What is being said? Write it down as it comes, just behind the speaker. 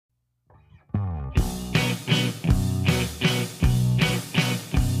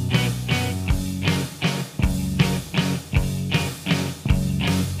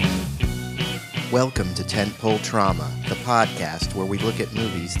Welcome to Tentpole Trauma, the podcast where we look at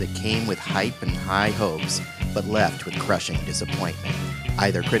movies that came with hype and high hopes, but left with crushing disappointment,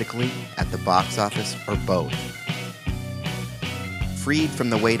 either critically, at the box office, or both. Freed from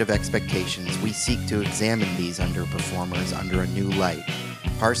the weight of expectations, we seek to examine these underperformers under a new light,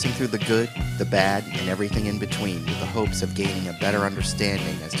 parsing through the good, the bad, and everything in between with the hopes of gaining a better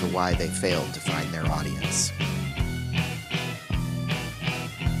understanding as to why they failed to find their audience.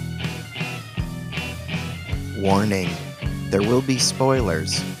 Warning, there will be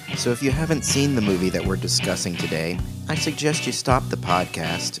spoilers, so if you haven't seen the movie that we're discussing today, I suggest you stop the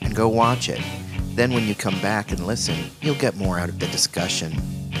podcast and go watch it. Then when you come back and listen, you'll get more out of the discussion.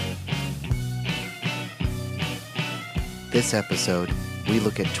 This episode, we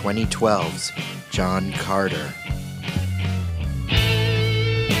look at 2012's John Carter.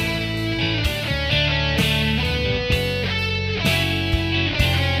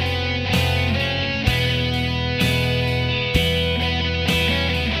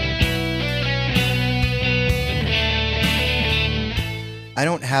 I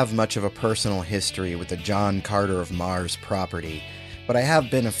don't have much of a personal history with the John Carter of Mars property, but I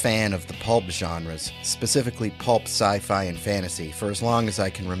have been a fan of the pulp genres, specifically pulp sci-fi and fantasy, for as long as I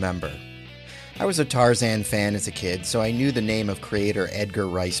can remember. I was a Tarzan fan as a kid, so I knew the name of creator Edgar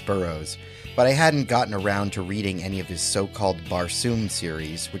Rice Burroughs, but I hadn't gotten around to reading any of his so-called Barsoom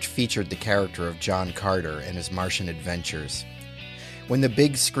series, which featured the character of John Carter and his Martian adventures. When the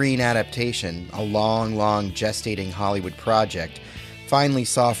big screen adaptation, a long gestating Hollywood project, finally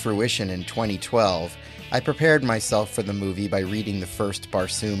saw fruition in 2012, I prepared myself for the movie by reading the first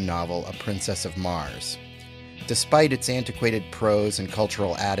Barsoom novel, A Princess of Mars. Despite its antiquated prose and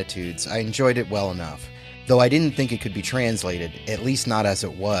cultural attitudes, I enjoyed it well enough, though I didn't think it could be translated, at least not as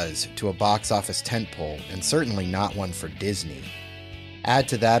it was, to a box office tentpole, and certainly not one for Disney. Add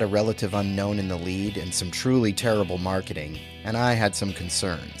to that a relative unknown in the lead and some truly terrible marketing, and I had some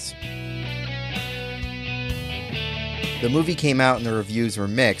concerns. The movie came out and the reviews were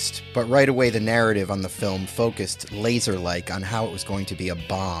mixed, but right away the narrative on the film focused laser-like on how it was going to be a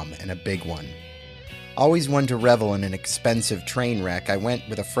bomb, and a big one. Always one to revel in an expensive train wreck, I went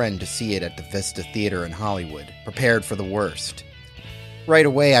with a friend to see it at the Vista Theater in Hollywood, prepared for the worst. Right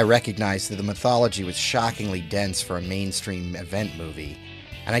away I recognized that the mythology was shockingly dense for a mainstream event movie,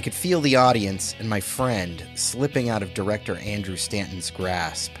 and I could feel the audience and my friend slipping out of director Andrew Stanton's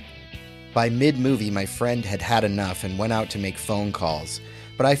grasp. By mid-movie, my friend had had enough and went out to make phone calls,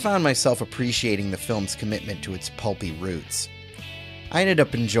 but I found myself appreciating the film's commitment to its pulpy roots. I ended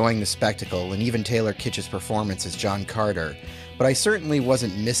up enjoying the spectacle and even Taylor Kitsch's performance as John Carter, but I certainly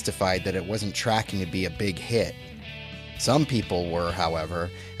wasn't mystified that it wasn't tracking to be a big hit. Some people were, however,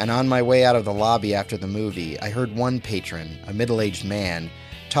 and on my way out of the lobby after the movie, I heard one patron, a middle-aged man,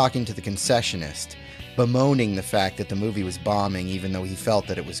 talking to the concessionist, bemoaning the fact that the movie was bombing even though he felt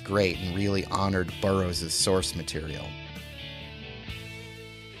that it was great and really honored Burroughs' source material.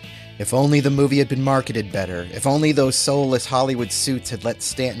 If only the movie had been marketed better, if only those soulless Hollywood suits had let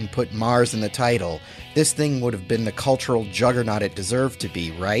Stanton put Mars in the title, this thing would have been the cultural juggernaut it deserved to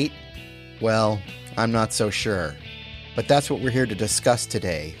be, right? Well, I'm not so sure. But that's what we're here to discuss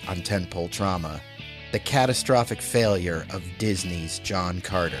today on Tentpole Trauma, the catastrophic failure of Disney's John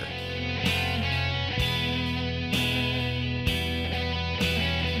Carter.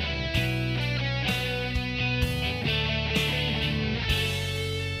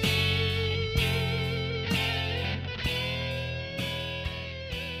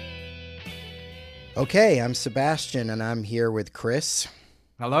 Okay, I'm Sebastian, and I'm here with Chris.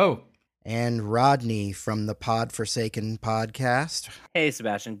 Hello. And Rodney from the Pod Forsaken podcast. Hey,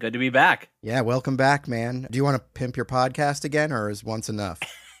 Sebastian. Good to be back. Yeah, welcome back, man. Do you want to pimp your podcast again, or is once enough?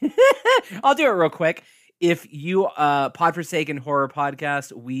 I'll do it real quick. If you, Pod Forsaken Horror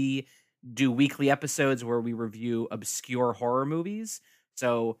Podcast, we do weekly episodes where we review obscure horror movies.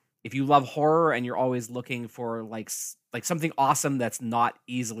 So if you love horror and you're always looking for like something awesome that's not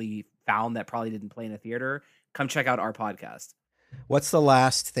easily found that probably didn't play in a theater, come check out our podcast. What's the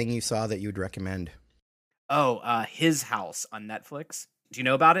last thing you saw that you'd recommend? His House on Netflix. Do you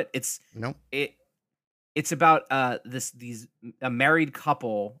know about it? Nope. It's about a married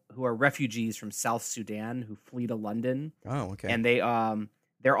couple who are refugees from South Sudan who flee to London. Oh, okay. And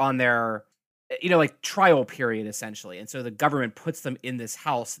they're on their like trial period essentially. And so the government puts them in this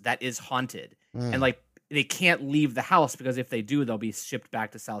house that is haunted. And like they can't leave the house because if they do, they'll be shipped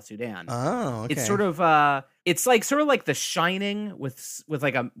back to South Sudan. Oh, okay. It's sort of like The Shining with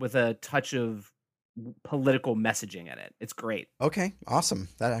a touch of political messaging in it. It's great. Okay, awesome.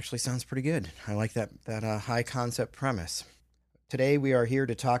 That actually sounds pretty good. I like that high concept premise. Today we are here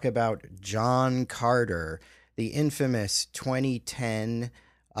to talk about John Carter, the infamous 2010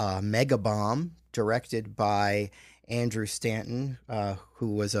 mega bomb directed by Andrew Stanton,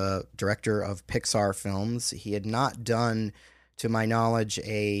 who was a director of Pixar films. He had not done, to my knowledge,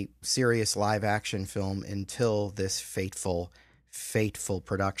 a serious live-action film until this fateful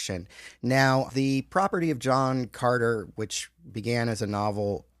production. Now, the property of John Carter, which began as a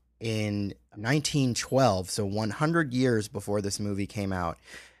novel in 1912, so 100 years before this movie came out,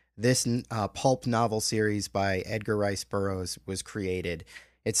 this pulp novel series by Edgar Rice Burroughs was created.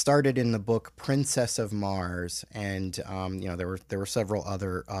 It started in the book Princess of Mars, and there were several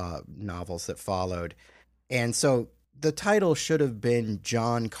other novels that followed. And so the title should have been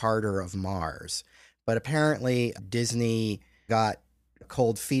John Carter of Mars, but apparently Disney got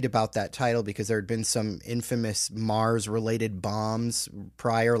cold feet about that title because there had been some infamous Mars-related bombs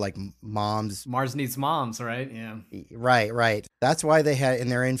prior, like Mars Needs Moms, right? Yeah. Right. That's why they had, in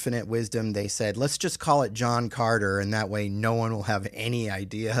their infinite wisdom, they said, let's just call it John Carter, and that way no one will have any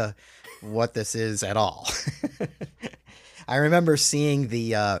idea what this is at all. I remember seeing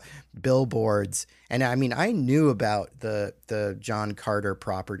the billboards, and I mean, I knew about the John Carter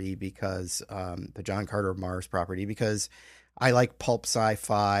property because the John Carter of Mars property because I like pulp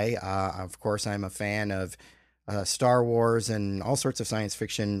sci-fi. Of course, I'm a fan of Star Wars and all sorts of science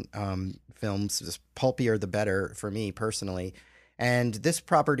fiction films. The pulpier, the better for me personally. And this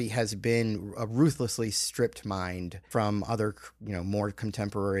property has been ruthlessly stripped mined from other, more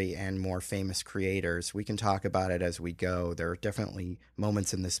contemporary and more famous creators. We can talk about it as we go. There are definitely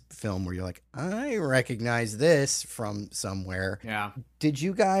moments in this film where you're like, I recognize this from somewhere. Yeah. Did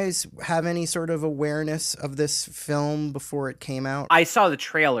you guys have any sort of awareness of this film before it came out? I saw the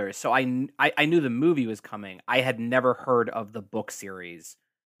trailers, so I knew the movie was coming. I had never heard of the book series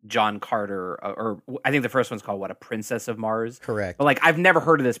John Carter, or I think the first one's called, A Princess of Mars? Correct. But I've never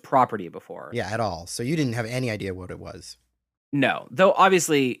heard of this property before. Yeah, at all. So you didn't have any idea what it was? No. Though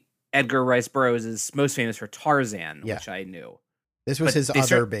obviously Edgar Rice Burroughs is most famous for Tarzan, which I knew. This was his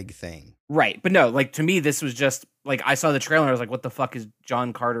other big thing. Right. But no, to me, this was just, I saw the trailer and I was like, what the fuck is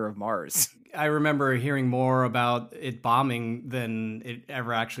John Carter of Mars? I remember hearing more about it bombing than it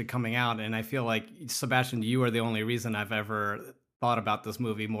ever actually coming out. And I feel like, Sebastian, you are the only reason I've ever thought about this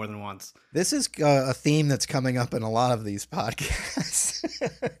movie more than once. This is a theme that's coming up in a lot of these podcasts.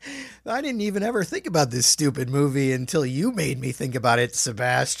 I didn't even ever think about this stupid movie until you made me think about it,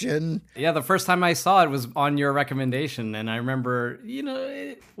 Sebastian. Yeah, the first time I saw it was on your recommendation, and I remember,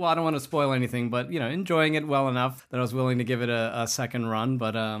 I don't want to spoil anything, but, enjoying it well enough that I was willing to give it a second run,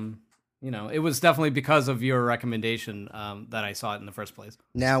 but, it was definitely because of your recommendation that I saw it in the first place.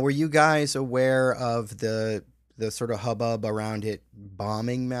 Now, were you guys aware of the sort of hubbub around it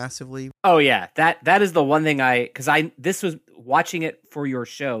bombing massively? Oh yeah, that is the one thing this was watching it for your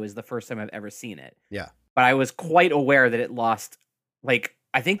show is the first time I've ever seen it. Yeah. But I was quite aware that it lost,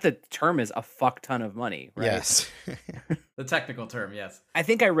 I think the term is a fuck ton of money, right? Yes. The technical term, yes. I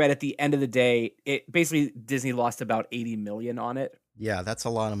think I read at the end of the day, it basically Disney lost about 80 million on it. Yeah, that's a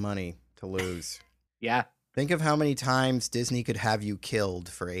lot of money to lose. Yeah. Think of how many times Disney could have you killed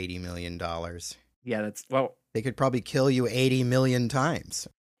for $80 million. Yeah, they could probably kill you 80 million times.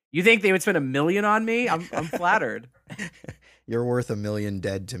 You think they would spend $1 million on me? I'm flattered. You're worth $1 million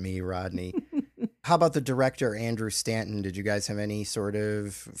dead to me, Rodney. How about the director, Andrew Stanton? Did you guys have any sort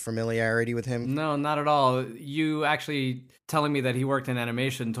of familiarity with him? No, not at all. You actually telling me that he worked in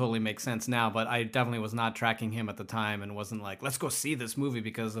animation totally makes sense now, but I definitely was not tracking him at the time and wasn't like, let's go see this movie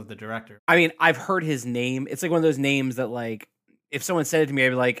because of the director. I mean, I've heard his name. It's one of those names that if someone said it to me, I'd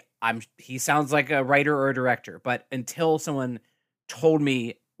be like, he sounds like a writer or a director. But until someone told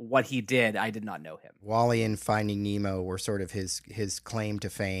me what he did, I did not know him. WALL-E and Finding Nemo were sort of his claim to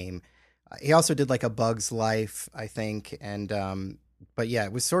fame. He also did A Bug's Life, I think. And but yeah,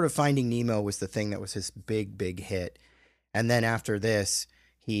 it was sort of Finding Nemo was the thing that was his big hit. And then after this,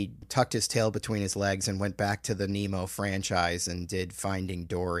 he tucked his tail between his legs and went back to the Nemo franchise and did Finding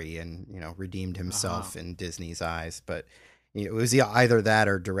Dory and, redeemed himself in Disney's eyes. But it was either that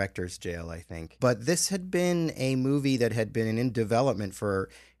or director's jail, I think. But this had been a movie that had been in development for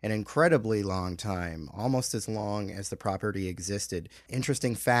an incredibly long time, almost as long as the property existed.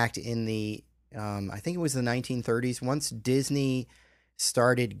 Interesting fact, in the, I think it was the 1930s, once Disney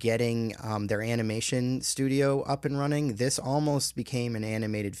started getting their animation studio up and running, this almost became an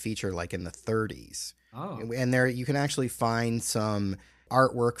animated feature in the 30s. Oh. And there you can actually find some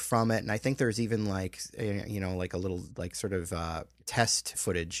artwork from it, and I think there's even like like a little like sort of test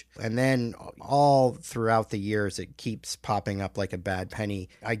footage. And then all throughout the years, it keeps popping up like a bad penny.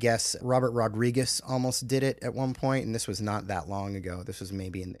 I guess Robert Rodriguez almost did it at one point, and this was not that long ago. This was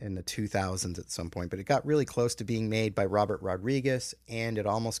maybe in the 2000s at some point, but it got really close to being made by Robert Rodriguez, and it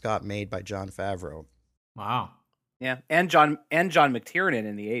almost got made by Jon Favreau. Wow. Yeah, and John McTiernan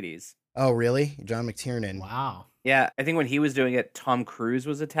in the 80s. Oh, really? John McTiernan. Wow. Yeah, I think when he was doing it, Tom Cruise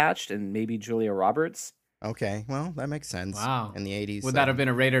was attached and maybe Julia Roberts. Okay, well, that makes sense. Wow. In the 80s. Would that have been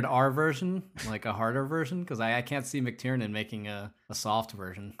a rated R version, like a harder version? Because I can't see McTiernan making a soft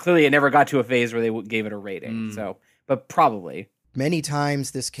version. Clearly, it never got to a phase where they gave it a rating. So, but probably. Many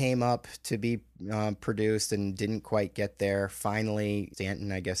times this came up to be produced and didn't quite get there. Finally, Stanton,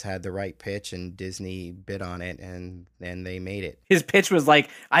 I guess, had the right pitch and Disney bid on it, and then they made it. His pitch was like,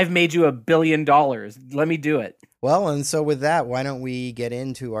 I've made you $1 billion. Let me do it. Well, and so with that, why don't we get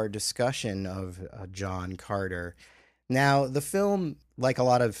into our discussion of John Carter? Now, the film, like a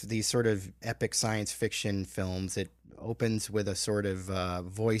lot of these sort of epic science fiction films, it opens with a sort of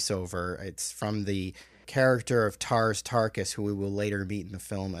voiceover. It's from the character of Tars Tarkas, who we will later meet in the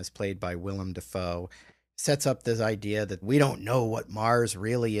film as played by Willem Dafoe. Sets up this idea that we don't know what Mars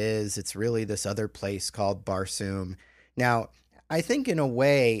really is. It's really this other place called Barsoom. Now, I think in a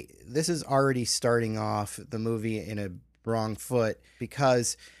way, this is already starting off the movie in a wrong foot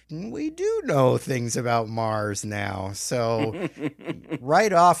because we do know things about Mars now. So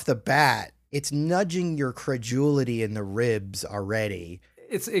right off the bat, it's nudging your credulity in the ribs already.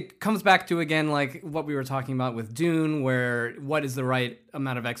 It comes back to, again, like what we were talking about with Dune, where what is the right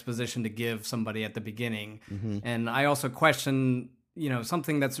amount of exposition to give somebody at the beginning. Mm-hmm. And I also question,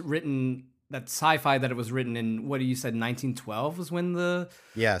 something that's written, that sci-fi that it was written in, what you said, 1912 was when the...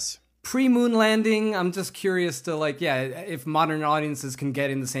 Yes. Pre-moon landing. I'm just curious to if modern audiences can get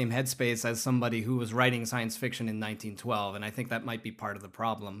in the same headspace as somebody who was writing science fiction in 1912. And I think that might be part of the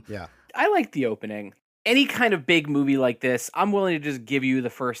problem. Yeah. I like the opening. Any kind of big movie like this, I'm willing to just give you the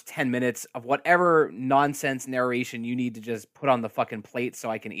first 10 minutes of whatever nonsense narration you need to just put on the fucking plate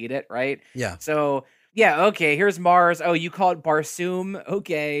so I can eat it, right? Yeah. So, yeah, okay, here's Mars. Oh, you call it Barsoom?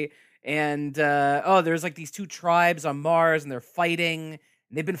 Okay. And, there's like these two tribes on Mars and they're fighting. And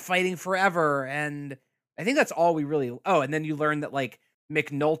they've been fighting forever. And I think that's all we really... Oh, and then you learn that, like,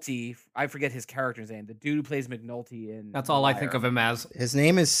 McNulty, I forget his character's name, the dude who plays McNulty in... That's all I think of him as. His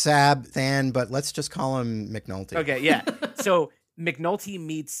name is Sab Than, but let's just call him McNulty. Okay, yeah. So McNulty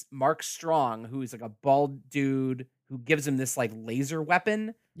meets Mark Strong, who's like a bald dude who gives him this like laser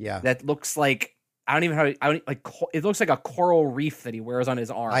weapon. Yeah. That looks like... it looks like a coral reef that he wears on his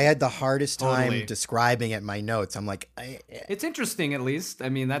arm. I had the hardest time describing it in my notes. I'm like... It's interesting, at least. I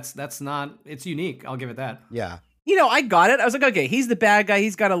mean, that's not... It's unique. I'll give it that. Yeah. I got it. I was like, okay, he's the bad guy.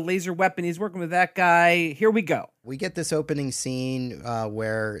 He's got a laser weapon. He's working with that guy. Here we go. We get this opening scene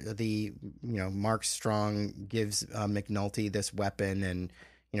where Mark Strong gives McNulty this weapon, and,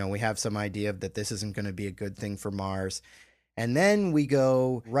 we have some idea that this isn't going to be a good thing for Mars. And then we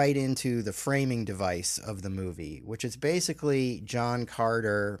go right into the framing device of the movie, which is basically John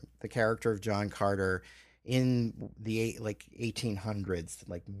Carter, the character of John Carter, in the 1800s,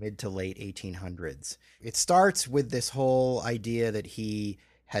 like mid to late 1800s. It starts with this whole idea that he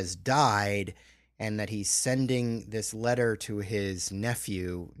has died and that he's sending this letter to his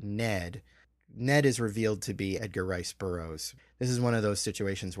nephew, Ned. Ned is revealed to be Edgar Rice Burroughs. This is one of those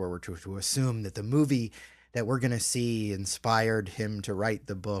situations where we're to assume that the movie that we're going to see inspired him to write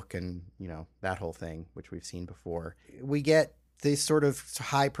the book and, that whole thing, which we've seen before. We get this sort of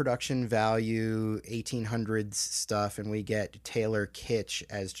high production value 1800s stuff, and we get Taylor Kitsch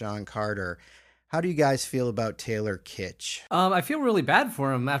as John Carter. How do you guys feel about Taylor Kitsch? I feel really bad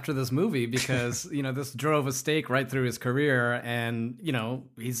for him after this movie because, this drove a stake right through his career, and,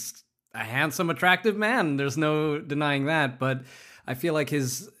 he's a handsome, attractive man. There's no denying that, but I feel like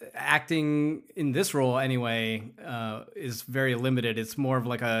his acting in this role anyway is very limited. It's more of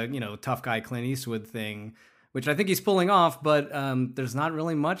like a, tough guy Clint Eastwood thing, which I think he's pulling off, but there's not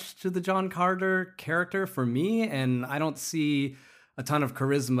really much to the John Carter character for me, and I don't see a ton of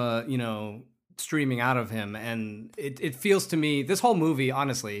charisma, streaming out of him. And it feels to me, this whole movie,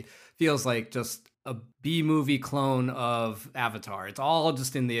 honestly, feels like just a B-movie clone of Avatar. It's all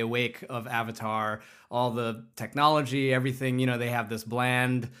just in the wake of Avatar, all the technology, everything, they have this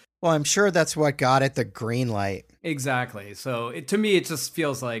bland... Well, I'm sure that's what got it the green light. Exactly. So to me, it just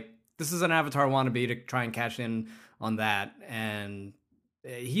feels like this is an Avatar wannabe to try and cash in on that, and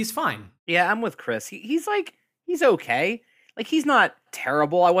he's fine. Yeah, I'm with Chris. He's okay. Like, he's not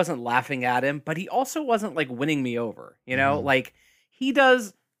terrible. I wasn't laughing at him, but he also wasn't, like, winning me over, Like, he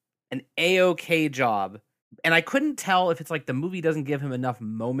does an A-OK job. And I couldn't tell if it's like the movie doesn't give him enough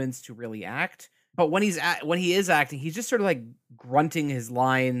moments to really act. But when he is acting, he's just sort of like grunting his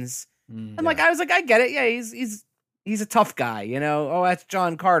lines. And like I was like, I get it. Yeah, he's a tough guy, you know. Oh, that's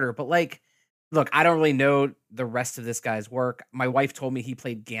John Carter. But like, look, I don't really know the rest of this guy's work. My wife told me he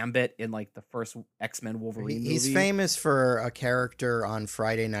played Gambit in like the first X-Men Wolverine movie. He's famous for a character on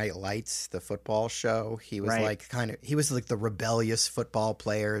Friday Night Lights, the football show. He was he was like the rebellious football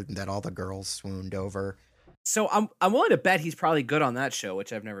player that all the girls swooned over. So I'm willing to bet he's probably good on that show,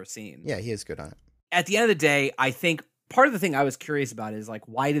 which I've never seen. Yeah, he is good on it. At the end of the day, I think part of the thing I was curious about is like,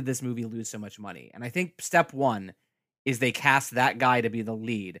 why did this movie lose so much money? And I think step one is they cast that guy to be the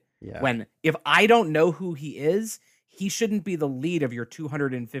lead. Yeah. When if I don't know who he is, he shouldn't be the lead of your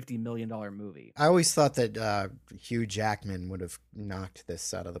 $250 million movie. I always thought that Hugh Jackman would have knocked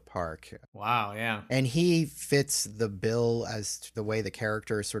this out of the park. Wow, yeah. And he fits the bill as the way the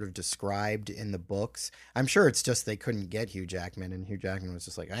character is sort of described in the books. I'm sure it's just they couldn't get Hugh Jackman, and Hugh Jackman was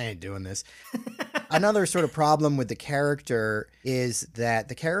just like, I ain't doing this. Another sort of problem with the character is that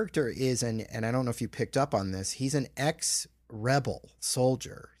the character is, and I don't know if you picked up on this, he's an ex-rebel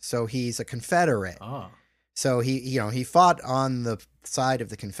soldier. So he's a Confederate. Oh. So he fought on the side of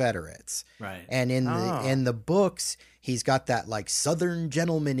the Confederates. Right. And in the books, he's got that like Southern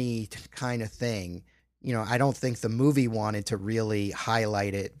gentleman-y kind of thing. You know, I don't think the movie wanted to really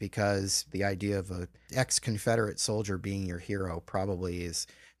highlight it because the idea of a ex-Confederate soldier being your hero probably is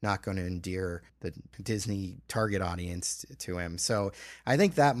not going to endear the Disney target audience to him. So I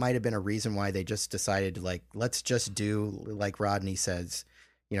think that might have been a reason why they just decided to like, let's just do, like Rodney says,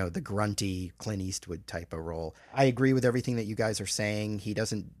 you know, the grunty Clint Eastwood type of role. I agree with everything that you guys are saying. He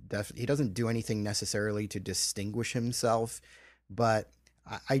doesn't do anything necessarily to distinguish himself, but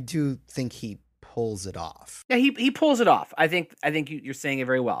I do think he pulls it off. Yeah, he pulls it off. I think you're saying it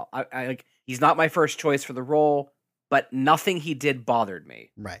very well. I like, he's not my first choice for the role, but nothing he did bothered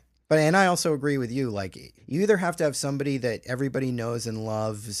me. Right. And I also agree with you. Like, you either have to have somebody that everybody knows and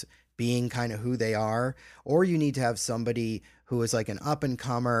loves being kind of who they are, or you need to have somebody who is like an up and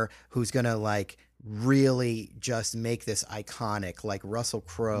comer who's going to like really just make this iconic, like Russell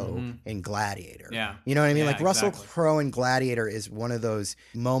Crowe in Gladiator. Yeah. You know what I mean? Yeah, like Russell exactly. Crowe in Gladiator is one of those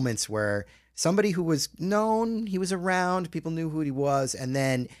moments where somebody who was known, he was around, people knew who he was, and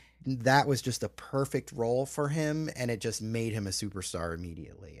then that was just a perfect role for him, and it just made him a superstar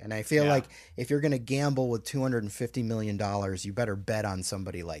immediately. And I feel like if you're going to gamble with $250 million, you better bet on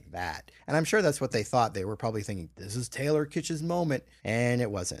somebody like that. And I'm sure that's what they thought. They were probably thinking, this is Taylor Kitsch's moment, and it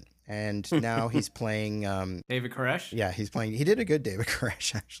wasn't. And now he's playing David Koresh. Yeah, he did a good David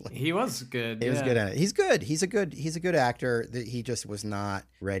Koresh, actually. He was good. He was good at it. He's good. He's a good actor. He just was not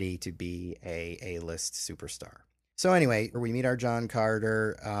ready to be a A-list superstar. So anyway, we meet our John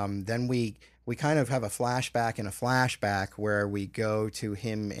Carter. Then we kind of have a flashback and a flashback where we go to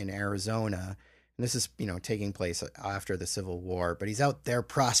him in Arizona. And this is, taking place after the Civil War, but he's out there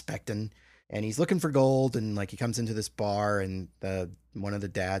prospecting and he's looking for gold. And like he comes into this bar and one of the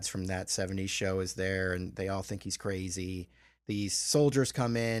dads from that 70s show is there and they all think he's crazy. These soldiers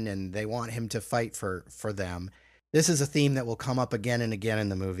come in and they want him to fight for them. This is a theme that will come up again and again in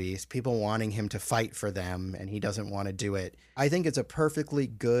the movies, people wanting him to fight for them, and he doesn't want to do it. I think it's a perfectly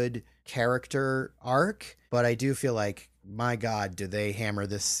good character arc, but I do feel like, my God, do they hammer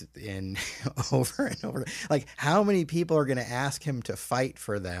this in over and over? Like, how many people are going to ask him to fight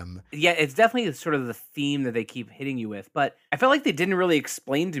for them? Yeah, it's definitely sort of the theme that they keep hitting you with, but I felt like they didn't really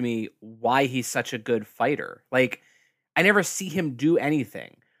explain to me why he's such a good fighter. Like, I never see him do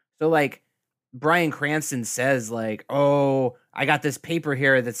anything. So, like, Bryan Cranston says like, oh, I got this paper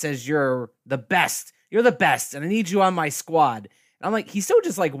here that says you're the best, and I need you on my squad. And I'm like, he's still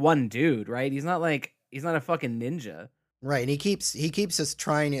just like one dude, right? He's not a fucking ninja. Right. And he keeps us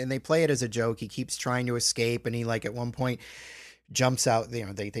trying, and they play it as a joke. He keeps trying to escape. And he like at one point jumps out,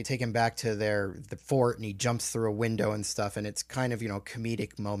 they take him back to the fort and he jumps through a window and stuff. And it's kind of,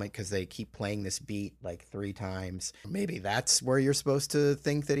 comedic moment because they keep playing this beat like 3 times. Maybe that's where you're supposed to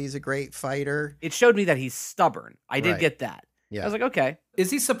think that he's a great fighter. It showed me that he's stubborn. I did get that. Yeah. I was like, okay.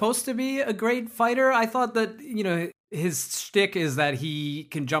 Is he supposed to be a great fighter? I thought that, his shtick is that he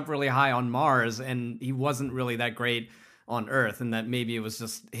can jump really high on Mars and he wasn't really that great on Earth, and that maybe it was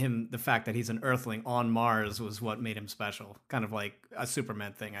just him, the fact that he's an Earthling on Mars was what made him special. Kind of like a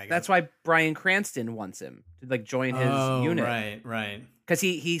Superman thing, I guess. That's why Bryan Cranston wants him to like join his unit. Right. Because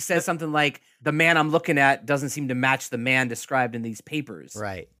he says something like, the man I'm looking at doesn't seem to match the man described in these papers.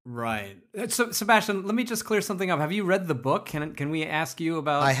 Right. So, Sebastian, let me just clear something up. Have you read the book? Can we ask you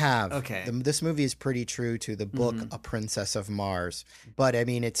about? I have. Okay. This movie is pretty true to the book A Princess of Mars. But I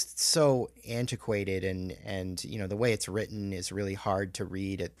mean, it's so antiquated and you know, the way it's written is really hard to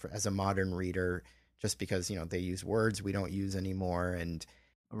read it as a modern reader just because, you know, they use words we don't use anymore. And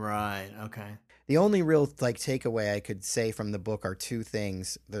Right. Okay. the only real like takeaway I could say from the book are two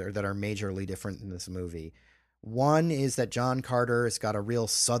things that are majorly different in this movie. One is that John Carter has got a real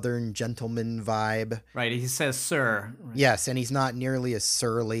Southern gentleman vibe. Right. He says, "Sir." Right. Yes, and he's not nearly as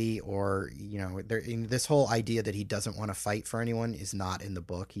surly or, you know, this whole idea that he doesn't want to fight for anyone is not in the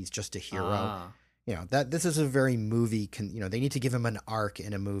book. He's just a hero. Ah. You know, that this is a very movie, you know, they need to give him an arc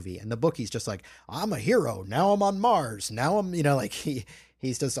in a movie. In the book, he's just like, I'm a hero. Now I'm on Mars. Now I'm, you know, like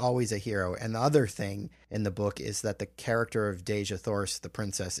he's just always a hero. And the other thing in the book is that the character of Deja Thors, the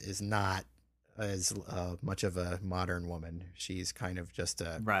princess, is not as much of a modern woman. She's kind of just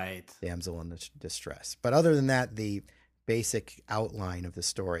a damsel in distress. But other than that, the basic outline of the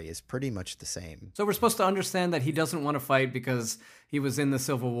story is pretty much the same. So we're supposed to understand that he doesn't want to fight because he was in the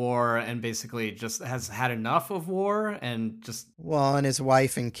Civil War and basically just has had enough of war and just... Well, and his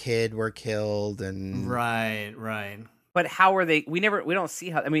wife and kid were killed and... Right. But how are they? We don't see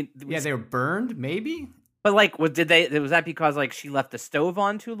how. I mean, they were burned, maybe. But like, was that because like she left the stove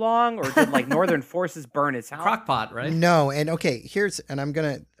on too long, or did like Northern forces burn his house? Crockpot, right? No, and okay,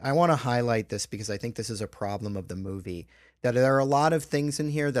 I want to highlight this because I think this is a problem of the movie, that there are a lot of things in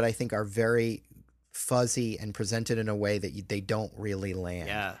here that I think are very fuzzy and presented in a way that they don't really land.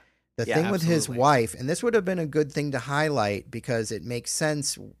 Yeah. The thing with his wife, and this would have been a good thing to highlight because it makes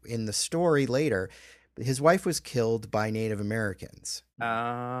sense in the story later. His wife was killed by Native Americans.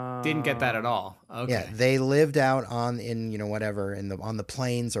 Didn't get that at all. Okay. Yeah, they lived out on the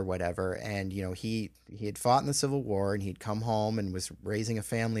plains or whatever, and you know he had fought in the Civil War and he'd come home and was raising a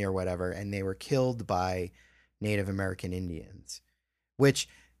family or whatever, and they were killed by Native American Indians. Which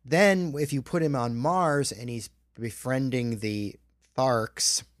then, if you put him on Mars and he's befriending the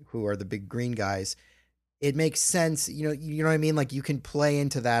Tharks, who are the big green guys, it makes sense, you know what I mean? Like you can play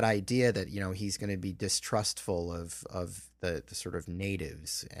into that idea that, you know, he's going to be distrustful of the sort of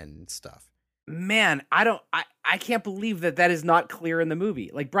natives and stuff. Man, I can't believe that is not clear in the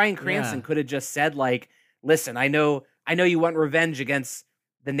movie. Like Bryan Cranston could have just said like, listen, I know you want revenge against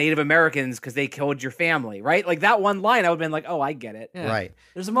the Native Americans because they killed your family, right? Like that one line, I would have been like, oh, I get it. Yeah. Right.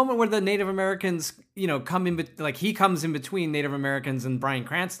 There's a moment where the Native Americans, you know, he comes in between Native Americans and Bryan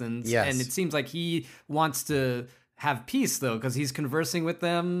Cranston's. Yes. And it seems like he wants to have peace though, because he's conversing with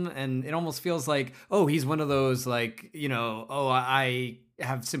them. And it almost feels like, oh, he's one of those like, you know, oh, I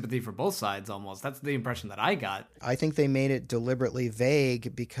have sympathy for both sides almost. That's the impression that I got. I think they made it deliberately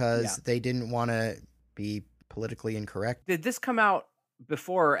vague because they didn't want to be politically incorrect. Did this come out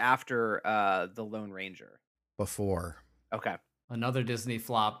before or after The Lone Ranger? Before. Okay. Another Disney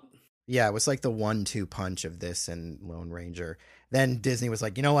flop. Yeah, it was like the 1-2 punch of this and Lone Ranger. Then Disney was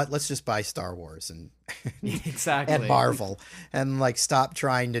like, you know what? Let's just buy Star Wars and exactly and Marvel and like stop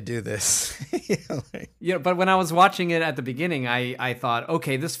trying to do this. But when I was watching it at the beginning, I thought,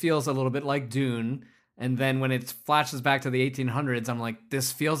 okay, this feels a little bit like Dune. And then when it flashes back to the 1800s, I'm like,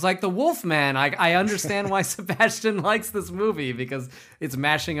 this feels like the Wolfman. I understand why Sebastian likes this movie because it's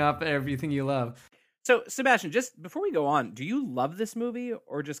mashing up everything you love. So, Sebastian, just before we go on, do you love this movie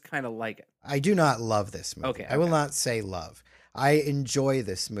or just kind of like it? I do not love this movie. Okay. I will not say love. I enjoy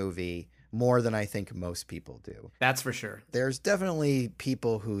this movie more than I think most people do. That's for sure. There's definitely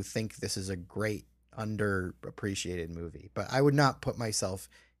people who think this is a great, underappreciated movie, but I would not put myself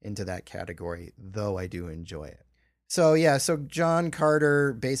into that category, though I do enjoy it. So John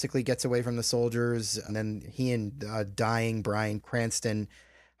Carter basically gets away from the soldiers, and then he and dying Bryan Cranston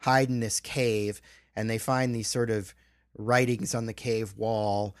hide in this cave, and they find these sort of writings on the cave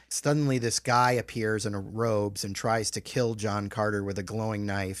wall. Suddenly this guy appears in robes and tries to kill John Carter with a glowing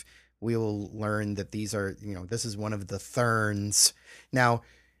knife. We will learn that these are, this is one of the Therns. Now,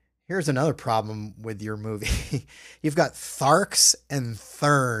 here's another problem with your movie. You've got Tharks and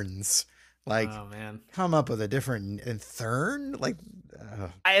Therns. Like, oh, man. Come up with a different Thern? Like,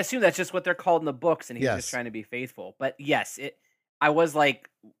 I assume that's just what they're called in the books, and he's just trying to be faithful. But yes, I was like,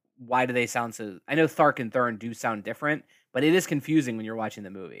 why do they sound so? I know Thark and Thern do sound different, but it is confusing when you're watching the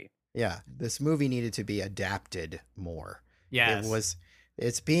movie. Yeah, this movie needed to be adapted more. Yes.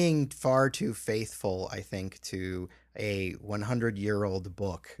 It's being far too faithful, I think, to a 100-year-old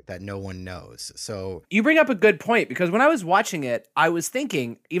book that no one knows. So you bring up a good point, because when I was watching it, I was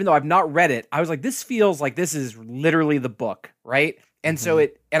thinking, even though I've not read it, I was like, this feels like this is literally the book, right? And so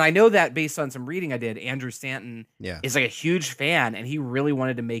and I know that based on some reading I did, Andrew Stanton is like a huge fan, and he really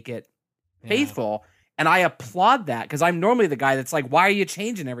wanted to make it faithful. And I applaud that, because I'm normally the guy that's like, why are you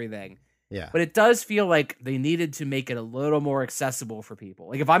changing everything? Yeah. But it does feel like they needed to make it a little more accessible for people.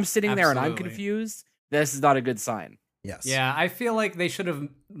 Like if I'm sitting there and I'm confused, this is not a good sign. Yes. Yeah, I feel like they should have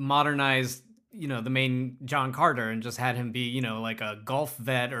modernized, the main John Carter and just had him be, like a golf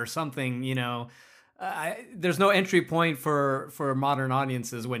vet or something, there's no entry point for modern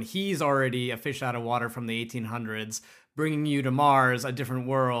audiences when he's already a fish out of water from the 1800s, bringing you to Mars, a different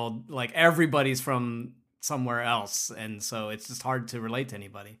world, like everybody's from somewhere else, and so it's just hard to relate to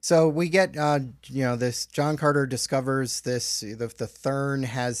anybody. So we get this John Carter discovers this, the Thurn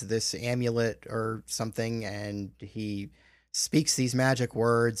has this amulet or something, and he speaks these magic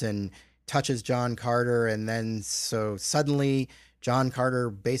words and touches John Carter, and then so suddenly John Carter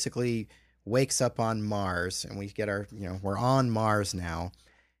basically wakes up on Mars, and we get our we're on Mars now,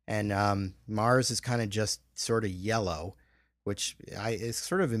 and Mars is kind of just sort of yellow, which is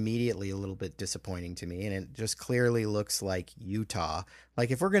sort of immediately a little bit disappointing to me. And it just clearly looks like Utah. Like,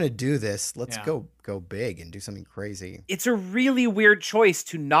 if we're going to do this, let's go big and do something crazy. It's a really weird choice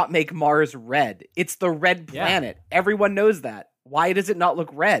to not make Mars red. It's the red planet. Everyone knows that. Why does it not look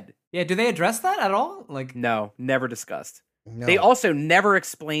red? Yeah, do they address that at all? No, never discussed. No. They also never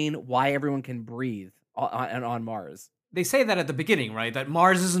explain why everyone can breathe on Mars. They say that at the beginning, right? That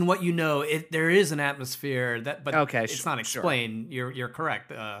Mars isn't what you know. There is an atmosphere but it's not explained. Sure. You're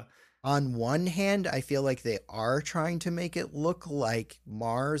correct. On one hand, I feel like they are trying to make it look like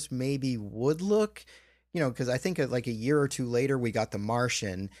Mars maybe would look, because I think like a year or two later we got The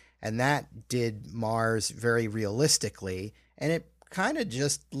Martian, and that did Mars very realistically, and it kind of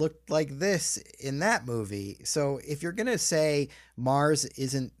just looked like this in that movie. So if you're going to say Mars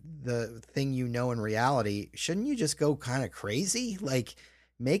isn't the thing in reality, shouldn't you just go kind of crazy? Like,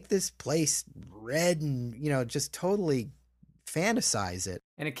 make this place red and, just totally fantasize it.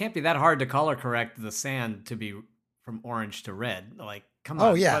 And it can't be that hard to color correct the sand to be from orange to red. Like, come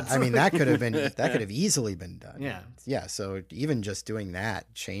on. Oh yeah, I mean that could have easily been done. Yeah. So even just doing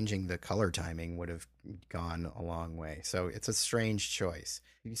that, changing the color timing would have gone a long way. So it's a strange choice.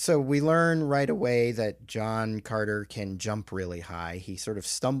 So we learn right away that John Carter can jump really high. He sort of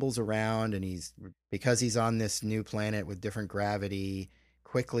stumbles around, and because he's on this new planet with different gravity,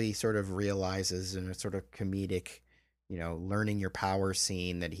 quickly sort of realizes in a sort of comedic, learning your power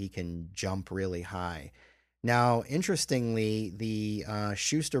scene that he can jump really high. Now, interestingly, the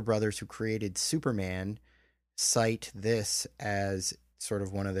Schuster brothers, who created Superman, cite this as sort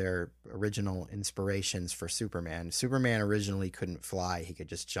of one of their original inspirations for Superman. Superman originally couldn't fly. He could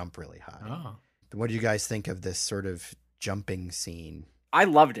just jump really high. Oh. What do you guys think of this sort of jumping scene? I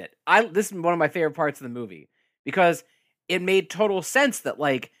loved it. This is one of my favorite parts of the movie, because it made total sense that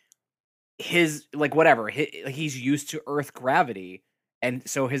he's used to Earth gravity, and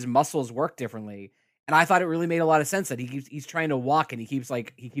so his muscles work differently. And I thought it really made a lot of sense that he's trying to walk, and he keeps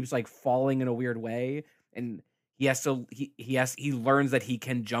falling in a weird way, and he learns that he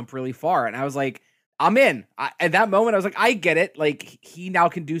can jump really far. And I was like, I'm in. At that moment, I was like, I get it. Like, he now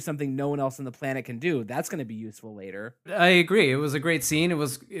can do something no one else on the planet can do. That's going to be useful later. I agree. It was a great scene. It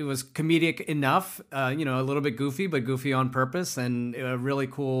was comedic enough, a little bit goofy, but goofy on purpose, and really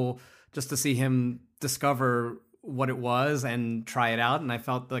cool just to see him discover what it was and try it out. And I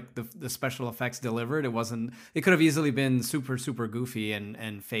felt like the special effects delivered. It could have easily been super, super goofy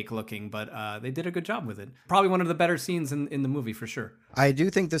and fake looking, but they did a good job with it. Probably one of the better scenes in the movie for sure. I do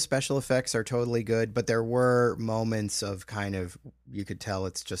think the special effects are totally good, but there were moments of kind of, you could tell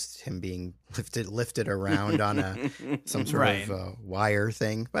it's just him being lifted around on some sort of wire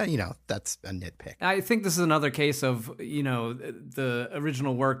thing. But, that's a nitpick. I think this is another case of, the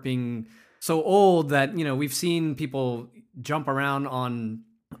original work being so old that, we've seen people jump around on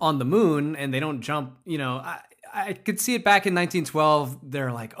the moon, and they don't jump, I could see it back in 1912.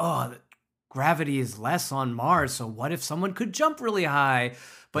 They're like, oh, gravity is less on Mars, so what if someone could jump really high?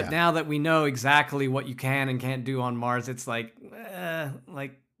 But now that we know exactly what you can and can't do on Mars, it's like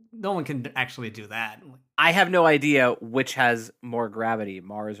no one can actually do that. I have no idea which has more gravity,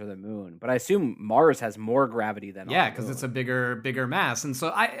 Mars or the moon, but I assume Mars has more gravity than because it's a bigger mass. And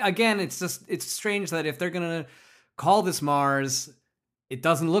so it's strange that if they're gonna call this Mars, it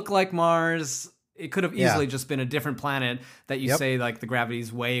doesn't look like Mars. It could have easily just been a different planet that you say like the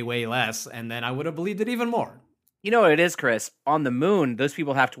gravity's way, way less, and then I would have believed it even more. You know what it is, Chris? On the moon, those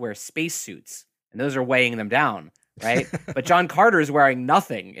people have to wear spacesuits, and those are weighing them down. right? But John Carter is wearing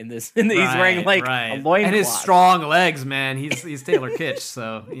nothing in this. He's wearing like a loincloth. And his strong legs, man. He's Taylor Kitsch,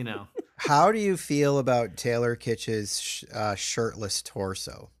 so, you know. How do you feel about Taylor Kitsch's shirtless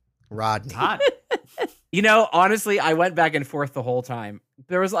torso? Rodney. Hot. You know, honestly, I went back and forth the whole time.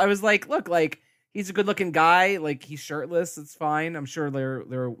 I was like, look, like, he's a good looking guy. Like, he's shirtless. It's fine. I'm sure there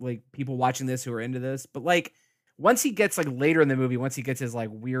are like people watching this who are into this. But like, once he gets like later in the movie, once he gets his like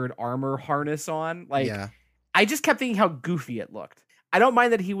weird armor harness on, like, yeah. I just kept thinking how goofy it looked. I don't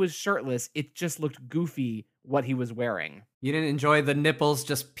mind that he was shirtless. It just looked goofy what he was wearing. You didn't enjoy the nipples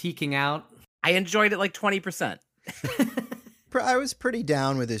just peeking out? I enjoyed it like 20%. I was pretty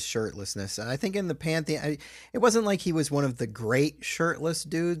down with his shirtlessness. And I think in the Pantheon, it wasn't like he was one of the great shirtless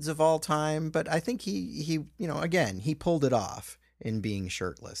dudes of all time, but I think he you know, again, he pulled it off in being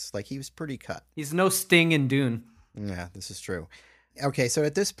shirtless. Like, he was pretty cut. He's no Sting in Dune. Yeah, this is true. Okay, so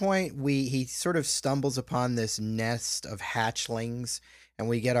at this point, he sort of stumbles upon this nest of hatchlings, and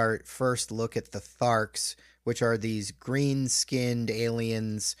we get our first look at the Tharks, which are these green-skinned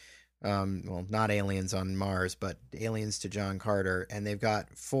aliens. Well, not aliens on Mars, but aliens to John Carter, and they've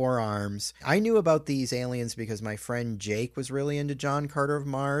got 4 arms. I knew about these aliens because my friend Jake was really into John Carter of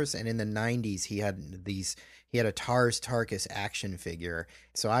Mars, and in the 90s he had a Tars Tarkas action figure,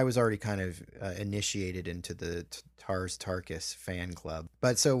 so I was already kind of initiated into the Tars Tarkas fan club.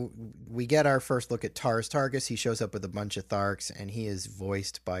 But so we get our first look at Tars Tarkas. He shows up with a bunch of Tharks, and he is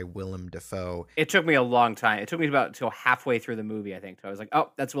voiced by Willem Dafoe. It took me a long time. It took me about till halfway through the movie, I think. I was like,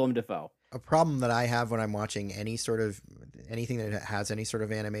 oh, that's Willem Dafoe. A problem that I have when I'm watching anything that has any sort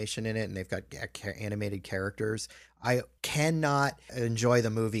of animation in it, and they've got animated characters, I cannot enjoy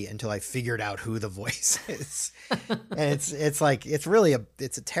the movie until I figured out who the voice is. And it's like, it's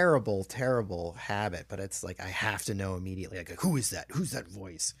a terrible habit, but it's like, I have to know immediately, like, who is that? Who's that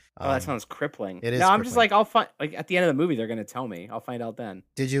voice? Oh, that sounds crippling. It is. No, I'm crippling. just like, I'll find, like, at the end of the movie, they're going to tell me. I'll find out then.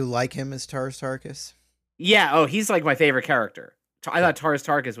 Did you like him as Tars Tarkas? Yeah. Oh, he's like my favorite character. I thought Tars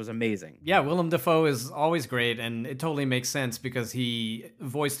Tarkas was amazing. Yeah, Willem Dafoe is always great, and it totally makes sense because he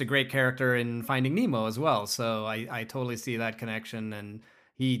voiced a great character in Finding Nemo as well. So I totally see that connection, and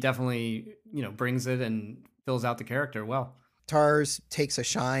he definitely, you know, brings it and fills out the character well. Tars takes a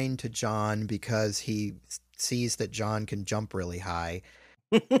shine to John because he sees that John can jump really high.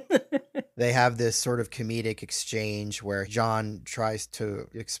 They have this sort of comedic exchange where John tries to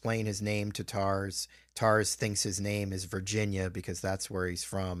explain his name to Tars. Tars thinks his name is Virginia because that's where he's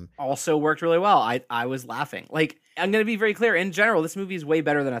from. Also worked really well. I was laughing. Like, I'm going to be very clear. In general, this movie is way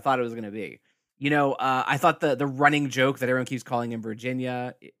better than I thought it was going to be. You know, I thought the running joke that everyone keeps calling him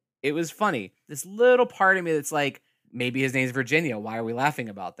Virginia, it was funny. This little part of me that's like, maybe his name's Virginia. Why are we laughing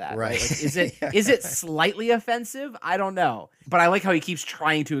about that? Right. Like, is it slightly offensive? I don't know. But I like how he keeps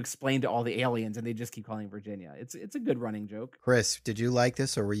trying to explain to all the aliens and they just keep calling him Virginia. It's a good running joke. Chris, did you like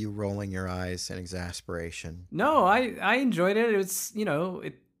this, or were you rolling your eyes in exasperation? No, I enjoyed it. It's, you know,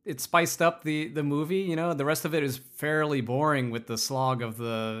 it spiced up the movie, you know. The rest of it is fairly boring with the slog of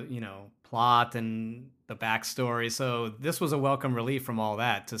the, you know, plot and the backstory. So this was a welcome relief from all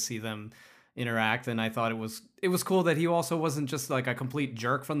that to see them interact, and I thought it was cool that he also wasn't just like a complete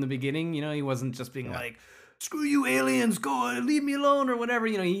jerk from the beginning. You know, he wasn't just being like, screw you aliens, go leave me alone or whatever.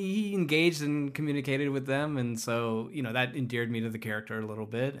 You know, he engaged and communicated with them, and so, you know, that endeared me to the character a little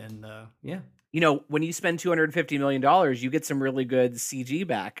bit. And yeah, you know, when you spend $250 million, you get some really good CG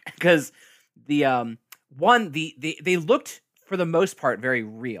back because the they looked for the most part very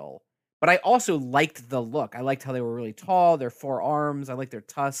real, but I also liked the look. I liked how they were really tall, their 4 arms. I liked their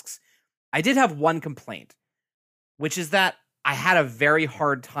tusks. I did have one complaint, which is that I had a very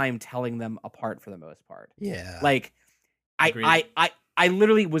hard time telling them apart for the most part. Yeah. Like, I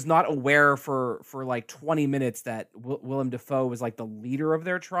literally was not aware for like 20 minutes that Willem Dafoe was like the leader of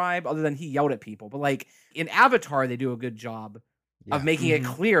their tribe, other than he yelled at people. But like in Avatar, they do a good job of making it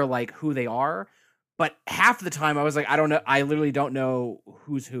clear like who they are. But half the time I was like, I don't know. I literally don't know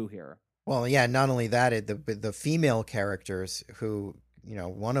who's who here. Well, yeah, not only that, the female characters who, you know,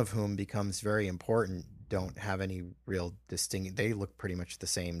 one of whom becomes very important, don't have any real distinct. They look pretty much the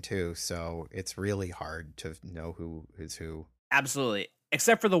same too, so it's really hard to know who is who. Absolutely,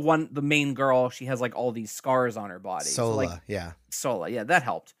 except for the main girl. She has like all these scars on her body. Sola, so, like, Sola, yeah, that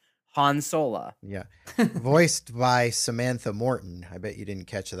helped. Han Sola, yeah, voiced by Samantha Morton. I bet you didn't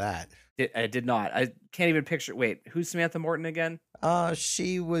catch that. I did not. I can't even picture. Wait, who's Samantha Morton again?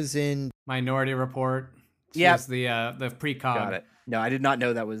 She was in Minority Report. She was the precog. Got it. No, I did not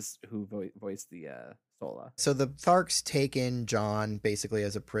know that was who voiced the Sola. So the Tharks take in John basically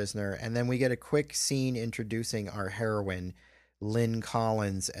as a prisoner, and then we get a quick scene introducing our heroine, Lynn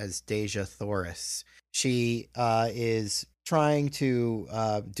Collins, as Deja Thoris. She is trying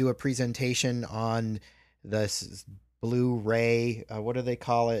to do a presentation on this Blu-ray. What do they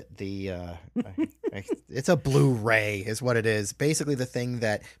call it? It's a Blu-ray is what it is. Basically the thing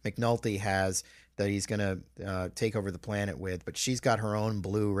that McNulty has that he's going to take over the planet with. But she's got her own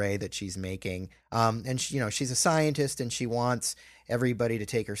Blu-ray that she's making. And she, she's a scientist and she wants everybody to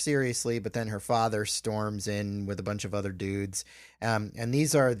take her seriously. But then her father storms in with a bunch of other dudes. And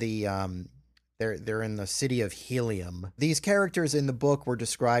these are the... They're in the city of Helium. These characters in the book were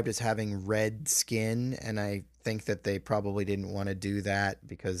described as having red skin, and I think that they probably didn't want to do that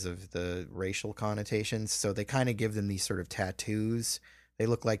because of the racial connotations. So they kind of give them these sort of tattoos. They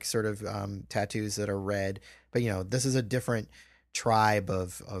look like sort of tattoos that are red. But, this is a different tribe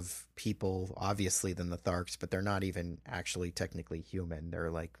of people, obviously, than the Tharks, but they're not even actually technically human.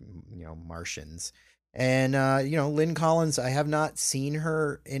 They're like, Martians. And, Lynn Collins, I have not seen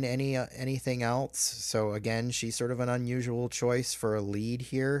her in anything else. So, again, she's sort of an unusual choice for a lead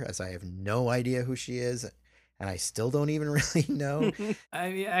here, as I have no idea who she is. And I still don't even really know.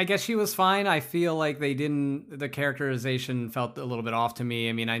 I guess she was fine. I feel like the characterization felt a little bit off to me.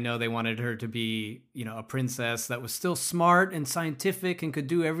 I mean, I know they wanted her to be, a princess that was still smart and scientific and could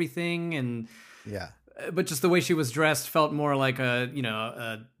do everything. And yeah. But just the way she was dressed felt more like a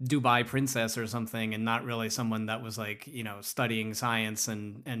Dubai princess or something, and not really someone that was like, studying science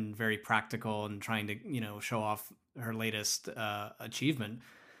and very practical and trying to, show off her latest achievement.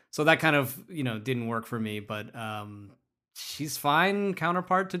 So that kind of, didn't work for me, but she's fine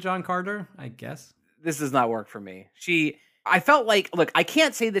counterpart to John Carter, I guess. This does not work for me. I felt like, look, I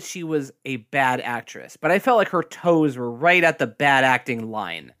can't say that she was a bad actress, but I felt like her toes were right at the bad acting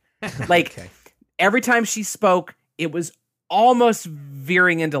line. Like, okay. Every time she spoke, it was almost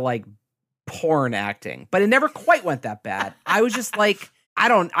veering into like porn acting, but it never quite went that bad. I was just like, I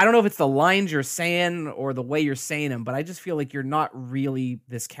don't know if it's the lines you're saying or the way you're saying them, but I just feel like you're not really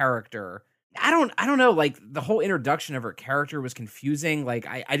this character. I don't know. Like the whole introduction of her character was confusing. Like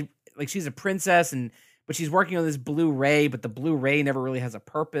I like she's a princess but she's working on this Blu-ray, but the Blu-ray never really has a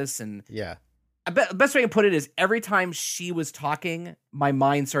purpose. And yeah. The best way I can put it is every time she was talking, my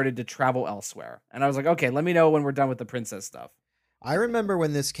mind started to travel elsewhere. And I was like, okay, let me know when we're done with the princess stuff. I remember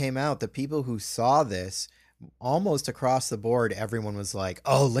when this came out, the people who saw this, almost across the board, everyone was like,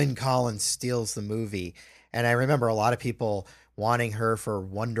 oh, Lynn Collins steals the movie. And I remember a lot of people wanting her for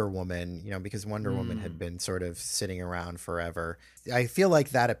Wonder Woman, because Wonder Woman had been sort of sitting around forever. I feel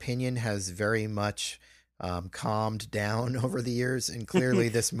like that opinion has very much... calmed down over the years, and clearly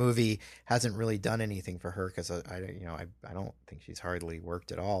this movie hasn't really done anything for her because I don't think she's hardly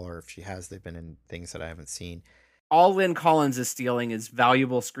worked at all, or if she has, they've been in things that I haven't seen. All Lynn Collins is stealing is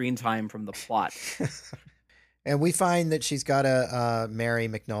valuable screen time from the plot. And we find that she's got to marry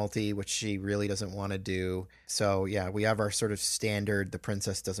McNulty, which she really doesn't want to do. So yeah, we have our sort of standard, the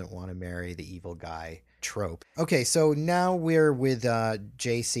princess doesn't want to marry the evil guy trope. Okay, so now we're with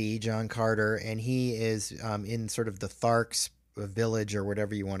JC, John Carter, and he is in sort of the Tharks village or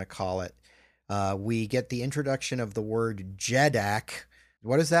whatever you want to call it. We get the introduction of the word Jednak.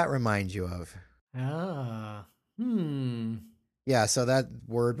 What does that remind you of? Yeah, so that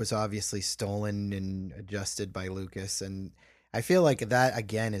word was obviously stolen and adjusted by Lucas, and I feel like that,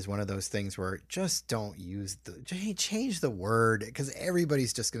 again, is one of those things where just don't change the word, because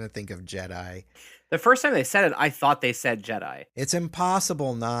everybody's just going to think of Jedi. The first time they said it, I thought they said Jedi. It's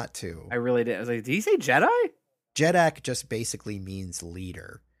impossible not to. I really did. I was like, did he say Jedi? Jednak just basically means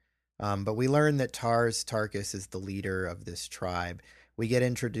leader. But we learn that Tarkus is the leader of this tribe. We get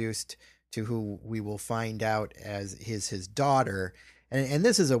introduced to who we will find out as his daughter. And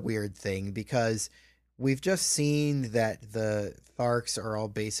this is a weird thing because we've just seen that the Tharks are all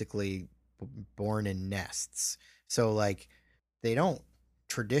basically born in nests. So like they don't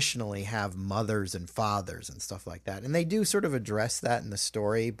traditionally have mothers and fathers and stuff like that. And they do sort of address that in the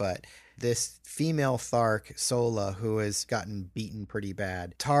story, but this female Thark, Sola, who has gotten beaten pretty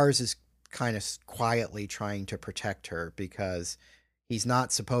bad, Tars is kind of quietly trying to protect her because he's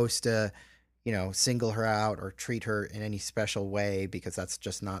not supposed to, single her out or treat her in any special way because that's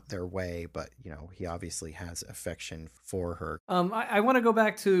just not their way. But, he obviously has affection for her. I want to go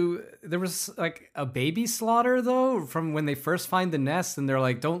back to, there was like a baby slaughter though, from when they first find the nest and they're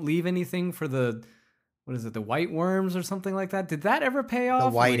like, don't leave anything for the white worms or something like that. Did that ever pay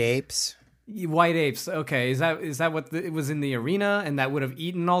off? The white apes? White apes. Okay. Is that what it was in the arena and that would have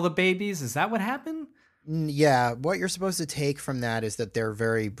eaten all the babies? Is that what happened? Yeah. What you're supposed to take from that is that they're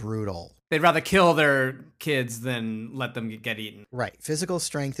very brutal. They'd rather kill their kids than let them get eaten. Right. Physical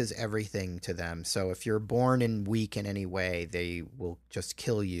strength is everything to them. So if you're born in weak in any way, they will just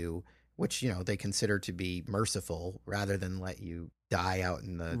kill you which, they consider to be merciful rather than let you die out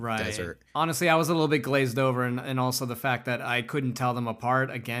in the desert. Honestly, I was a little bit glazed over, and also the fact that I couldn't tell them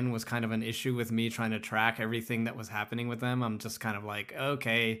apart, again, was kind of an issue with me trying to track everything that was happening with them. I'm just kind of like,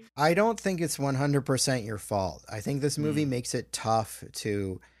 okay. I don't think it's 100% your fault. I think this movie makes it tough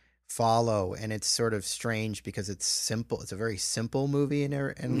to follow, and it's sort of strange because it's simple. It's a very simple movie in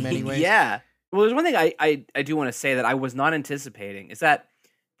many ways. Yeah. Well, there's one thing I do want to say that I was not anticipating is that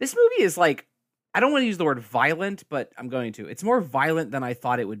this movie is like, I don't want to use the word violent, but I'm going to. It's more violent than I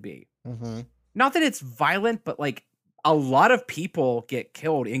thought it would be. Mm-hmm. Not that it's violent, but like a lot of people get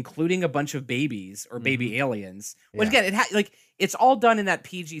killed, including a bunch of babies or baby aliens. Which again, it's all done in that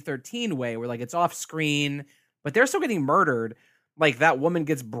PG-13 way where like it's off screen, but they're still getting murdered. Like that woman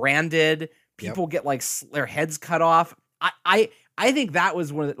gets branded. People get like their heads cut off. I think that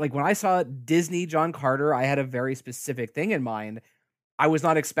was one of the, like when I saw Disney John Carter, I had a very specific thing in mind. I was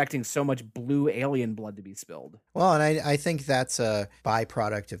not expecting so much blue alien blood to be spilled. Well, and I think that's a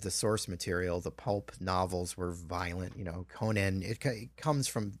byproduct of the source material. The pulp novels were violent. Conan, it comes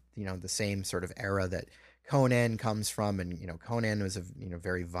from, the same sort of era that Conan comes from. And, Conan was a,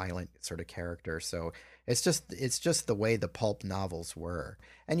 very violent sort of character. So it's just the way the pulp novels were.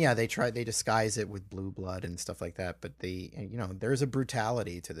 And yeah, they disguise it with blue blood and stuff like that. But there's a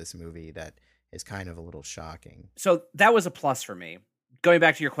brutality to this movie that is kind of a little shocking. So that was a plus for me. Going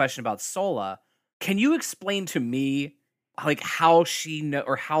back to your question about Sola, can you explain to me like how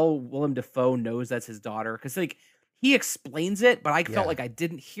how Willem Dafoe knows that's his daughter? Because like he explains it, but I felt like I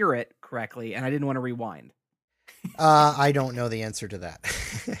didn't hear it correctly, and I didn't want to rewind. I don't know the answer to that.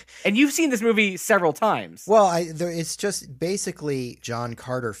 And you've seen this movie several times. Well, it's just basically John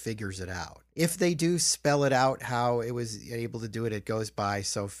Carter figures it out. If they do spell it out how it was able to do it, it goes by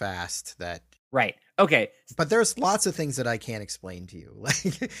so fast that. Right. Okay. But there's lots of things that I can't explain to you.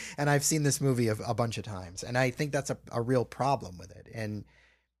 And I've seen this movie a bunch of times, and I think that's a real problem with it. And,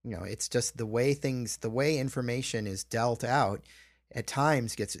 it's just the way information is dealt out at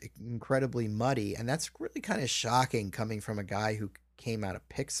times gets incredibly muddy. And that's really kind of shocking coming from a guy who came out of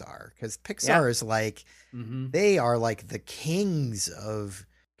Pixar, because Pixar is like, they are like the kings of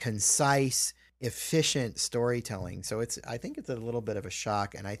concise, efficient storytelling. So I think it's a little bit of a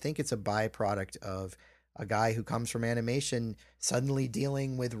shock, and I think it's a byproduct of a guy who comes from animation suddenly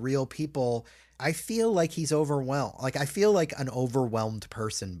dealing with real people. I feel like he's overwhelmed. Like I feel like an overwhelmed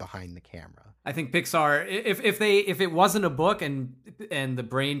person behind the camera. I think Pixar, if it wasn't a book and the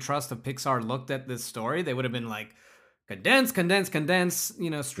brain trust of Pixar looked at this story, they would have been like, condense,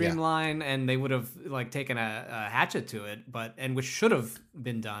 streamline, and they would have like taken a hatchet to it, which should have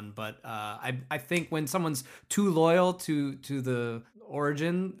been done. But I think when someone's too loyal to the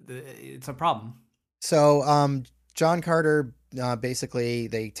origin, it's a problem. So John Carter, basically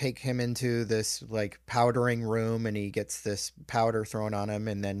they take him into this like powdering room, and he gets this powder thrown on him,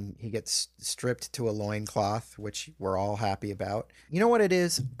 and then he gets stripped to a loincloth, which we're all happy about. You know what it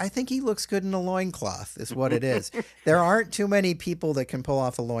is? I think he looks good in a loincloth is what it is. There aren't too many people that can pull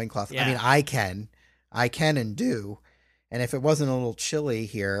off a loincloth. Yeah. I mean, I can and do. And if it wasn't a little chilly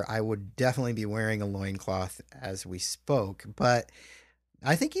here, I would definitely be wearing a loincloth as we spoke. But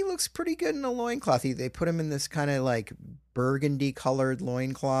I think he looks pretty good in a loincloth. They put him in this kind of like burgundy colored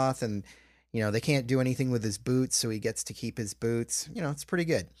loincloth, and, they can't do anything with his boots, so he gets to keep his boots. It's pretty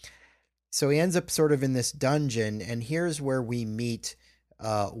good. So he ends up sort of in this dungeon, and here's where we meet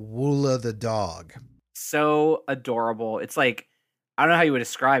Woola the dog. So adorable. It's like, I don't know how you would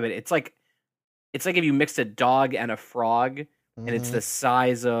describe it. It's like if you mixed a dog and a frog, and it's the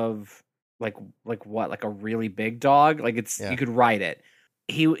size of like what? Like a really big dog? Like you could ride it.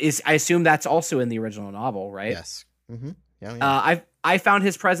 I assume that's also in the original novel, right? Yes. Mm-hmm. Yeah. I found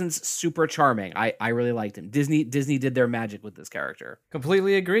his presence super charming. I really liked him. Disney did their magic with this character.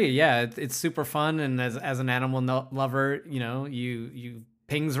 Completely agree. Yeah, it's super fun, and as an animal lover, you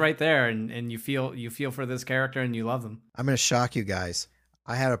pings right there, and you feel for this character, and you love them. I'm gonna shock you guys.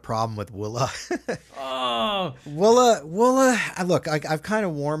 I had a problem with Woola. Oh, Woola. Look, I've kind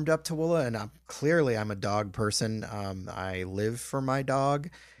of warmed up to Woola, and I'm a dog person. I live for my dog,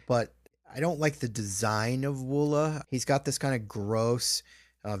 but I don't like the design of Woola. He's got this kind of gross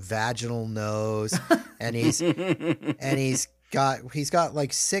vaginal nose, and he's got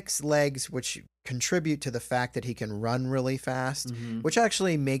like 6 legs, which contribute to the fact that he can run really fast, which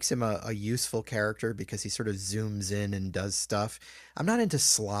actually makes him a useful character because he sort of zooms in and does stuff. I'm not into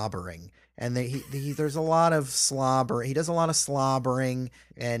slobbering, and there's a lot of slobber. He does a lot of slobbering,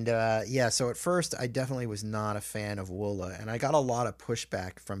 and so at first I definitely was not a fan of Woola, and I got a lot of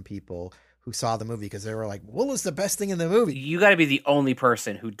pushback from people who saw the movie because they were like, Woola's the best thing in the movie. You got to be the only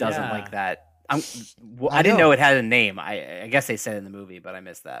person who doesn't Yeah. like that. I I didn't know. know it had a name. I guess they said it in the movie, but I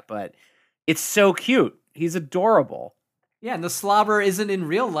missed that. But it's so cute. He's adorable. Yeah, and the slobber isn't in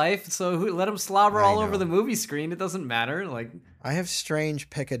real life, so let him slobber I all know. over the movie screen. It doesn't matter. Like, I have strange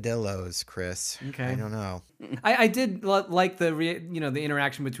peccadillos, Chris. Okay. I don't know. I did like the the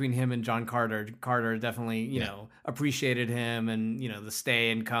interaction between him and John Carter. Carter definitely appreciated him, and the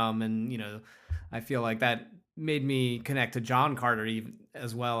stay and come, and I feel like that made me connect to John Carter even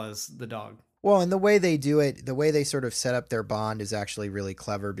as well as the dog. Well, and the way they do it, the way they sort of set up their bond is actually really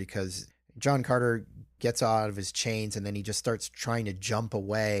clever because John Carter gets out of his chains and then he just starts trying to jump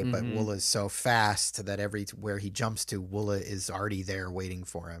away, but Woola's so fast that everywhere he jumps to, Woola is already there waiting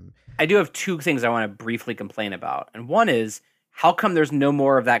for him. I do have two things I want to briefly complain about. And one is, how come there's no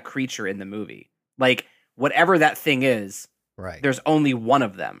more of that creature in the movie? Like, whatever that thing is, Right. there's only one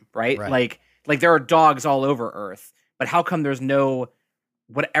of them, right? Right. Like there are dogs all over Earth, but how come there's no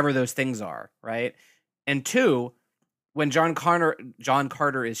whatever those things are, right? And two, when John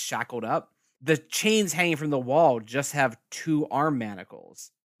Carter is shackled up, the chains hanging from the wall just have 2 arm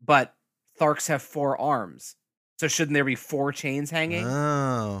manacles, but Tharks have 4 arms. So shouldn't there be 4 chains hanging?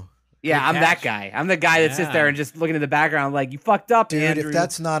 Oh. Yeah, Good I'm that catch. guy. I'm the guy that sits there Yeah. and just looking in the background like, you fucked up, Dude, Andrew. if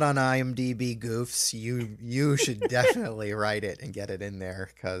that's not on IMDb Goofs, you should definitely write it and get it in there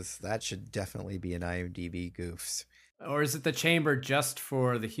because that should definitely be an IMDb Goofs. Or is it the chamber just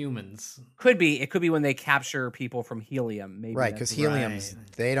for the humans? Could be. It could be when they capture people from helium. Maybe Right, that's because what- heliums,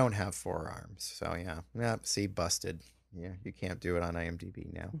 they don't have 4 arms. So, yeah. Yeah, see, busted. Yeah, you can't do it on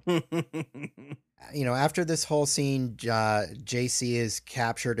IMDb now. After this whole scene, JC is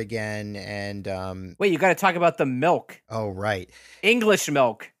captured again, and Wait, you got to talk about the milk. oh, right. English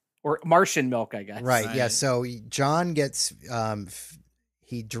milk or Martian milk, I guess. Right, yeah. Right. So John gets,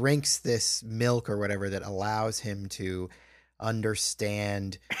 he drinks this milk or whatever that allows him to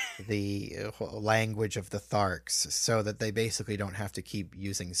understand the language of the Tharks so that they basically don't have to keep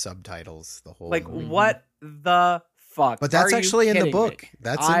using subtitles the whole Like, movie. what the fuck? But that's Are you actually in the kidding book. me?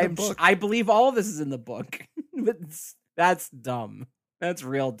 That's in the book. I believe all of this is in the book. But that's dumb. That's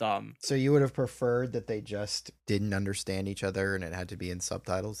real dumb. So you would have preferred that they just didn't understand each other and it had to be in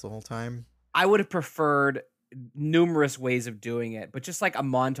subtitles the whole time? I would have preferred numerous ways of doing it, but just like a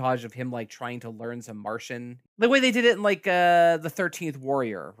montage of him like trying to learn some Martian, the way they did it in like the 13th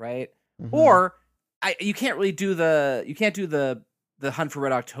Warrior, right? Mhm. Or you can't do the Hunt for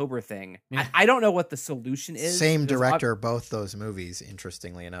Red October thing. Yeah. I don't know what the solution is. Same There's director, both those movies,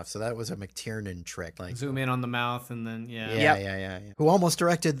 interestingly enough. So that was a McTiernan trick. Like, Zoom in on the mouth and then yeah, Yep. yeah. Who almost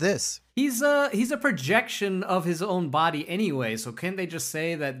directed this? He's a projection of his own body anyway, so can't they just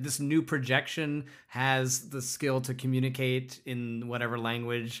say that this new projection has the skill to communicate in whatever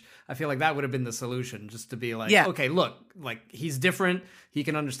language? I feel like that would have been the solution, just to be like, Yeah. okay, look, like he's different, he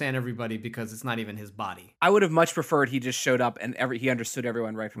can understand everybody because it's not even his body. I would have much preferred he just showed up and he understood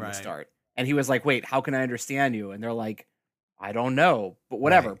everyone right from the Right. start. And he was like, "Wait, how can I understand you?" And they're like, "I don't know, but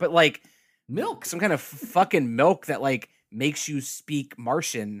whatever." Right. But like Milk. some kind of fucking milk that like makes you speak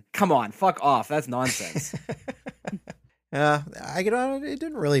Martian. Come on, fuck off. That's nonsense. It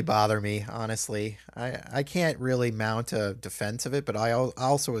didn't really bother me, honestly. I can't really mount a defense of it, but I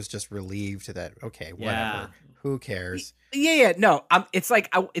also was just relieved that, okay, whatever. Yeah. Who cares? Yeah, no. It's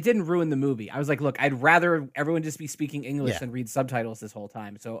like it didn't ruin the movie. I was like, look, I'd rather everyone just be speaking English Yeah. than read subtitles this whole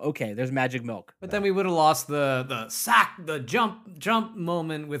time. So okay, there's magic milk. But then we would have lost the sack, the jump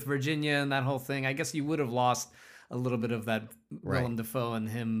moment with Virginia and that whole thing. I guess you would have lost a little bit of that Right. Willem Dafoe and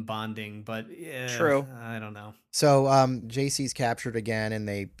him bonding, but yeah, True. I don't know. So JC's captured again,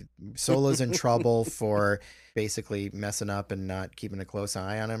 and Sola's in trouble for basically messing up and not keeping a close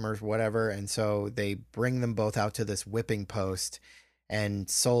eye on him or whatever. And so they bring them both out to this whipping post, and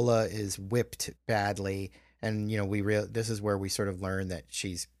Sola is whipped badly. And this is where we sort of learn that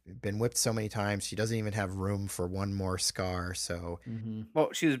she's been whipped so many times she doesn't even have room for one more scar. So Well,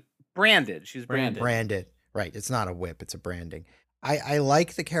 she was branded. She was branded. branded, right? It's not a whip; it's a branding. I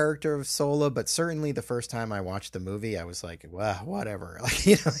like the character of Sola, but certainly the first time I watched the movie, I was like, well, whatever.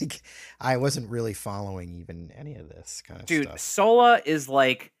 Like, I wasn't really following even any of this kind of Dude, stuff. Sola is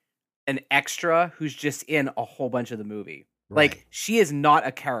like an extra who's just in a whole bunch of the movie. Right. Like, she is not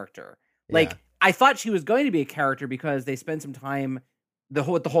a character. Like, Yeah. I thought she was going to be a character because they spent some time the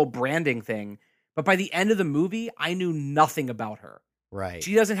whole branding thing. But by the end of the movie, I knew nothing about her. Right.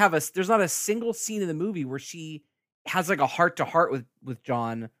 She doesn't have there's not a single scene in the movie where she has like a heart to heart with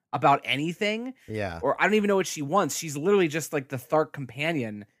John about anything. Yeah. Or I don't even know what she wants. She's literally just like the Thark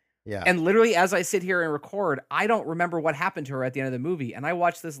companion Yeah. And literally, as I sit here and record, I don't remember what happened to her at the end of the movie. And I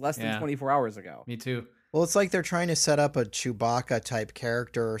watched this less than 24 hours ago. Me too. Well, it's like they're trying to set up a Chewbacca type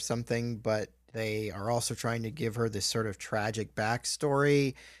character or something, but they are also trying to give her this sort of tragic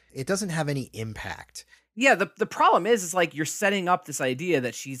backstory. It doesn't have any impact. Yeah, the problem is like you're setting up this idea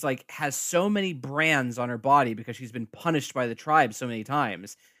that she's like has so many brands on her body because she's been punished by the tribe so many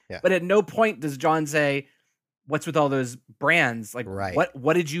times. Yeah. But at no point does John say, "What's with all those brands? Like, Right.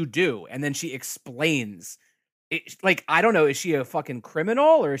 what did you do?" And then she explains. It, like, I don't know, is she a fucking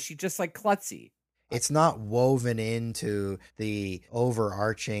criminal or is she just like klutzy? It's not woven into the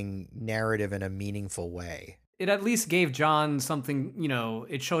overarching narrative in a meaningful way. It at least gave John something,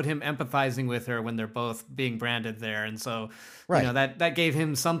 it showed him empathizing with her when they're both being branded there. And so, Right. that gave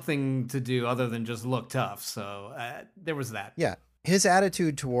him something to do other than just look tough. So there was that. Yeah. His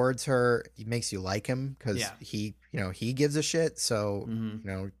attitude towards her makes you like him because Yeah. he gives a shit. So,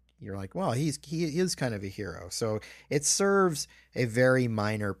 you're like, well, he is kind of a hero. So it serves a very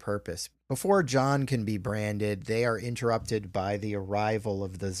minor purpose. Before John can be branded, they are interrupted by the arrival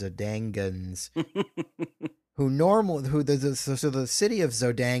of the Zodangans, so the city of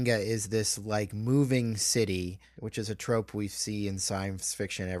Zodanga is this like moving city, which is a trope we see in science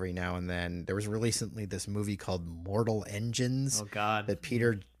fiction every now and then. There was recently this movie called Mortal Engines. Oh God. That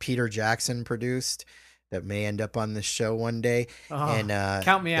Peter Jackson produced that may end up on this show one day. And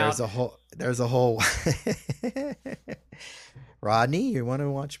count me out. There's a whole Rodney, you want to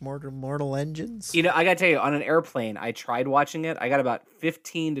watch Mortal Engines? I gotta tell you, on an airplane, I tried watching it. I got about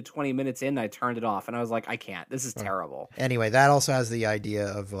 15 to 20 minutes in, and I turned it off, and I was like, I can't. This is terrible. Anyway, that also has the idea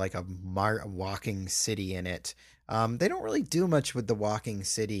of like a walking city in it. They don't really do much with the walking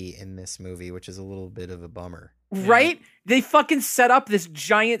city in this movie, which is a little bit of a bummer. Right? They fucking set up this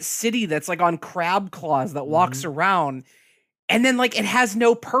giant city that's like on crab claws that walks around, and then like it has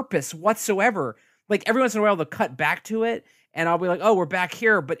no purpose whatsoever. Like every once in a while they'll cut back to it, and I'll be like, oh, we're back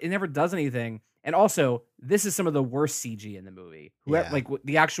here, but it never does anything. And also, this is some of the worst CG in the movie. Yeah. Like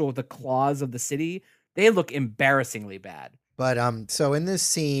the claws of the city, they look embarrassingly bad. But so in this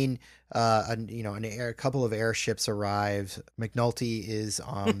scene, a couple of airships arrive. McNulty is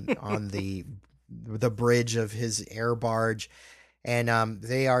on the bridge of his air barge, and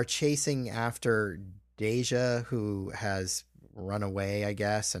they are chasing after Deja, who has run away, I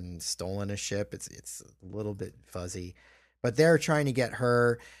guess, and stolen a ship. It's a little bit fuzzy, but they're trying to get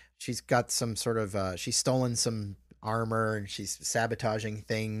her. She's got some sort of she's stolen some armor and she's sabotaging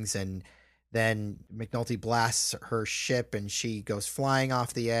things, and then McNulty blasts her ship and she goes flying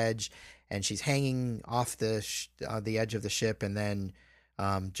off the edge, and she's hanging off the edge of the ship, and then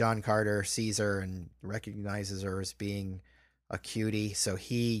John Carter sees her and recognizes her as being a cutie, so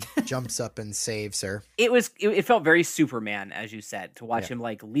he jumps up and saves her. It felt very Superman, as you said, to watch him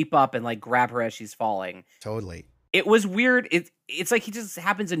like leap up and like grab her as she's falling. Totally. It was weird. It's like he just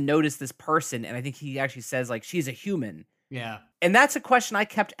happens to notice this person, and I think he actually says like she's a human. Yeah. And that's a question I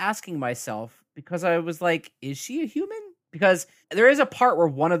kept asking myself because I was like, is she a human? Because there is a part where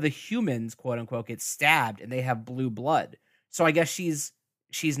one of the humans, quote unquote, gets stabbed and they have blue blood. So I guess she's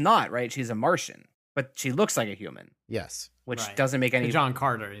not, right? She's a Martian, but she looks like a human. Yes. Which doesn't make any John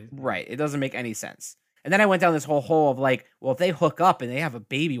Carter. Right. It doesn't make any sense. And then I went down this whole hole of like, well, if they hook up and they have a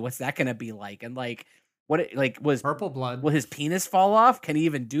baby, what's that going to be like? And like, was purple blood? Will his penis fall off? Can he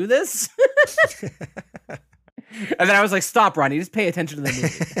even do this? And then I was like, stop, Ronnie, just pay attention to the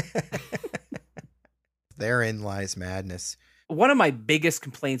movie. Therein lies madness. One of my biggest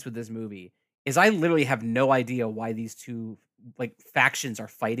complaints with this movie is I literally have no idea why these two like factions are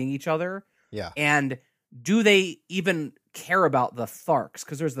fighting each other. Yeah. And do they even care about the Tharks?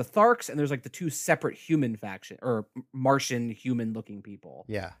 Because there's the Tharks and there's like the two separate human faction or Martian human looking people.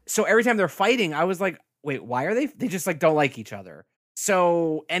 Yeah. So every time they're fighting, I was like, wait, why are they just like don't like each other?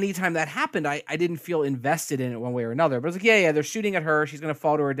 So anytime that happened, I didn't feel invested in it one way or another. But I was like, yeah, they're shooting at her. She's going to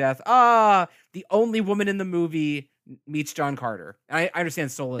fall to her death. The only woman in the movie meets John Carter. I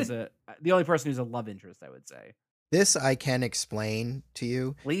understand Sola is the only person who's a love interest, I would say. This I can explain to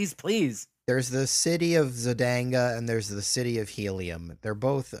you. Please. There's the city of Zodanga and there's the city of Helium. They're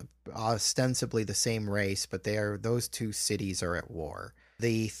both ostensibly the same race, but those two cities are at war.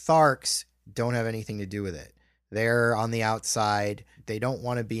 The Tharks don't have anything to do with it. They're on the outside. They don't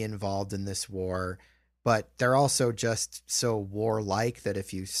want to be involved in this war, but they're also just so warlike that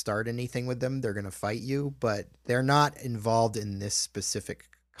if you start anything with them, they're going to fight you, but they're not involved in this specific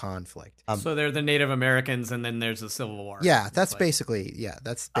conflict. So they're the Native Americans, and then there's a Civil War. Yeah, that's basically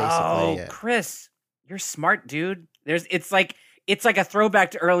Oh, it. Chris, you're smart, dude. It's like it's like a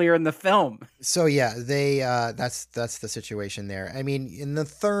throwback to earlier in the film. So yeah, they that's the situation there. I mean, and the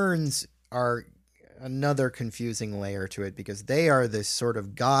Therns are another confusing layer to it because they are this sort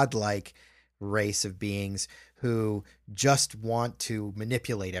of godlike race of beings who just want to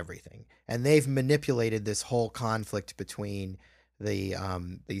manipulate everything. And they've manipulated this whole conflict between the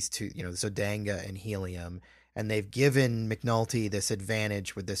these two, Zodanga and Helium, and they've given McNulty this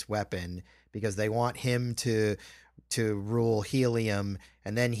advantage with this weapon because they want him to rule Helium,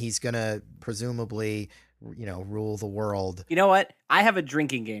 and then he's gonna presumably rule the world. You know what? I have a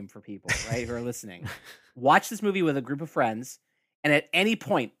drinking game for people, right, who are listening. Watch this movie with a group of friends, and at any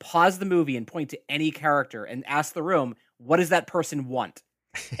point, pause the movie and point to any character and ask the room, what does that person want?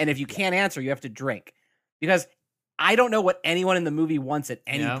 And if you can't answer, you have to drink. Because I don't know what anyone in the movie wants at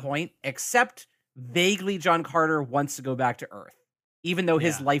any point, except vaguely John Carter wants to go back to Earth. Even though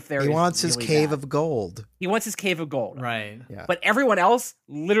his life there is he wants his really cave bad. of gold. He wants his cave of gold. Right. Yeah. But everyone else,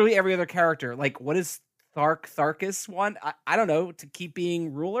 literally every other character, like what does Tharkus want? I don't know, to keep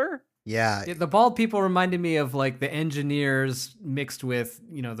being ruler? Yeah. The bald people reminded me of like the engineers mixed with,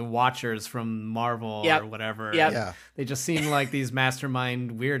 the Watchers from Marvel or whatever. Yeah. They just seem like these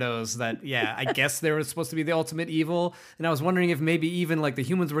mastermind weirdos that, I guess they were supposed to be the ultimate evil. And I was wondering if maybe even like the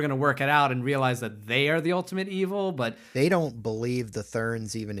humans were going to work it out and realize that they are the ultimate evil, but they don't believe the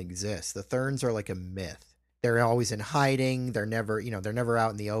Therns even exist. The Therns are like a myth. They're always in hiding. They're never, they're never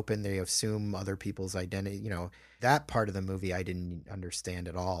out in the open. They assume other people's identity. That part of the movie I didn't understand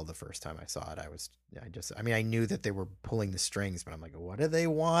at all the first time I saw it. I knew that they were pulling the strings, but I'm like, what do they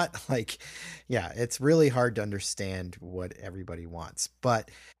want? It's really hard to understand what everybody wants.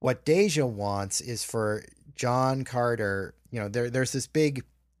 But what Deja wants is for John Carter, there's this big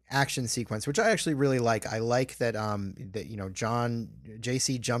action sequence, which I actually really like. I like that,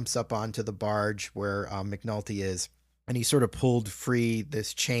 JC jumps up onto the barge where McNulty is, and he sort of pulled free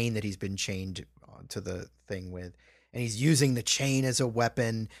this chain that he's been chained to the thing with, and he's using the chain as a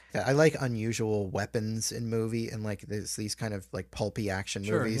weapon. I like unusual weapons in movie and like these kind of like pulpy action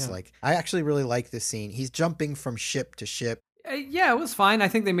movies. Yeah. Like I actually really like this scene. He's jumping from ship to ship. Yeah, it was fine. I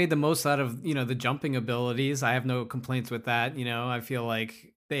think they made the most out of, the jumping abilities. I have no complaints with that. I feel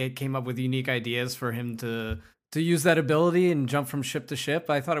like they came up with unique ideas for him to use that ability and jump from ship to ship.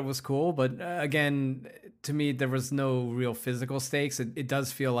 I thought it was cool, but again, to me, there was no real physical stakes. It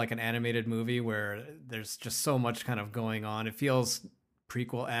does feel like an animated movie where there's just so much kind of going on. It feels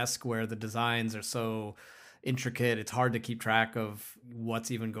prequel-esque where the designs are so intricate. It's hard to keep track of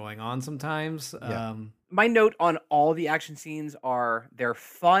what's even going on sometimes. Yeah. My note on all the action scenes are they're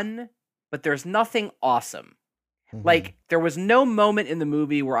fun, but there's nothing awesome. Mhm. Like, there was no moment in the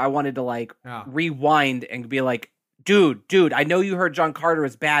movie where I wanted to, rewind and be like, dude, I know you heard John Carter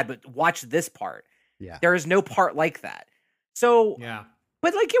is bad, but watch this part. Yeah. There is no part like that. So, Yeah.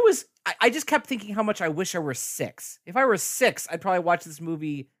 but it was, I just kept thinking how much I wish I were 6. If I were 6, I'd probably watch this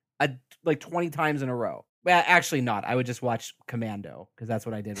movie 20 times in a row. Well, actually not. I would just watch Commando, because that's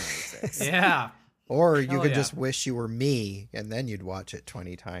what I did when I was 6. Yeah. Or you Hell could yeah. just wish you were me, and then you'd watch it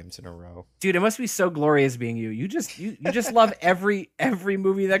 20 times in a row. Dude, it must be so glorious being you. You just love every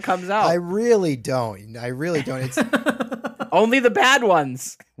movie that comes out. I really don't. It's Only the bad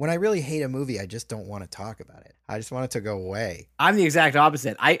ones. when I really hate a movie, I just don't want to talk about it. I just want it to go away. I'm the exact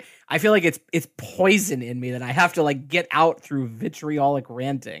opposite. I feel like it's poison in me that I have to get out through vitriolic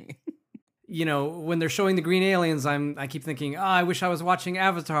ranting. When they're showing the green aliens, I keep thinking, I wish I was watching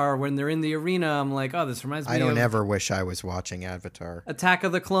Avatar. When they're in the arena, I'm like, this reminds me I don't of ever wish I was watching Avatar. Attack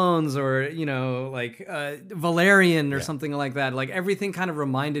of the Clones or, Valerian or Yeah. something like that. Like everything kind of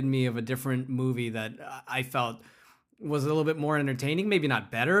reminded me of a different movie that I felt was a little bit more entertaining. Maybe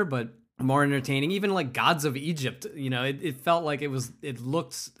not better, but more entertaining. Even like Gods of Egypt, it felt like it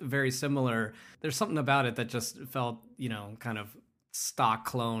looked very similar. There's something about it that just felt, kind of stock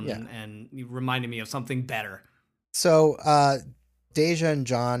clone and reminded me of something better. So, Deja and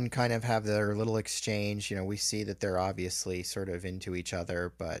John kind of have their little exchange. We see that they're obviously sort of into each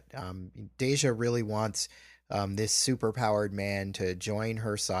other, but Deja really wants this superpowered man to join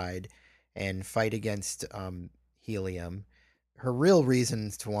her side and fight against Helium. Her real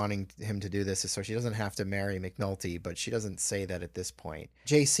reasons to wanting him to do this is so she doesn't have to marry McNulty, but she doesn't say that at this point.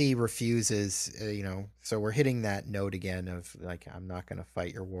 JC refuses, so we're hitting that note again of like, I'm not going to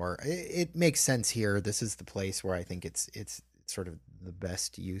fight your war. It makes sense here. This is the place where I think it's sort of the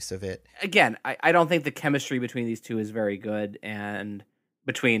best use of it. Again, I don't think the chemistry between these two is very good, and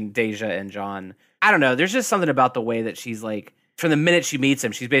between Deja and John, I don't know. There's just something about the way that she's like, from the minute she meets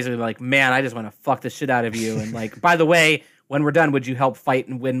him, she's basically like, man, I just want to fuck the shit out of you. And like, by the way, when we're done, would you help fight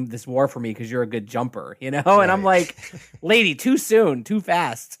and win this war for me? Because you're a good jumper, you know? Right. And I'm like, lady, too soon, too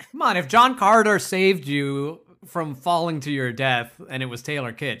fast. Come on, if John Carter saved you from falling to your death and it was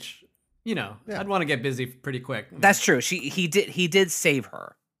Taylor Kitsch, you know, I'd want to get busy pretty quick. That's true. He did save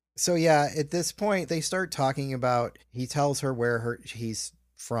her. So yeah, at this point they start talking about, he tells her where he's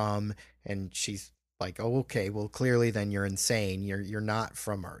from, and she's like, oh, okay, well, clearly then you're insane. You're not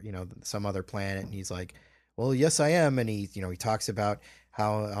from, some other planet. And he's like, well, yes, I am. And he talks about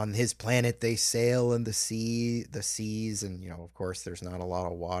how on his planet they sail in the seas. And, of course, there's not a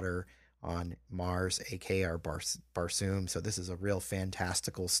lot of water on Mars, aka our Barsoom. So this is a real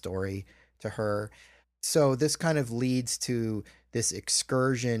fantastical story to her. So this kind of leads to this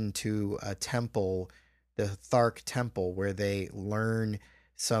excursion to a temple, the Thark Temple, where they learn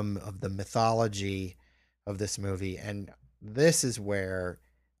some of the mythology of this movie. And this is where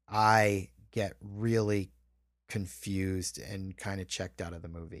I get really confused and kind of checked out of the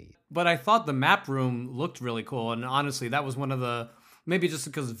movie. But I thought the map room looked really cool, and honestly, that was one of the, maybe just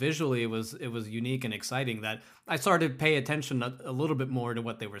because visually it was unique and exciting, that I started to pay attention a little bit more to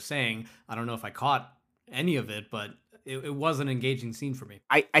what they were saying. I don't know if I caught any of it, but it was an engaging scene for me.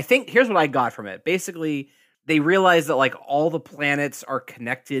 I think here's what I got from it. Basically, they realize that like all the planets are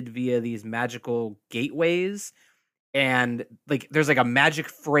connected via these magical gateways, and like there's like a magic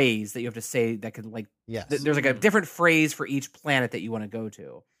phrase that you have to say that could like, yes, there's like a different phrase for each planet that you want to go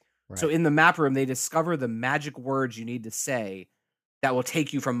to. Right. So in the map room, they discover the magic words you need to say that will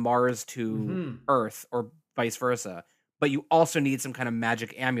take you from Mars to Earth or vice versa. But you also need some kind of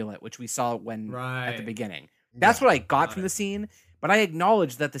magic amulet, which we saw at the beginning. That's what I got from the scene. But I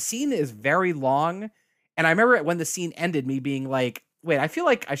acknowledge that the scene is very long. And I remember when the scene ended, me being like, wait, I feel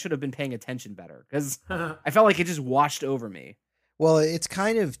like I should have been paying attention better, because I felt like it just washed over me. Well, it's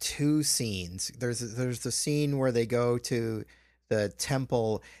kind of two scenes. There's the scene where they go to the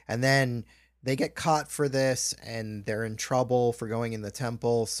temple, and then they get caught for this, and they're in trouble for going in the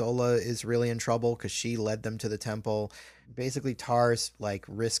temple. Sola is really in trouble because she led them to the temple. Basically, Tars like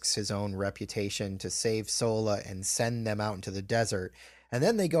risks his own reputation to save Sola and send them out into the desert. And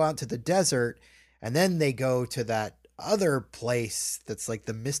then they go out to the desert, and then they go to that other place that's like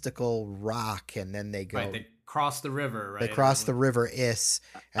the mystical rock, and then they go. Right, they cross the river, right? They cross the river Is,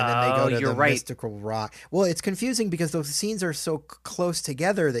 and then they go to the mystical rock. Well, it's confusing because those scenes are so close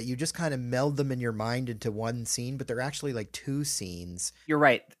together that you just kind of meld them in your mind into one scene, but they're actually like two scenes. You're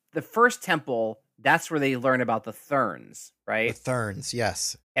right. The first temple, that's where they learn about the Therns, right? The Therns,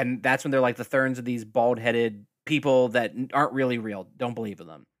 yes. And that's when they're like, the Therns are these bald-headed people that aren't really real. Don't believe in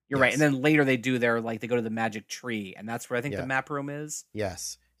them. You're right. And then later they do they go to the magic tree, and that's where I think the map room is.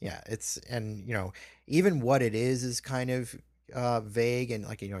 Yes. Yeah, even what it is kind of vague, and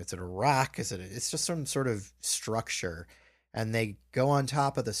like, is it a rock? It's just some sort of structure, and they go on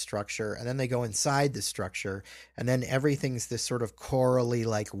top of the structure, and then they go inside the structure, and then everything's this sort of corally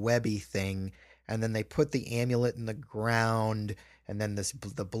like webby thing, and then they put the amulet in the ground, and then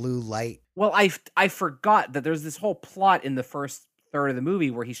the blue light. Well, I forgot that there's this whole plot in the first third of the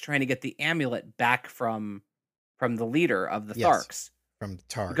movie where he's trying to get the amulet back from the leader of the Tharks. From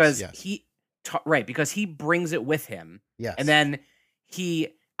Tars, because because he brings it with him. Yes. And then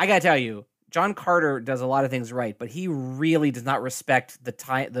I gotta tell you, John Carter does a lot of things right, but he really does not respect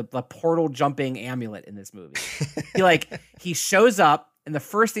the portal jumping amulet in this movie. he shows up, and the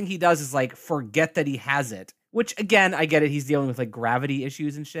first thing he does is like forget that he has it, which again, I get it. He's dealing with like gravity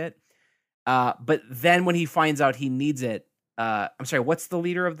issues and shit. But then when he finds out he needs it, I'm sorry, what's the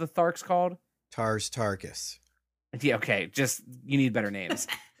leader of the Tharks called? Tars Tarkas. Yeah, okay, just you need better names.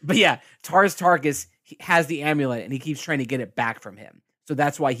 But yeah, Tars Tarkas has the amulet, and he keeps trying to get it back from him. So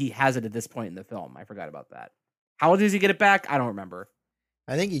that's why he has it at this point in the film. I forgot about that. How does he get it back? I don't remember.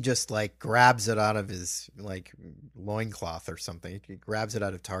 I think he just like grabs it out of his like loincloth or something. He grabs it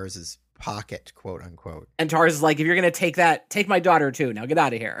out of Tars's pocket, quote unquote. And Tars is like, if you're going to take that, take my daughter too. Now get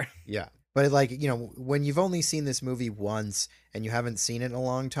out of here. Yeah. But like, when you've only seen this movie once and you haven't seen it in a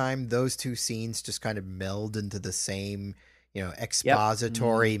long time, those two scenes just kind of meld into the same,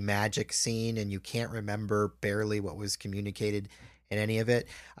 expository magic scene, and you can't remember barely what was communicated in any of it.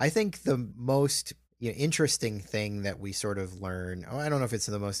 I think the most interesting thing that we sort of learn, I don't know if it's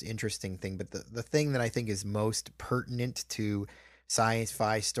the most interesting thing, but the thing that I think is most pertinent to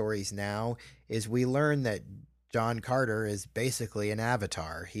sci-fi stories now is we learn that John Carter is basically an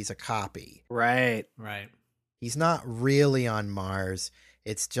avatar. He's a copy. Right. He's not really on Mars.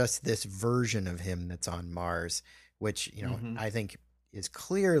 It's just this version of him that's on Mars, which, I think is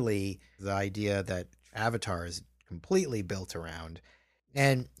clearly the idea that Avatar is completely built around.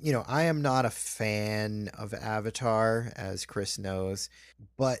 And, you know, I am not a fan of Avatar, as Chris knows,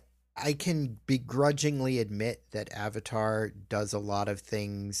 but I can begrudgingly admit that Avatar does a lot of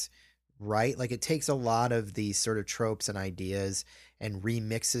things right. Like, it takes a lot of these sort of tropes and ideas and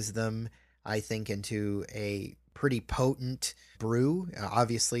remixes them, I think, into a pretty potent brew.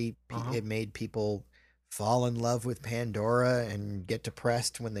 Obviously, it made people fall in love with Pandora and get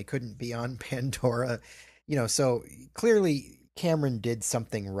depressed when they couldn't be on Pandora. You know, so clearly Cameron did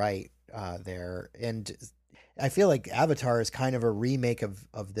something right there. And I feel like Avatar is kind of a remake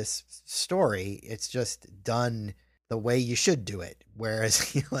of this story. It's just done the way you should do it.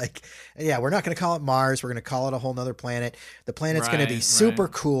 Whereas, like, yeah, we're not going to call it Mars. We're going to call it a whole nother planet. The planet's going to be super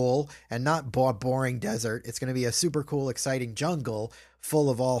cool and not boring desert. It's going to be a super cool, exciting jungle full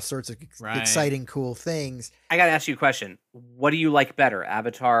of all sorts of exciting, cool things. I got to ask you a question. What do you like better,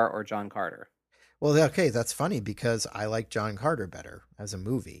 Avatar or John Carter? Well, okay, that's funny because I like John Carter better as a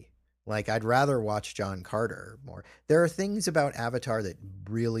movie. Like, I'd rather watch John Carter more. There are things about Avatar that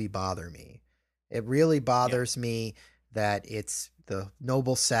really bother me. It really bothers me that it's the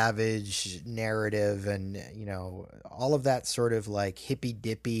noble savage narrative and, you know, all of that sort of like hippy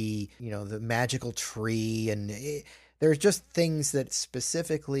dippy, you know, the magical tree. And there's just things that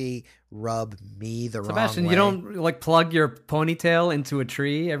specifically rub me the wrong way. Sebastian, you don't like plug your ponytail into a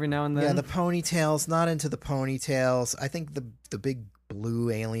tree every now and then? Yeah, the ponytails, not into the ponytails. I think the big blue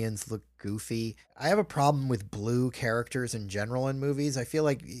aliens look goofy. I have a problem with blue characters in general in movies. I feel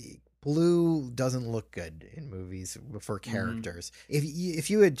like blue doesn't look good in movies for characters. If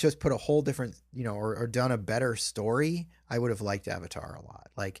you had just put a whole different, you know, or done a better story, I would have liked Avatar a lot.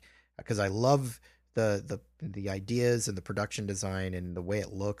 Like, because I love the ideas and the production design and the way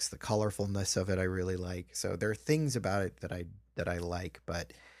it looks, the colorfulness of it, I really like. So there are things about it that I like,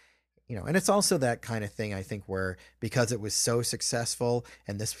 but you know, and it's also that kind of thing, I think, where because it was so successful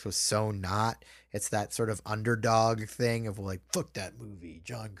and this was so not, it's that sort of underdog thing of like, fuck that movie,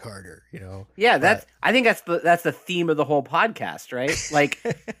 John Carter, you know? Yeah, I think that's the theme of the whole podcast, right? Like,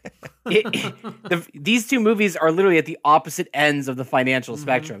 these two movies are literally at the opposite ends of the financial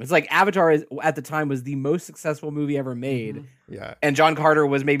spectrum. It's like Avatar at the time was the most successful movie ever made. Yeah. And John Carter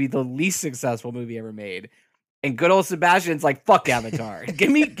was maybe the least successful movie ever made. And good old Sebastian's like, fuck Avatar.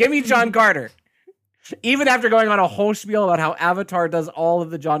 give me John Carter. Even after going on a whole spiel about how Avatar does all of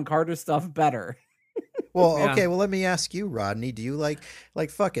the John Carter stuff better. Well, okay, well, let me ask you, Rodney, do you like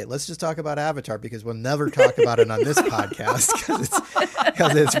fuck it, let's just talk about Avatar because we'll never talk about it on this podcast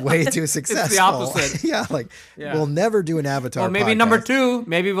because it's way too successful. It's the opposite. We'll never do an Avatar Well, maybe podcast. number 2,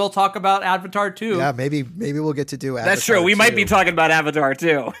 maybe we'll talk about Avatar 2. Yeah, maybe we'll get to do Avatar. That's true. We might be talking about Avatar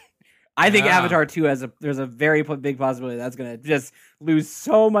 2. I think Avatar 2 there's a very big possibility that's going to just lose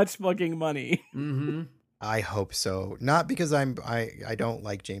so much fucking money. Mm-hmm. I hope so. Not because I don't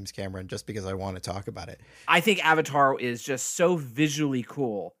like James Cameron, just because I want to talk about it. I think Avatar is just so visually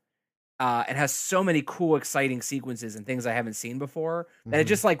cool. It has so many cool, exciting sequences and things I haven't seen before that it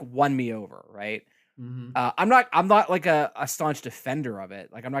just like won me over, right? Mm-hmm. I'm not like a staunch defender of it.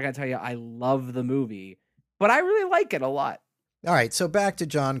 Like, I'm not going to tell you I love the movie, but I really like it a lot. All right, so back to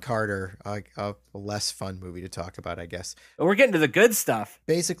John Carter, a less fun movie to talk about, I guess. But we're getting to the good stuff.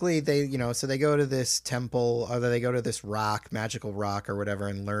 Basically, they go to this temple, or they go to this rock, magical rock or whatever,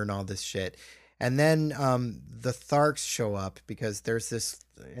 and learn all this shit. And then the Tharks show up because there's this,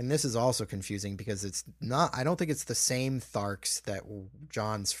 and this is also confusing because it's not, I don't think it's the same Tharks that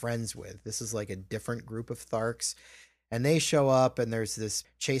John's friends with. This is like a different group of Tharks. And they show up, and there's this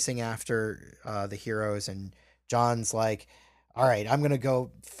chasing after the heroes, and John's like, all right, I'm going to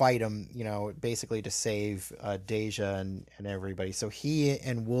go fight him, you know, basically to save Deja and everybody. So he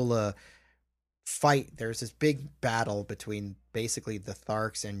and Woola fight. There's this big battle between basically the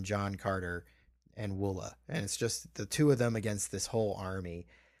Tharks and John Carter and Woola. And it's just the two of them against this whole army.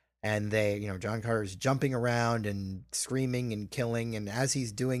 And they, you know, John Carter's jumping around and screaming and killing. And as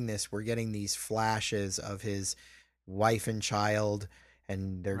he's doing this, we're getting these flashes of his wife and child.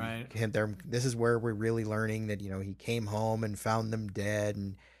 And this is where we're really learning that, you know, he came home and found them dead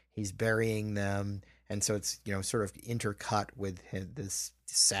and he's burying them. And so it's, you know, sort of intercut with him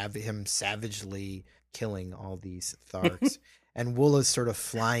savagely killing all these Tharks. And Woola's sort of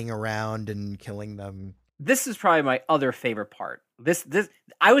flying around and killing them. This is probably my other favorite part. This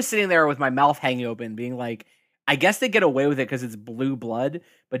I was sitting there with my mouth hanging open being like, I guess they get away with it because it's blue blood,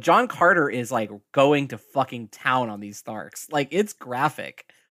 but John Carter is like going to fucking town on these Tharks. Like, it's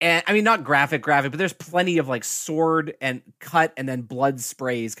graphic. And I mean, not graphic, but there's plenty of like sword and cut and then blood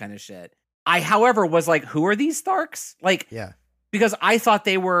sprays kind of shit. I, however, was like, who are these Tharks? Like, yeah, because I thought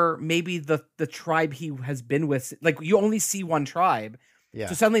they were maybe the tribe he has been with. Like, you only see one tribe. Yeah.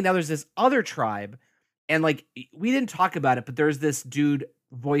 So suddenly now there's this other tribe, and like we didn't talk about it, but there's this dude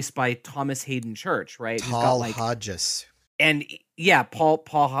voiced by Thomas Hayden Church, right? Who's got, Tal like, Hodges. and yeah, Paul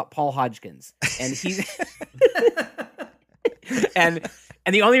Hodgkins, and he's and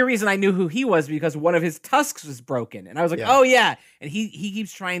the only reason I knew who he was because one of his tusks was broken, and I was like, Yeah. oh yeah, and he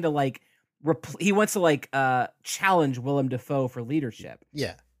keeps trying to like he wants to like challenge Willem Dafoe for leadership.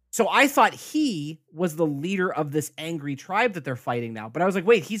 Yeah. So I thought he was the leader of this angry tribe that they're fighting now, but I was like,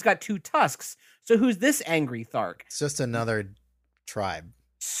 wait, he's got two tusks, so who's this angry Thark? It's just another tribe.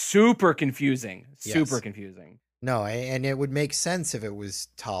 Super confusing. Yes. Super confusing. No, and it would make sense if it was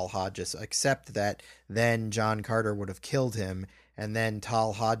Tal Hodges, except that then John Carter would have killed him, and then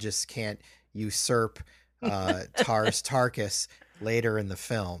Tal Hodges can't usurp Tars Tarkas later in the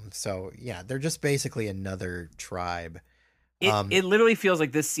film. So yeah, they're just basically another tribe. It literally feels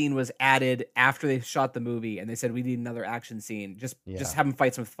like this scene was added after they shot the movie, and they said we need another action scene. Just have him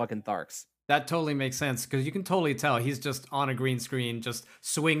fight some fucking Tharks. That totally makes sense because you can totally tell he's just on a green screen, just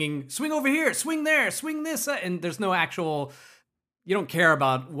swing over here, swing there, swing this, and there's no actual. You don't care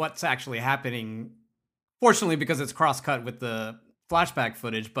about what's actually happening. Fortunately, because it's cross-cut with the flashback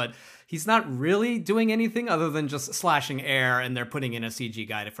footage, but he's not really doing anything other than just slashing air, and they're putting in a CG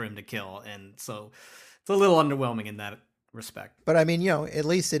guy for him to kill, and so it's a little underwhelming in that respect. But I mean, at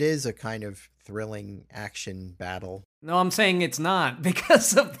least it is a kind of thrilling action battle. No, I'm saying it's not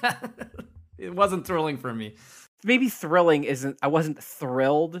because of that. It wasn't thrilling for me. Maybe thrilling isn't. I wasn't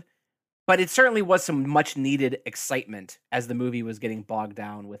thrilled, but it certainly was some much needed excitement as the movie was getting bogged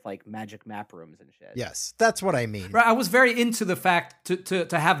down with like magic map rooms and shit. Yes, that's what I mean. Right, I was very into the fact to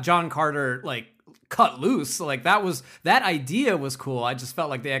have John Carter like cut loose. Like that idea was cool. I just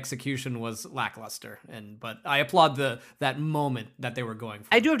felt like the execution was lackluster. But I applaud that moment that they were going for.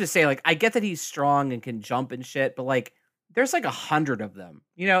 I do have to say, like, I get that he's strong and can jump and shit, but like there's like 100 of them,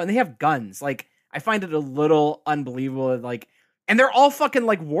 and they have guns. Like, I find it a little unbelievable. Like, and they're all fucking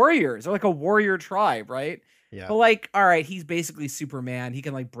like warriors. They're like a warrior tribe, right? Yeah. But like, all right, he's basically Superman. He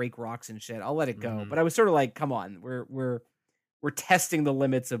can like break rocks and shit. I'll let it go. Mhm. But I was sort of like, come on, we're testing the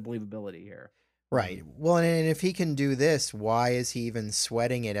limits of believability here. Right. Well, and if he can do this, why is he even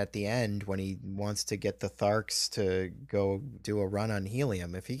sweating it at the end when he wants to get the Tharks to go do a run on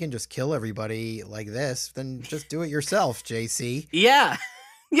helium? If he can just kill everybody like this, then just do it yourself, JC. Yeah.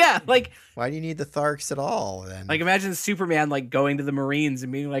 Yeah, like, Why do you need the Tharks at all then? like imagine Superman like going to the Marines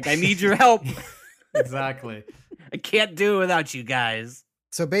and being like, I need your help. Exactly. I can't do it without you guys.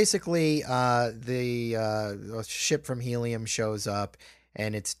 So basically, the ship from Helium shows up,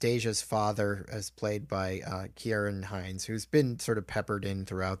 and it's Deja's father, as played by Kieran Hines, who's been sort of peppered in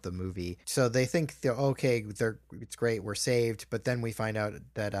throughout the movie. So they think, it's great, we're saved, but then we find out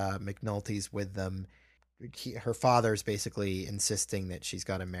that McNulty's with them. Her father's basically insisting that she's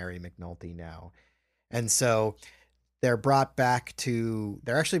got to marry McNulty now. And so they're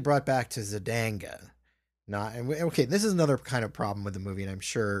actually brought back to Zodanga. Okay, this is another kind of problem with the movie, and I'm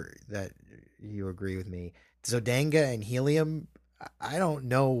sure that you agree with me. Zodanga and Helium, I don't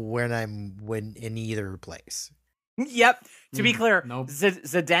know when I'm in either place. Yep. To be clear, nope.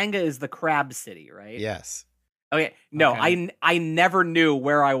 Zodanga is the crab city, right? Yes. Okay. No, Okay. I never knew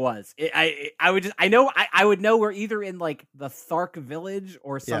where I was. I would know we're either in like the Thark village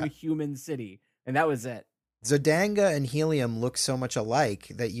or some human city, and that was it. Zodanga and Helium look so much alike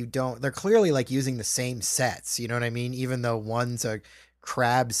that they're clearly like using the same sets, you know what I mean? Even though one's a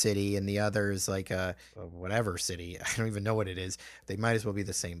crab city and the other is like a whatever city. I don't even know what it is. They might as well be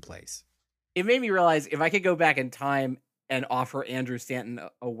the same place. It made me realize if I could go back in time and offer Andrew Stanton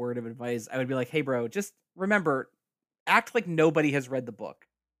a word of advice, I would be like, hey bro, just remember, act like nobody has read the book.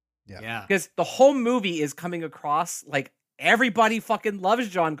 Yeah. Because the whole movie is coming across like everybody fucking loves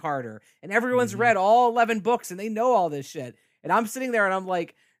John Carter and everyone's read all 11 books and they know all this shit. And I'm sitting there and I'm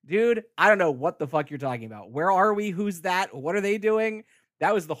like, dude, I don't know what the fuck you're talking about. Where are we? Who's that? What are they doing?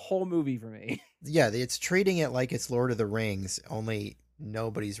 That was the whole movie for me. Yeah, it's treating it like it's Lord of the Rings, only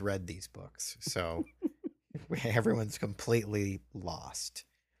nobody's read these books. So everyone's completely lost.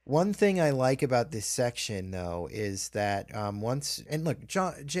 One thing I like about this section, though, is that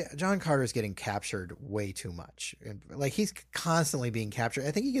John Carter's getting captured way too much. Like, he's constantly being captured.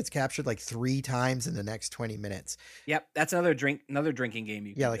 I think he gets captured like 3 times in the next 20 minutes. Yep, that's another drinking game.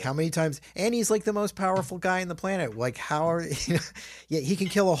 You can do. How many times? And he's like the most powerful guy on the planet. Like, he can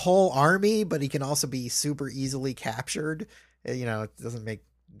kill a whole army, but he can also be super easily captured. It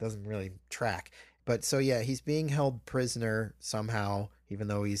doesn't really track. But so, yeah, he's being held prisoner somehow, even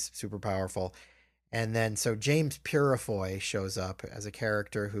though he's super powerful. And then so James Purefoy shows up as a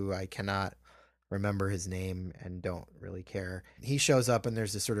character who I cannot remember his name and don't really care. He shows up and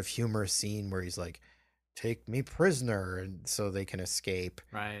there's this sort of humorous scene where he's like, take me prisoner, and so they can escape.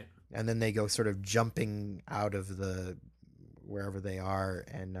 Right. And then they go sort of jumping out of the wherever they are,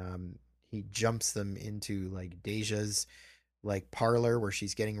 and he jumps them into like Deja's like parlor where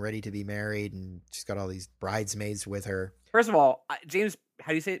she's getting ready to be married, and she's got all these bridesmaids with her. First of all, James,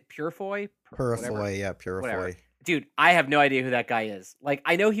 how do you say it? Purefoy? Purifoy, yeah, Purifoy. Whatever. Dude, I have no idea who that guy is. Like,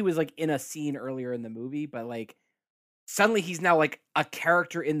 I know he was like in a scene earlier in the movie, but like suddenly he's now like a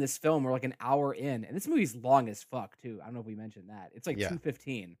character in this film. We're like an hour in, and this movie's long as fuck too. I don't know if we mentioned that. It's like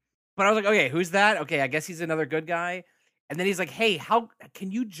 2:15. But I was like, okay, who's that? Okay, I guess he's another good guy. And then he's like, hey, how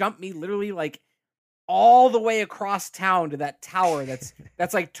can you jump me literally like all the way across town to that tower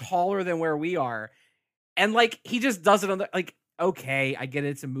that's like taller than where we are? And like he just does it on the like, okay, I get it,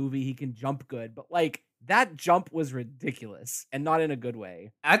 it's a movie, he can jump good, but like that jump was ridiculous and not in a good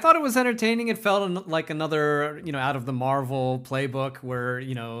way. I thought it was entertaining. It felt like another, out of the Marvel playbook where,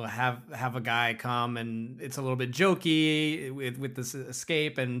 have a guy come and it's a little bit jokey with this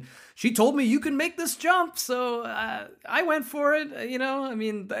escape. And she told me you can make this jump. So I went for it.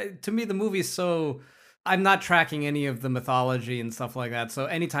 To me, the movie is so... I'm not tracking any of the mythology and stuff like that. So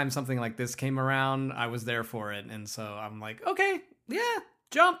anytime something like this came around, I was there for it. And so I'm like, okay, yeah,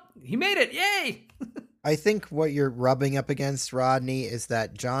 jump. He made it. Yay. I think what you're rubbing up against, Rodney, is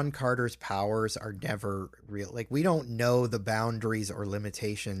that John Carter's powers are never real. Like, we don't know the boundaries or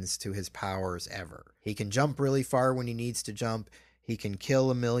limitations to his powers ever. He can jump really far when he needs to jump. He can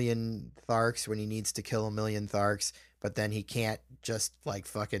kill 1,000,000 Tharks when he needs to kill 1,000,000 Tharks. But then he can't just like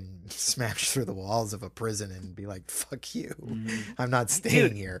fucking smash through the walls of a prison and be like, fuck you. I'm not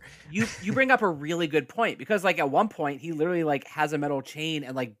staying here. You bring up a really good point, because like at one point he literally like has a metal chain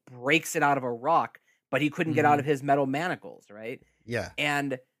and like breaks it out of a rock, but he couldn't get out of his metal manacles, right? Yeah.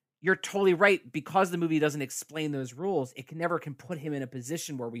 And you're totally right. Because the movie doesn't explain those rules, it can put him in a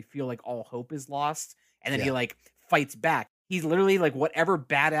position where we feel like all hope is lost, and then he like fights back. He's literally like whatever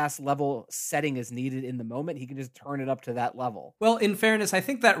badass level setting is needed in the moment, he can just turn it up to that level. Well, in fairness, I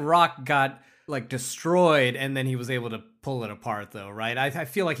think that rock got like destroyed and then he was able to pull it apart though, right? I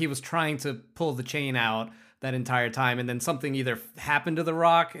feel like he was trying to pull the chain out that entire time, and then something either happened to the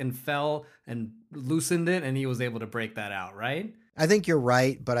rock and fell and loosened it and he was able to break that out, right? I think you're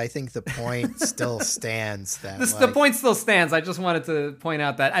right, but I think the point still stands. The point still stands. I just wanted to point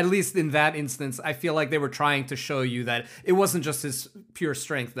out that, at least in that instance, I feel like they were trying to show you that it wasn't just his pure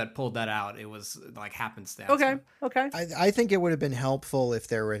strength that pulled that out. It was like happenstance. Okay. I think it would have been helpful if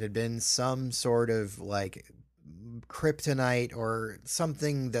there had been some sort of like kryptonite or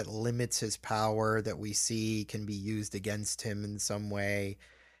something that limits his power that we see can be used against him in some way.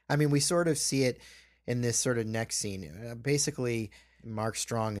 I mean, we sort of see it in this sort of next scene. Basically, Mark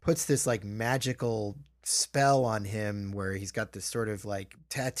Strong puts this like magical spell on him where he's got this sort of like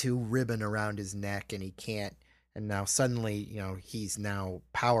tattoo ribbon around his neck and he can't. And now suddenly, he's now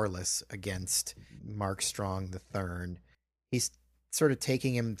powerless against Mark Strong the Thurn. He's sort of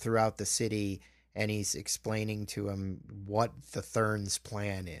taking him throughout the city and he's explaining to him what the Thurn's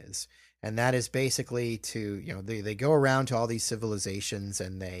plan is. And that is basically to, they go around to all these civilizations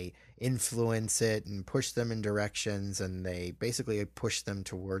and they influence it and push them in directions, and they basically push them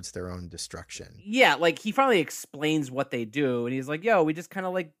towards their own destruction. Yeah, like he finally explains what they do, and he's like, yo, we just kind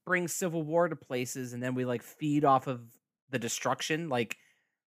of like bring civil war to places and then we like feed off of the destruction. Like,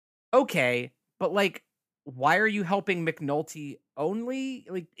 okay, but like, why are you helping McNulty only?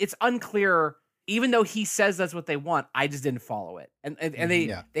 Like, it's unclear. Even though he says that's what they want, I just didn't follow it. And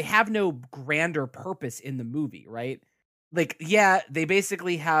they have no grander purpose in the movie, right? Like, yeah, they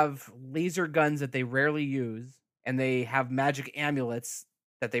basically have laser guns that they rarely use, and they have magic amulets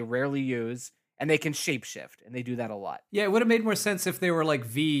that they rarely use, and they can shapeshift, and they do that a lot. Yeah, it would have made more sense if they were like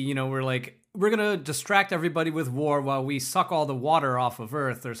V, we're like, we're going to distract everybody with war while we suck all the water off of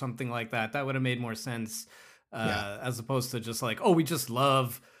Earth or something like that. That would have made more sense as opposed to just like, oh, we just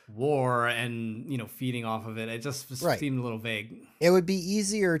love war and feeding off of it. It just seemed a little vague. It would be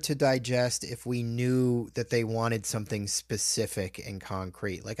easier to digest if we knew that they wanted something specific and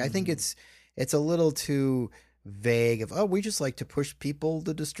concrete. Like I think it's a little too vague of, oh, we just like to push people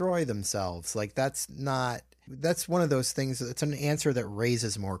to destroy themselves. Like that's one of those things. It's an answer that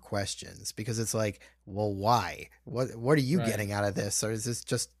raises more questions, because it's like, well, why? What are you getting out of this? Or is this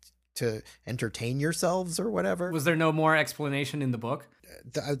just to entertain yourselves or whatever. Was there no more explanation in the book?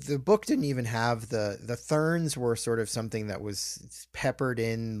 The book didn't even have the Therns were sort of something that was peppered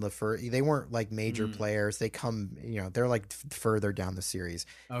in the they weren't like major players. They come, they're like further down the series.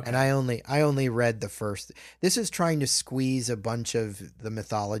 Okay. And I only read the first. This is trying to squeeze a bunch of the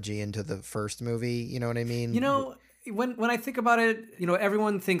mythology into the first movie. You know what I mean? When I think about it,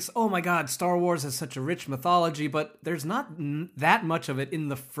 everyone thinks, oh my God, Star Wars has such a rich mythology, but there's not that much of it in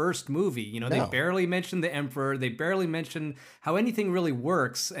the first movie. They barely mention the Emperor. They barely mention how anything really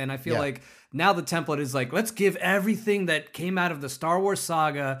works. And I feel like now the template is like, let's give everything that came out of the Star Wars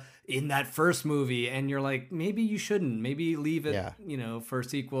saga in that first movie. And you're like, maybe you shouldn't. Maybe leave it, for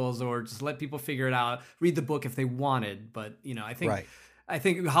sequels, or just let people figure it out. Read the book if they wanted. But, I think... Right. I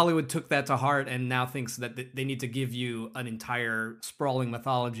think Hollywood took that to heart and now thinks that they need to give you an entire sprawling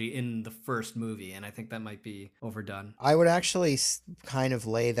mythology in the first movie. And I think that might be overdone. I would actually kind of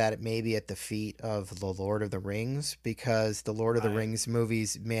lay that maybe at the feet of The Lord of the Rings, because the Lord of the Rings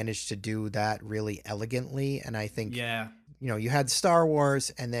movies managed to do that really elegantly. And I think, you had Star Wars,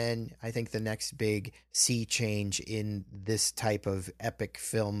 and then I think the next big sea change in this type of epic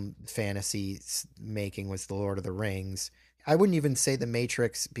film fantasy making was The Lord of the Rings. I wouldn't even say The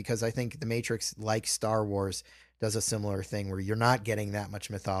Matrix, because I think The Matrix, like Star Wars, does a similar thing where you're not getting that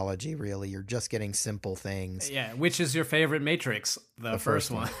much mythology, really. You're just getting simple things. Yeah, which is your favorite Matrix? The first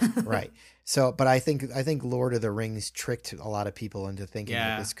one. Right. So, but I think Lord of the Rings tricked a lot of people into thinking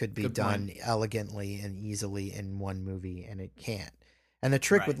that this could be done elegantly and easily in one movie, and it can't. And the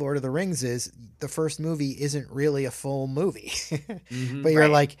trick with Lord of the Rings is the first movie isn't really a full movie,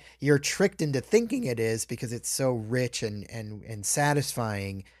 but you're tricked into thinking it is because it's so rich and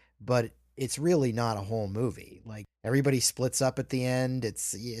satisfying, but it's really not a whole movie. Like, everybody splits up at the end.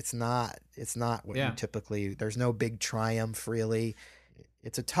 It's not what you typically, there's no big triumph really.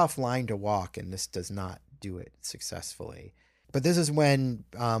 It's a tough line to walk, and this does not do it successfully. But this is when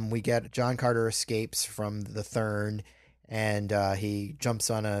we get John Carter escapes from the Thurn, and he jumps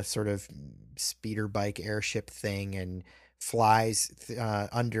on a sort of speeder bike airship thing and flies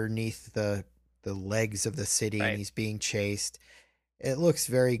underneath the legs of the city, and he's being chased. It looks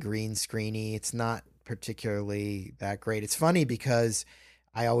very green screeny. It's not particularly that great. It's funny because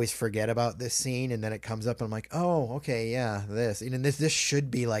I always forget about this scene, and then it comes up, and I'm like, oh, okay, yeah, this. And this should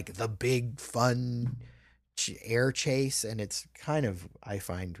be like the big fun air chase, and it's kind of, I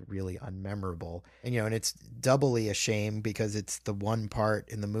find, really unmemorable. And and it's doubly a shame because it's the one part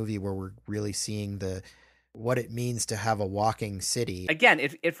in the movie where we're really seeing what it means to have a walking city. Again,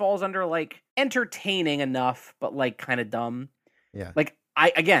 it falls under like entertaining enough, but like kind of dumb. Yeah. Like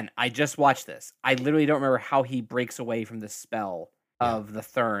I just watched this. I literally don't remember how he breaks away from the spell of the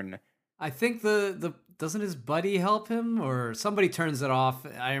Thurn. I think the doesn't his buddy help him, or somebody turns it off?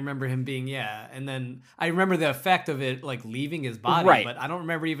 I remember him being, and then I remember the effect of it like leaving his body, but I don't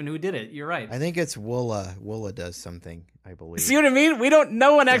remember even who did it. You're right. I think it's Woola. Woola does something, I believe. See what I mean?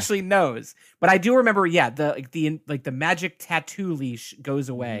 No one actually knows. But I do remember, the magic tattoo leash goes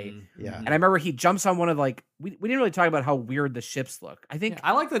away. Yeah. And I remember he jumps on one of we didn't really talk about how weird the ships look. I think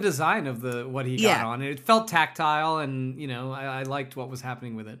I like the design of what he got on. It felt tactile, and I liked what was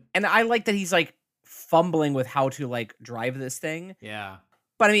happening with it. And I like that he's like fumbling with how to drive this thing. Yeah.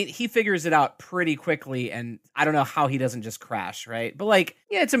 But I mean, he figures it out pretty quickly, and I don't know how he doesn't just crash, right? But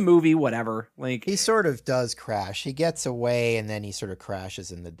it's a movie, whatever. He sort of does crash. He gets away, and then he sort of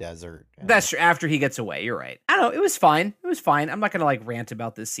crashes in the desert. That's true. After he gets away, you're right. I don't know. It was fine. I'm not gonna rant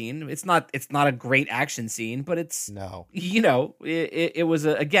about this scene. It's not a great action scene, but it's it was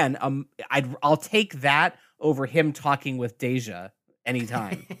I'll take that over him talking with Deja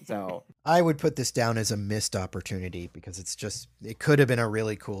anytime. So I would put this down as a missed opportunity because it could have been a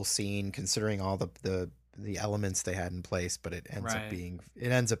really cool scene considering all the elements they had in place, but it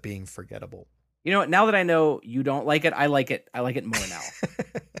ends up being forgettable. Now that I know you don't like it, I like it more now.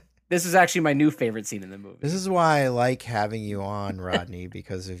 This is actually my new favorite scene in the movie. This is why I like having you on, Rodney,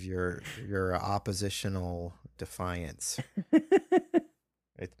 because of your oppositional defiance.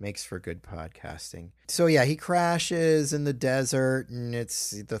 It makes for good podcasting. So he crashes in the desert, and it's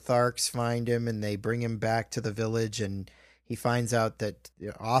the Tharks find him, and they bring him back to the village, and he finds out that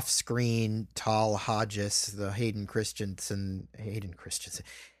off-screen Tal Hodges, the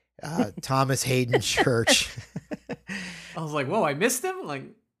Thomas Hayden Church. I was like, whoa, I missed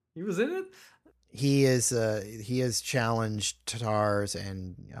him? He was in it? He has challenged Tars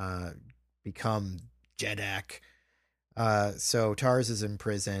and become Jeddak. So Tars is in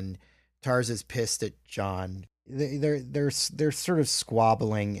prison. Tars is pissed at John. They're sort of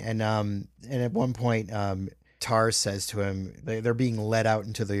squabbling, and at one point Tar says to him, they're being led out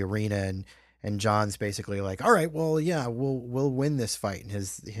into the arena, and John's basically like, all right, well, yeah, we'll win this fight.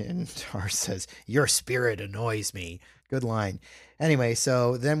 And Tar says, your spirit annoys me. Good line. Anyway,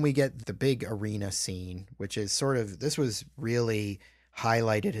 so then we get the big arena scene, which is this was really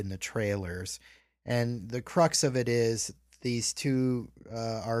highlighted in the trailers. And the crux of it is these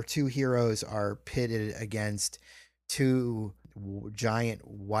our two heroes are pitted against two giant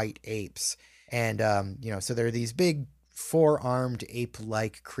white apes. And, so they're these big 4-armed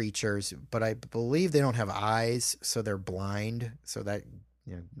ape-like creatures, but I believe they don't have eyes, so they're blind. So that,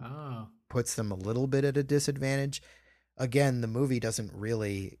 puts them a little bit at a disadvantage. Again, the movie doesn't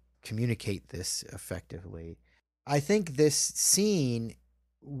really communicate this effectively. I think this scene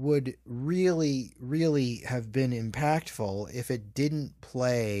would really, really have been impactful if it didn't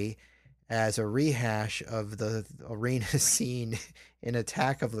play as a rehash of the arena scene in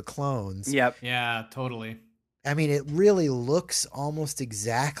Attack of the Clones. Yep. Yeah, totally. I mean, it really looks almost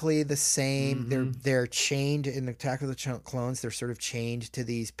exactly the same. Mm-hmm. They're chained in Attack of the Clones. They're sort of chained to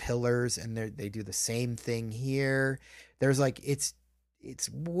these pillars, and they do the same thing here. There's it's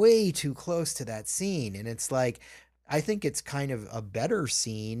way too close to that scene, and it's like, I think it's kind of a better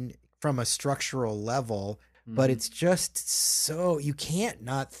scene from a structural level, but it's just so, you can't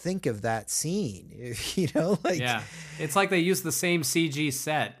not think of that scene, yeah, it's like they use the same CG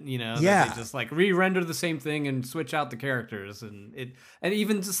set, Yeah, that they just re-render the same thing and switch out the characters, and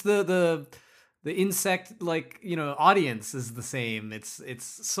even just the insect audience is the same.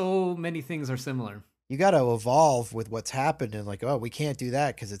 It's so many things are similar. You got to evolve with what's happened, and we can't do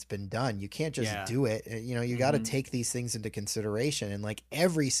that because it's been done. You can't just do it. You got to take these things into consideration, and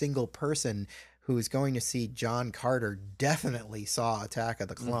every single person who is going to see John Carter definitely saw Attack of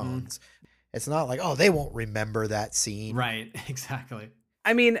the Clones. It's not they won't remember that scene. Right, exactly.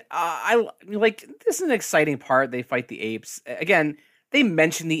 I mean, this is an exciting part. They fight the apes. Again, they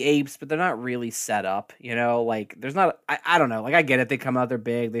mention the apes, but they're not really set up, there's not, I don't know. I get it. They come out, they're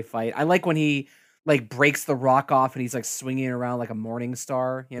big, they fight. I like when he breaks the rock off and he's swinging around like a morning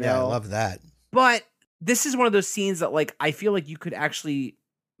star, Yeah, I love that. But this is one of those scenes that I feel like you could actually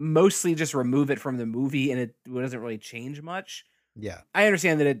mostly just remove it from the movie and it doesn't really change much. Yeah. I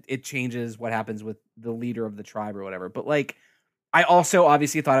understand that it changes what happens with the leader of the tribe or whatever, but I also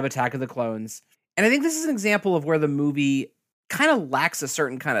obviously thought of Attack of the Clones. And I think this is an example of where the movie kind of lacks a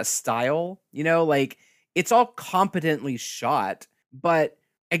certain kind of style, it's all competently shot, but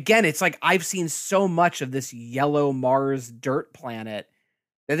again, it's I've seen so much of this yellow Mars dirt planet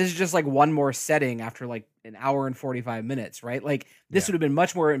that this is just one more setting after an hour and 45 minutes, right? This would have been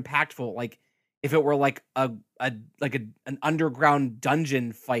much more impactful, if it were an underground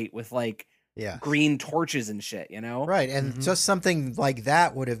dungeon fight with green torches and shit, Right, and just something like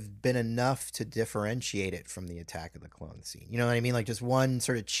that would have been enough to differentiate it from the Attack of the Clones scene. You know what I mean? Just one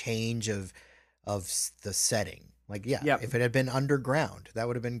sort of change of the setting. If it had been underground, that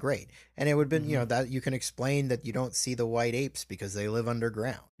would have been great. And it would have been, that you can explain that you don't see the white apes because they live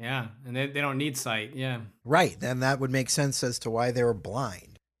underground. Yeah, and they don't need sight, yeah. Right, then that would make sense as to why they were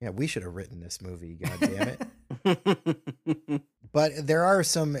blind. Yeah, we should have written this movie, God damn it. But there are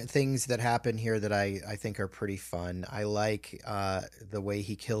some things that happen here that I think are pretty fun. I like the way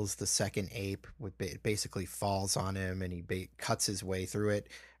he kills the second ape. It basically falls on him and he cuts his way through it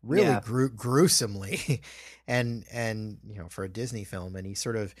really gruesomely. and for a Disney film, and he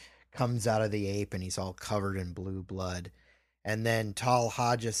sort of comes out of the ape and he's all covered in blue blood. And then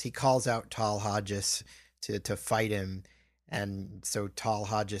he calls out Tal Hodges to fight him. And so Tal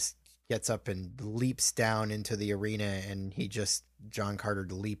Hodges gets up and leaps down into the arena, and John Carter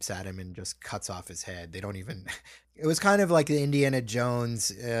leaps at him and just cuts off his head. They don't even, it was kind of like the Indiana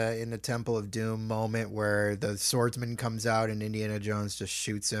Jones in the Temple of Doom moment where the swordsman comes out and Indiana Jones just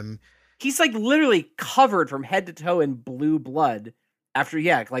shoots him. He's literally covered from head to toe in blue blood after,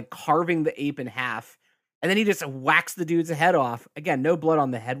 carving the ape in half. And then he just whacks the dude's head off. Again, no blood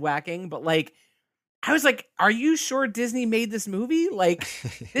on the head whacking, but I was are you sure Disney made this movie?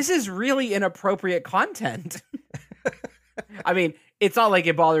 This is really inappropriate content. I mean, it's not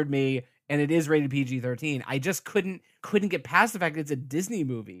it bothered me, and it is rated PG-13. I just couldn't get past the fact that it's a Disney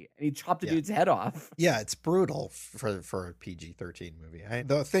movie, and he chopped the dude's head off. Yeah, it's brutal for a PG-13 movie.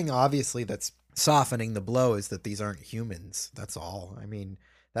 The thing, obviously, that's softening the blow is that these aren't humans. That's all. I mean,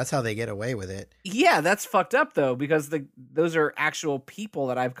 that's how they get away with it. Yeah, that's fucked up though, because those are actual people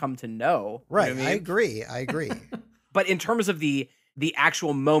that I've come to know. Right. You know what I mean? I agree. But in terms of the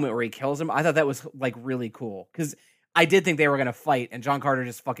actual moment where he kills him, I thought that was really cool, because I did think they were gonna fight, and John Carter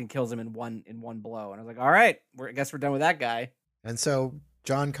just fucking kills him in one blow, and I was all right, I guess we're done with that guy. And so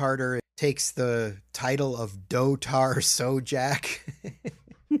John Carter takes the title of Dotar Sojak,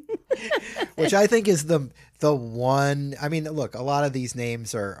 which I think is the one. I mean, look, a lot of these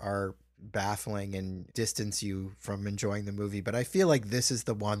names are baffling and distance you from enjoying the movie, but I feel like this is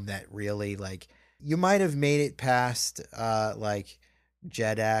the one that really, like, you might have made it past like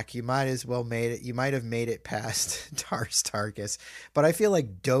Jednak. You might have made it past Tars Tarkus, but I feel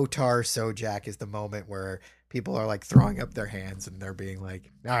like Dotar Sojak is the moment where people are like throwing up their hands and they're being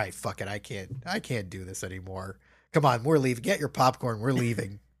like, all right, fuck it, I can't do this anymore. Come on, we're leaving. Get your popcorn, we're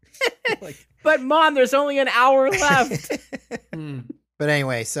leaving. Like, but Mom, there's only an hour left. But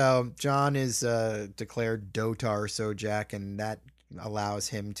anyway, so Jon is declared Dotar Sojak, and that allows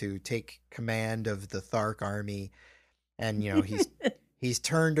him to take command of the Thark army. And, you know, he's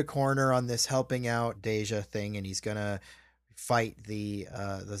turned a corner on this helping out Deja thing, and he's gonna fight the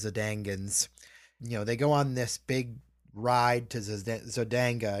Zodangans. You know, they go on this big ride to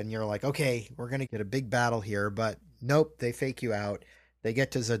Zodanga, and you're like, okay, we're gonna get a big battle here, but nope, they fake you out. They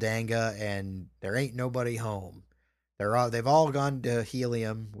get to Zodanga, and there ain't nobody home. They've all gone to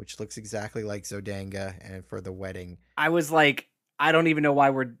Helium, which looks exactly like Zodanga, and for the wedding. I was like, I don't even know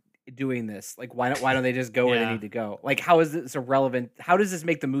why we're doing this. Like, why don't they just go where they need to go? Like, how is this irrelevant? How does this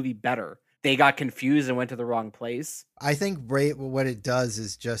make the movie better? They got confused and went to the wrong place. I think what it does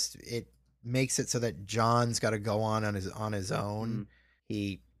is just it makes it so that Jon's got to go on his own. Mm-hmm.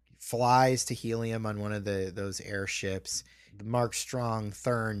 He flies to Helium on one of those airships. Mark Strong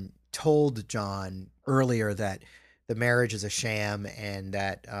Thurn told Jon earlier that the marriage is a sham and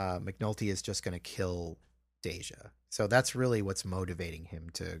that McNulty is just going to kill Deja. So that's really what's motivating him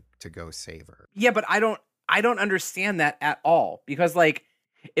to go save her. Yeah, but I don't understand that at all, because like,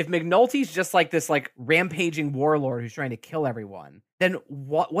 if McNulty's just like this like rampaging warlord who's trying to kill everyone, then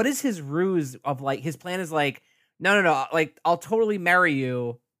what is his ruse of like, his plan is like, no, like, I'll totally marry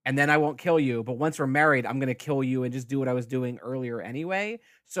you and then I won't kill you, but once we're married, I'm going to kill you and just do what I was doing earlier anyway.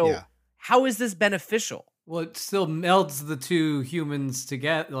 So how is this beneficial? Well, it still melds the two humans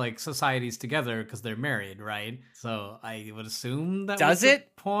together, like societies together, because they're married, right? So I would assume that does was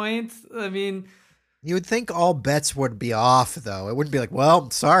it? The point. I mean, you would think all bets would be off, though. It wouldn't be like, well,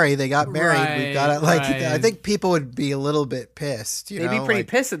 sorry, they got married. Right, We've got to like. Right. I think people would be a little bit pissed. They'd be pretty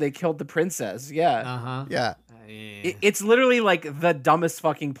pissed that they killed the princess. Yeah. Yeah. It's literally like the dumbest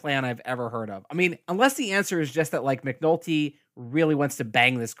fucking plan I've ever heard of. I mean, unless the answer is just that like McNulty really wants to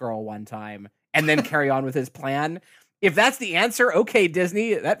bang this girl one time and then carry on with his plan. If that's the answer, okay,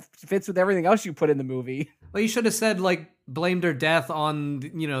 Disney, that fits with everything else you put in the movie. Well, you should have said, like, blamed her death on,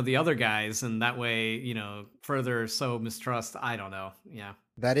 you know, the other guys, and that way, you know, further sow mistrust. I don't know. Yeah.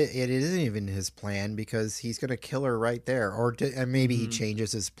 That it isn't even his plan, because he's going to kill her right there. Or maybe he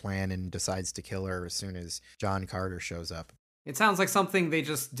changes his plan and decides to kill her as soon as John Carter shows up. It sounds like something they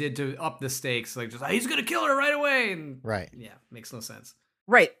just did to up the stakes. Like, just, he's going to kill her right away. And, right. Yeah, makes no sense.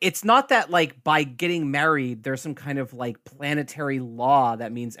 Right. It's not that, like, by getting married, there's some kind of, like, planetary law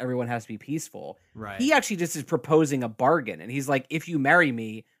that means everyone has to be peaceful. Right. He actually just is proposing a bargain. And he's like, if you marry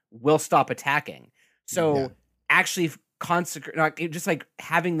me, we'll stop attacking. So actually just, like,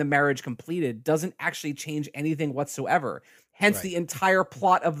 having the marriage completed doesn't actually change anything whatsoever. Hence, the entire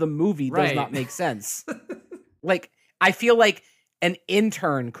plot of the movie does not make sense. Like, I feel like an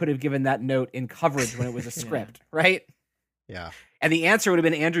intern could have given that note in coverage when it was a script, right? Yeah. And the answer would have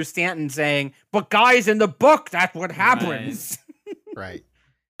been Andrew Stanton saying, but guys, in the book, that's what happens. Right.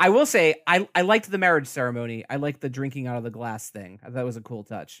 I will say, I liked the marriage ceremony. I liked the drinking out of the glass thing. I thought that was a cool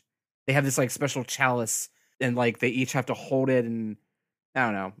touch. They have this like special chalice and like they each have to hold it, and I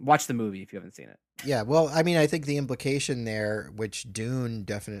don't know. Watch the movie if you haven't seen it. Yeah, well, I mean, I think the implication there, which Dune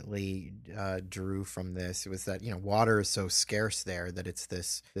definitely drew from this, was that, you know, water is so scarce there that it's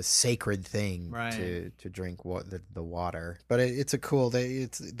this sacred thing to drink the water. But it's a cool.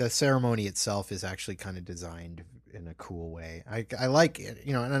 The ceremony itself is actually kind of designed in a cool way. I like it,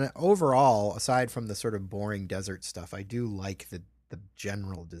 you know, and overall, aside from the sort of boring desert stuff, I do like the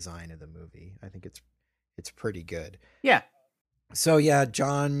general design of the movie. I think it's pretty good. Yeah. So yeah,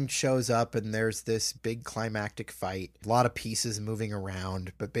 Jon shows up and there's this big climactic fight. A lot of pieces moving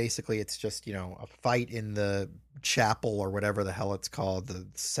around, but basically it's just, you know, a fight in the chapel or whatever the hell it's called, the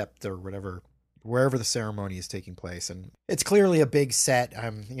sept or whatever, wherever the ceremony is taking place. And it's clearly a big set.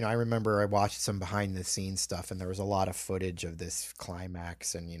 You know, I remember I watched some behind the scenes stuff and there was a lot of footage of this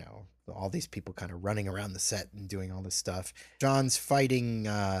climax and, you know, all these people kind of running around the set and doing all this stuff. Jon's fighting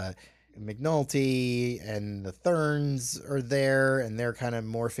McNulty, and the Thurns are there and they're kind of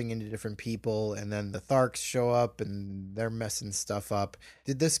morphing into different people, and then the Tharks show up and they're messing stuff up.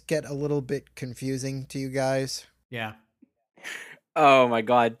 Did this get a little bit confusing to you guys? Yeah. Oh my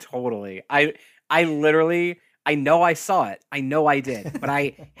god, totally. I literally, I know I saw it. I know I did.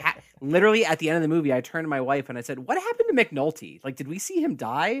 But literally at the end of the movie, I turned to my wife and I said, "What happened to McNulty? Like, did we see him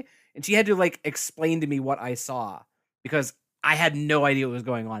die?" And she had to like explain to me what I saw because I had no idea what was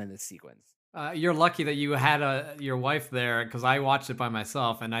going on in this sequence. You're lucky that you had your wife there, because I watched it by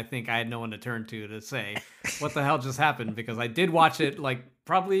myself, and I think I had no one to turn to say what the hell just happened, because I did watch it like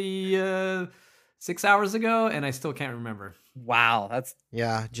probably 6 hours ago, and I still can't remember. Wow, that's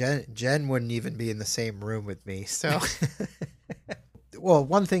Yeah, Jen wouldn't even be in the same room with me. So, well,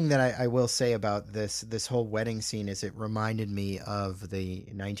 one thing that I will say about this whole wedding scene is it reminded me of the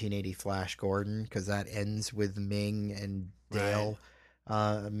 1980 Flash Gordon, because that ends with Ming and Dale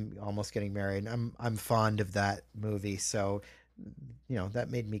almost getting married. I'm fond of that movie, so that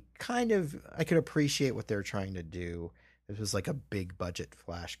made me I could appreciate what they're trying to do. This was like a big budget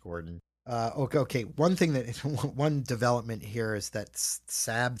Flash Gordon. Okay. One development here is that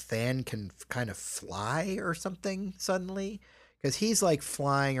Sab Than can kind of fly or something suddenly, because he's like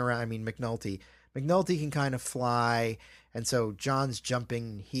flying around. I mean, McNulty can kind of fly, and so John's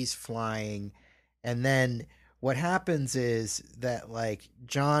jumping, he's flying, and then what happens is that like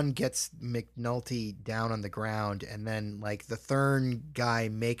John gets McNulty down on the ground, and then like the Thurn guy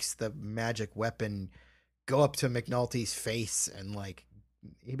makes the magic weapon go up to McNulty's face and like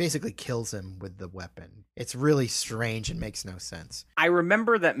he basically kills him with the weapon. It's really strange and makes no sense. I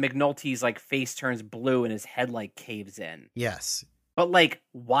remember that McNulty's like face turns blue and his head like caves in. Yes. But like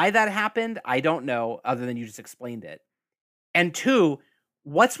why that happened, I don't know, other than you just explained it. And two,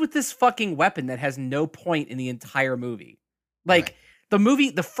 what's with this fucking weapon that has no point in the entire movie? Like Right. the movie,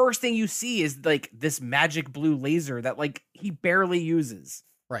 the first thing you see is like this magic blue laser that like he barely uses.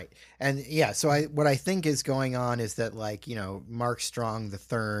 Right. And yeah, so what I think is going on is that like, Mark Strong, the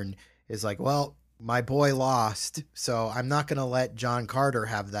Thurn, is like, well, my boy lost, so I'm not going to let John Carter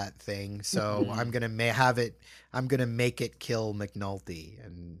have that thing. So I'm going to make it kill McNulty.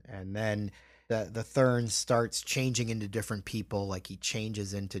 And then the Thurn starts changing into different people. Like he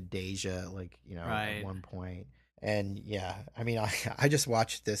changes into Deja, like, at one point. And yeah, I mean, I just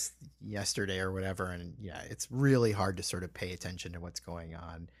watched this yesterday or whatever, and yeah, it's really hard to sort of pay attention to what's going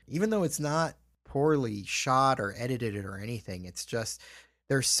on. Even though it's not poorly shot or edited or anything, it's just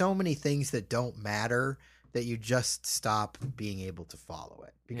there's so many things that don't matter that you just stop being able to follow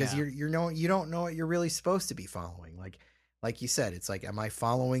it because you don't know what you're really supposed to be following. Like you said, it's like, am I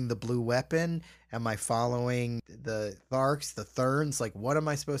following the blue weapon? Am I following the Tharks, the Thurns? Like, what am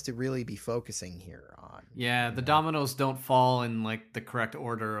I supposed to really be focusing here on? Yeah, the dominoes don't fall in like the correct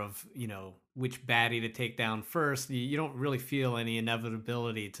order of, which baddie to take down first. You don't really feel any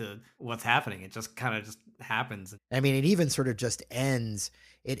inevitability to what's happening. It just kind of just happens. I mean, it even sort of just ends.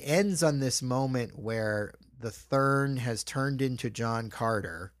 It ends on this moment where the Thurn has turned into John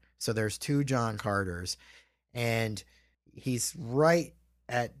Carter. So there's two John Carters, and he's right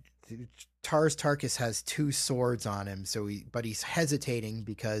at Tars Tarkas has two swords on him, but he's hesitating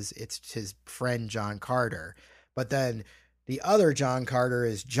because it's his friend John Carter. But then the other John Carter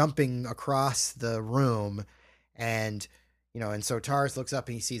is jumping across the room, and so Tars looks up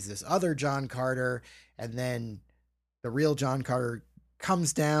and he sees this other John Carter, and then the real John Carter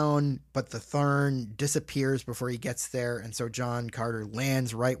comes down, but the Thurn disappears before he gets there, and so John Carter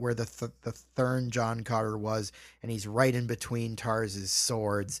lands right where the Thurn John Carter was, and he's right in between Tars's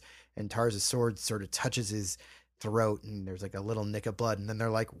swords, and Tars's sword sort of touches his throat, and there's like a little nick of blood, and then they're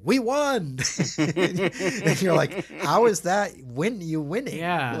like, "We won!" And you're like, "How is that winning?"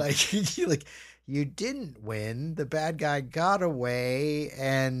 Yeah, like you didn't win. The bad guy got away,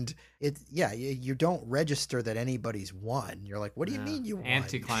 and you don't register that anybody's won. You're like, what do you mean you won?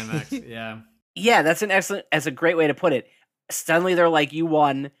 Anticlimax. Yeah, that's a great way to put it. Suddenly they're like, you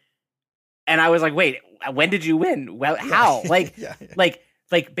won, and I was like, wait, when did you win? Well, how? Like,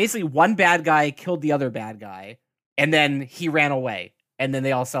 like basically one bad guy killed the other bad guy, and then he ran away, and then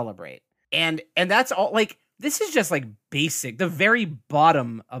they all celebrate, and that's all. Like, this is just like basic, the very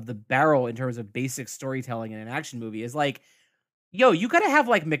bottom of the barrel in terms of basic storytelling in an action movie is like, yo, you gotta have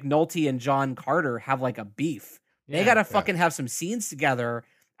like McNulty and John Carter have like a beef. They gotta fucking have some scenes together.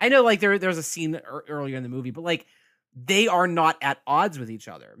 I know like there's a scene earlier in the movie, but like they are not at odds with each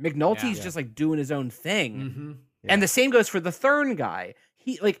other. McNulty's just like doing his own thing. Mm-hmm. Yeah. And the same goes for the Thurn guy.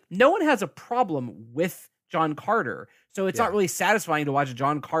 He like no one has a problem with John Carter. So it's not really satisfying to watch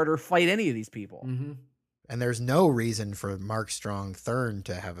John Carter fight any of these people. Mm-hmm. And there's no reason for Mark Strong Thurn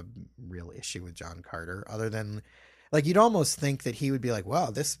to have a real issue with John Carter other than like you'd almost think that he would be like,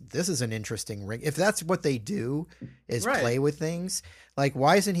 wow, this is an interesting ring. If that's what they do is play with things, like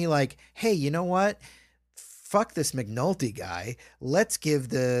why isn't he like, hey, you know what? fuck this McNulty guy. Let's give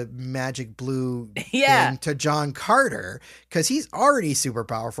the magic blue Yeah. thing to John Carter because he's already super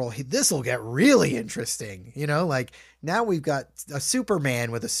powerful. This will get really interesting. You know, like now we've got a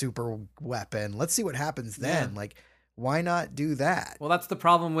Superman with a super weapon. Let's see what happens then. Yeah. Like, why not do that? Well, that's the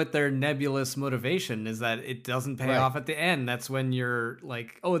problem with their nebulous motivation is that it doesn't pay Right. off at the end. That's when you're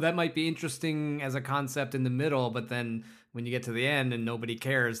like, oh, that might be interesting as a concept in the middle, but then when you get to the end and nobody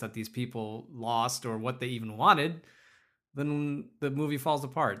cares that these people lost or what they even wanted, then the movie falls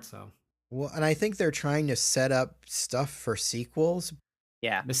apart. So Well, and I think they're trying to set up stuff for sequels.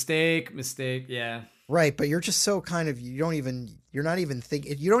 Yeah. mistake, yeah. Right, but you're just so kind of you don't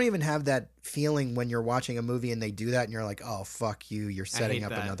even have that feeling when you're watching a movie and they do that and you're like, "Oh, fuck you, you're setting hate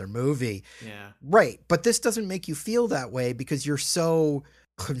up that. another movie." Yeah. Right, but this doesn't make you feel that way because you're so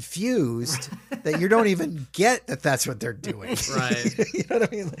confused that you don't even get that that's what they're doing. Right. You know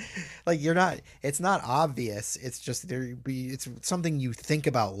what I mean? Like it's not obvious. It's just it's something you think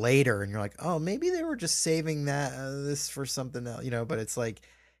about later and you're like, "Oh, maybe they were just saving this for something else," you know, but it's like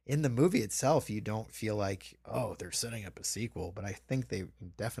in the movie itself, you don't feel like, oh, they're setting up a sequel, but I think they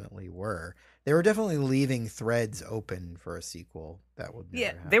definitely were. They were definitely leaving threads open for a sequel that would never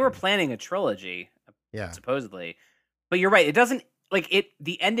Yeah, they were happen. planning a trilogy, Yeah. supposedly. But you're right, it doesn't like it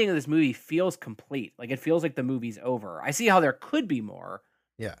the ending of this movie feels complete. Like it feels like the movie's over. I see how there could be more,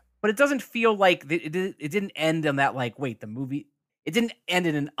 Yeah. but it doesn't feel like it didn't end on that like wait, the movie it didn't end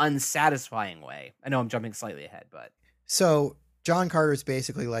in an unsatisfying way. I know I'm jumping slightly ahead, but So John Carter's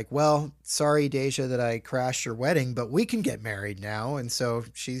basically like, well, sorry, Deja, that I crashed your wedding, but we can get married now. And so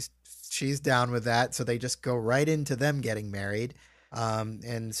she's down with that. So they just go right into them getting married.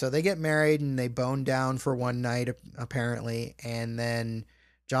 And so they get married and they bone down for one night, apparently. And then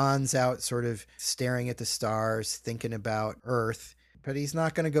John's out sort of staring at the stars, thinking about Earth, but he's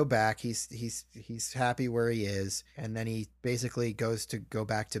not going to go back. He's happy where he is. And then he basically goes to go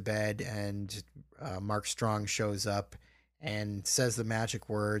back to bed and Mark Strong shows up and says the magic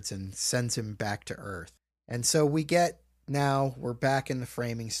words and sends him back to Earth. And so we're back in the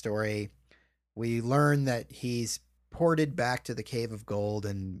framing story. We learn that he's ported back to the Cave of Gold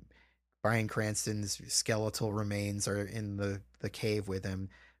and Bryan Cranston's skeletal remains are in the cave with him.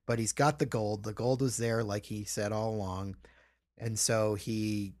 But he's got the gold. The gold was there like he said all along. And so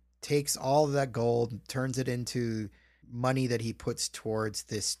he takes all of that gold, turns it into money that he puts towards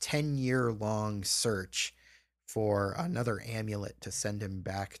this 10-year-long search for another amulet to send him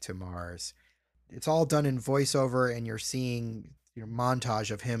back to Mars. It's all done in voiceover, and you're seeing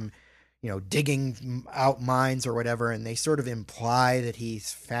montage of him, digging out mines or whatever, and they sort of imply that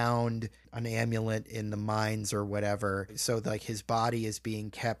he's found an amulet in the mines or whatever. So like his body is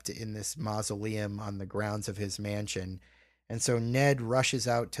being kept in this mausoleum on the grounds of his mansion. And so Ned rushes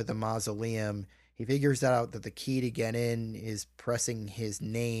out to the mausoleum. He figures out that the key to get in is pressing his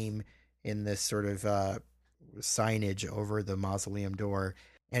name in this sort of signage over the mausoleum door,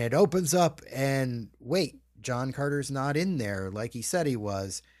 and it opens up and wait, John Carter's not in there like he said he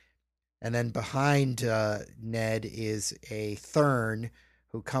was. And then behind Ned is a Thurn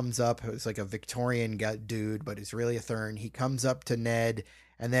who comes up, who's like a Victorian dude, but is really a Thurn. He comes up to Ned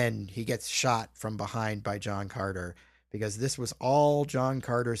and then he gets shot from behind by John Carter because this was all John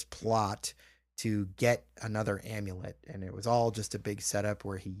Carter's plot to get another amulet, and it was all just a big setup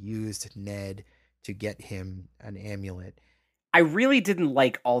where he used Ned to get him an amulet. I really didn't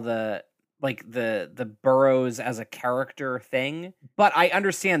like all the Burroughs as a character thing, but I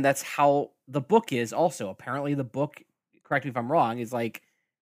understand that's how the book is also. Apparently the book, correct me if I'm wrong, is like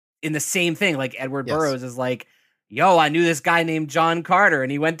in the same thing. Like Edward Yes. Burroughs is like, yo, I knew this guy named John Carter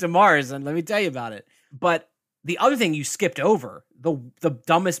and he went to Mars and let me tell you about it. But the other thing you skipped over, the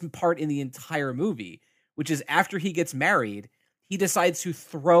dumbest part in the entire movie, which is after he gets married, he decides to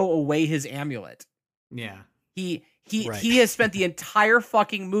throw away his amulet. Yeah. He Right. has spent the entire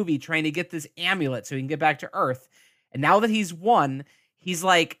fucking movie trying to get this amulet so he can get back to Earth. And now that he's won, he's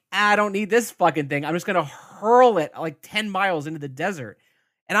like, I don't need this fucking thing. I'm just going to hurl it like 10 miles into the desert.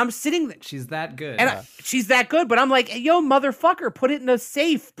 And I'm sitting there. She's that good. And she's that good, but I'm like, hey, yo, motherfucker, put it in a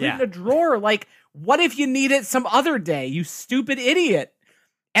safe, put it in a drawer. Like, what if you need it some other day, you stupid idiot?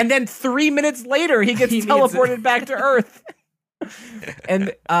 And then 3 minutes later, he gets He needs teleported it. back to Earth.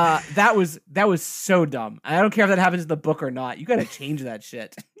 And that was so dumb. I don't care if that happens in the book or not. You got to change that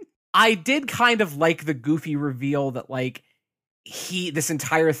shit. I did kind of like the goofy reveal that like this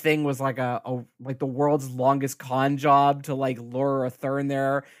entire thing was like like the world's longest con job to like lure a Thurn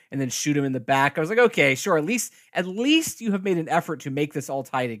there and then shoot him in the back. I was like, okay, sure. At least you have made an effort to make this all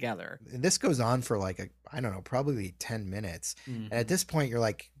tie together. And this goes on for like I don't know, probably 10 minutes. And at this point you're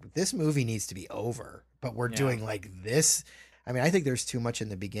like, this movie needs to be over. but we're Yeah. doing like this. I mean, I think there's too much in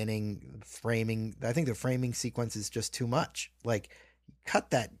the beginning framing. I think the framing sequence is just too much. Like, cut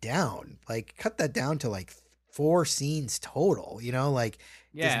that down. Like, cut that down to like 4 scenes total. You know, like,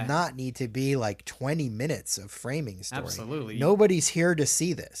 Yeah. does not need to be like 20 minutes of framing story. Absolutely. Nobody's here to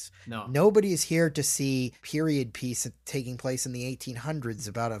see this. No. Nobody's here to see period piece taking place in the 1800s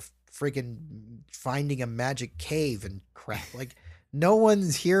about a friggin' finding a magic cave and crap. Like, no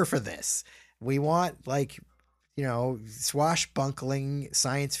one's here for this. We want, like, you know, swashbuckling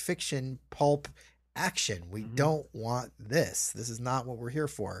science fiction pulp action. We don't want this. This is not what we're here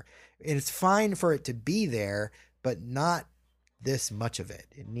for. And it's fine for it to be there, but not this much of it.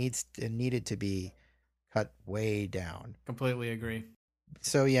 It needed to be cut way down. Completely agree.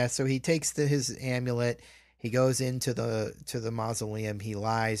 So yeah, so he takes his amulet. He goes into the mausoleum. He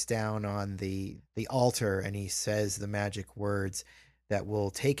lies down on the altar and he says the magic words that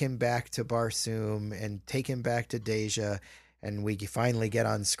will take him back to Barsoom and take him back to Deja. And we finally get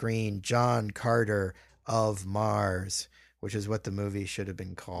on screen John Carter of Mars, which is what the movie should have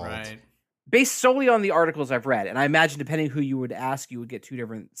been called. Right. Based solely on the articles I've read, and I imagine depending who you would ask, you would get 2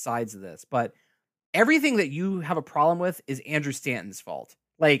 different sides of this, but everything that you have a problem with is Andrew Stanton's fault.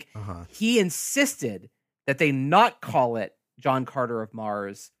 Like, he insisted that they not call it John Carter of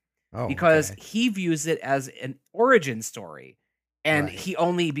Mars because he views it as an origin story, and he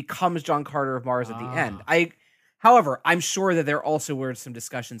only becomes John Carter of Mars at the end. However, I'm sure that there also were some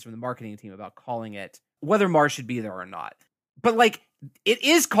discussions from the marketing team about calling it, whether Mars should be there or not. But, like, it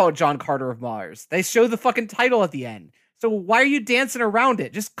is called John Carter of Mars. They show the fucking title at the end. So why are you dancing around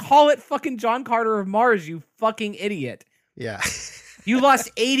it? Just call it fucking John Carter of Mars, you fucking idiot. Yeah. You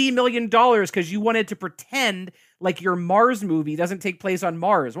lost $80 million because you wanted to pretend like your Mars movie doesn't take place on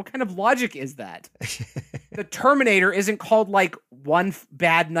Mars. What kind of logic is that? The Terminator isn't called like One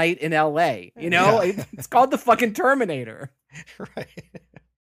Bad Night in LA. You know, it's called the fucking Terminator. Right.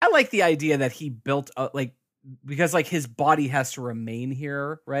 I like the idea that he built because like his body has to remain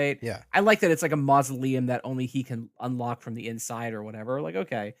here, right? Yeah. I like that it's like a mausoleum that only he can unlock from the inside or whatever. Like,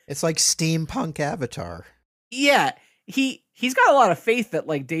 okay. It's like steampunk Avatar. Yeah. He's got a lot of faith that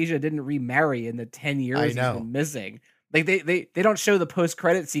like Deja didn't remarry in the 10 years he's been missing. Like they don't show the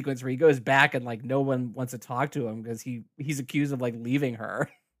post-credit sequence where he goes back and like no one wants to talk to him because he's accused of like leaving her.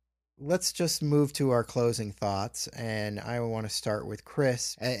 Let's just move to our closing thoughts, and I want to start with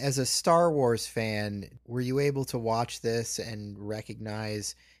Chris. As a Star Wars fan, were you able to watch this and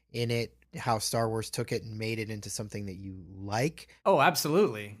recognize in it how Star Wars took it and made it into something that you like? Oh,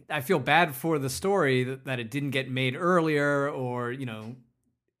 absolutely. I feel bad for the story that it didn't get made earlier, or, you know,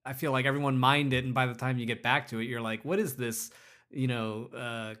 I feel like everyone mined it, and by the time you get back to it, you're like, what is this, you know,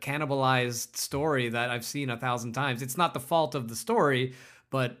 cannibalized story that I've seen 1,000 times? It's not the fault of the story,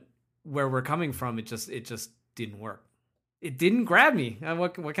 but where we're coming from, it just didn't work. It didn't grab me.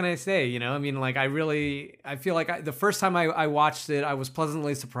 What can I say? You know, I mean, like, I feel like the first time I watched it, I was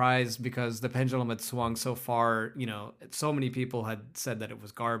pleasantly surprised because the pendulum had swung so far. You know, so many people had said that it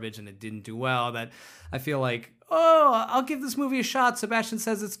was garbage and it didn't do well, that I feel like, oh, I'll give this movie a shot. Sebastian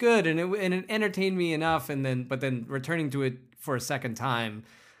says it's good, and it entertained me enough. But then returning to it for a second time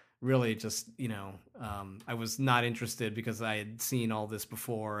really just, you know, I was not interested because I had seen all this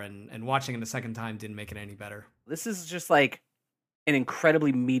before, and watching it a second time didn't make it any better. This is just like an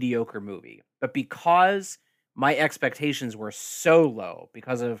incredibly mediocre movie. But because my expectations were so low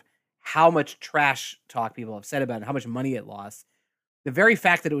because of how much trash talk people have said about it and how much money it lost, the very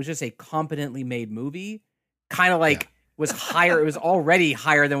fact that it was just a competently made movie kind of like was higher. It was already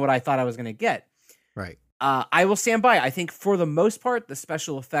higher than what I thought I was going to get. Right. I will stand by. I think for the most part, the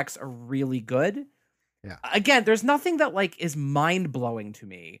special effects are really good. Yeah. Again, there's nothing that like is mind blowing to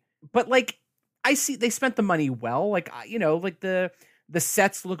me, but like I see they spent the money well. Like, you know, like the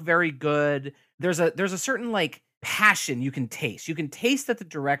sets look very good. There's a certain like passion you can taste. You can taste that the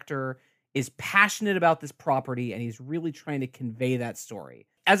director is passionate about this property and he's really trying to convey that story,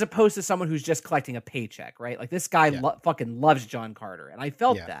 as opposed to someone who's just collecting a paycheck, right? Like this guy fucking loves John Carter, and I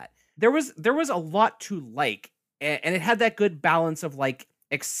felt that. There was a lot to like, and it had that good balance of like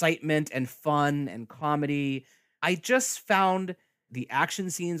excitement and fun and comedy. I just found the action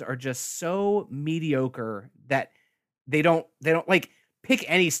scenes are just so mediocre that they don't like pick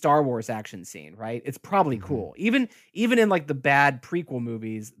any Star Wars action scene, right? It's probably cool. Even in like the bad prequel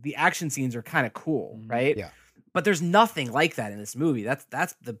movies, the action scenes are kind of cool, right? Yeah. But there's nothing like that in this movie.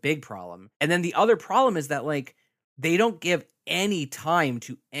 That's the big problem. And then the other problem is that like they don't give any time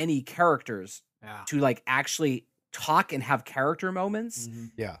to any characters to like actually talk and have character moments.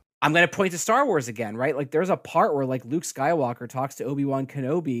 Yeah. I'm going to point to Star Wars again, right? Like there's a part where like Luke Skywalker talks to Obi-Wan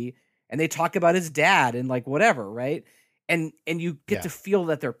Kenobi and they talk about his dad and like whatever, right? And you get to feel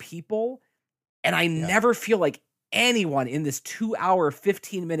that they're people. And I never feel like anyone in this 2-hour,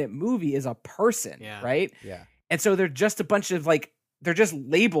 15-minute movie is a person, right? Yeah. And so they're just a bunch of like, they're just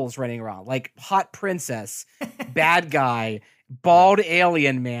labels running around, like hot princess, bad guy, bald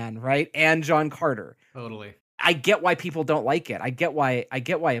alien man, right? And John Carter. Totally. I get why people don't like it. I get why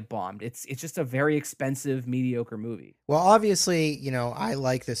it bombed. It's just a very expensive, mediocre movie. Well, obviously, you know, I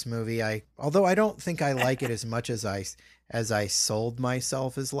like this movie. Although I don't think I like it as much as I sold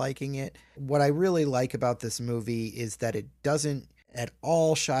myself as liking it. What I really like about this movie is that it doesn't at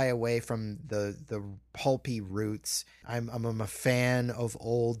all shy away from the pulpy roots. I'm a fan of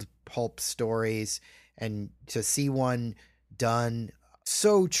old pulp stories, and to see one done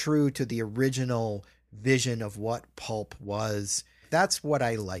so true to the original vision of what pulp was, that's what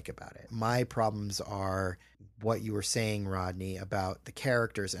I like about it. My problems are what you were saying, Rodney, about the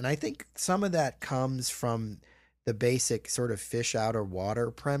characters. And I think some of that comes from the basic sort of fish out of water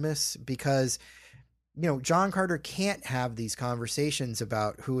premise, because, you know, John Carter can't have these conversations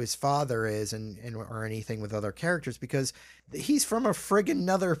about who his father is and or anything with other characters, because he's from a friggin'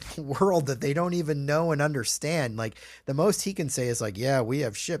 another world that they don't even know and understand. Like, the most he can say is like, yeah, we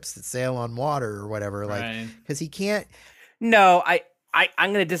have ships that sail on water or whatever. Like, because he can't. No, I'm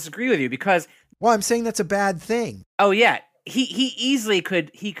going to disagree with you, because. Well, I'm saying that's a bad thing. Oh yeah. He easily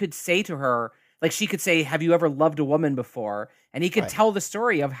could say to her, like, she could say, have you ever loved a woman before? And he could tell the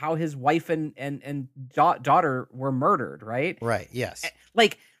story of how his wife and daughter were murdered, right? Right, yes.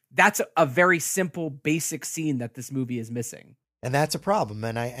 Like, that's a very simple, basic scene that this movie is missing. And that's a problem.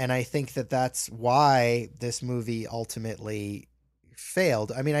 And I think that's why this movie ultimately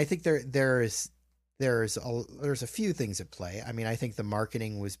failed. I mean, I think there's a few things at play. I mean, I think the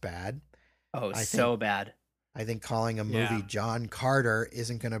marketing was bad. Oh, so bad. I think calling a movie John Carter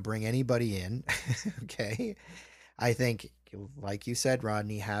isn't going to bring anybody in. Okay. I think, like you said,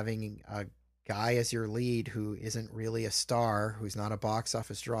 Rodney, having a guy as your lead who isn't really a star, who's not a box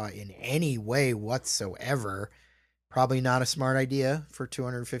office draw in any way whatsoever, probably not a smart idea for a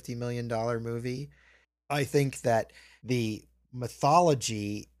 $250 million movie. I think that the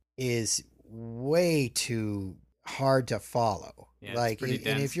mythology is way too hard to follow. Yeah, like,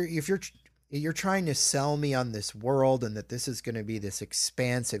 and if you're trying to sell me on this world and that this is going to be this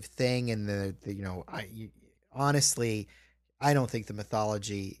expansive thing, and the you know, honestly, I don't think the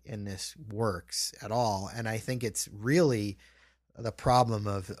mythology in this works at all, and I think it's really the problem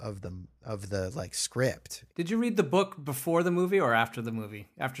of the like script. Did you read the book before the movie or after the movie?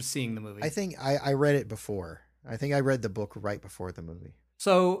 After seeing the movie? I think I read it before. I think I read the book right before the movie.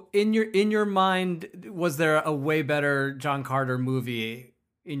 So in your mind, was there a way better John Carter movie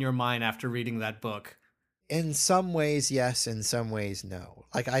in your mind after reading that book? In some ways, yes. In some ways, no.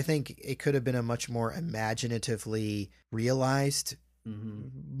 Like, I think it could have been a much more imaginatively realized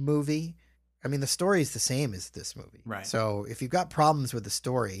movie. I mean, the story is the same as this movie. Right. So if you've got problems with the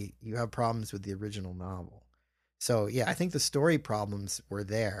story, you have problems with the original novel. So, yeah, I think the story problems were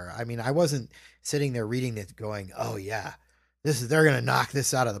there. I mean, I wasn't sitting there reading it going, oh, yeah, they're going to knock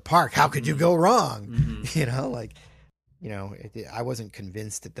this out of the park. How could you go wrong? You know, like, you know, I wasn't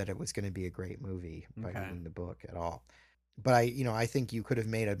convinced that it was going to be a great movie by reading the book at all. But I think you could have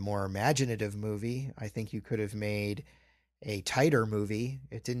made a more imaginative movie. I think you could have made a tighter movie.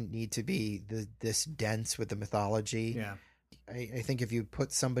 It didn't need to be this dense with the mythology. Yeah. I think if you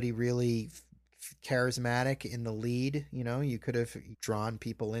put somebody really charismatic in the lead, you know, you could have drawn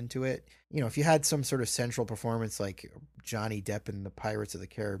people into it. You know, if you had some sort of central performance like Johnny Depp in the Pirates of the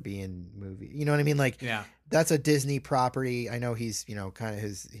Caribbean movie, you know what I mean? Like, yeah, that's a Disney property. I know he's, you know, kind of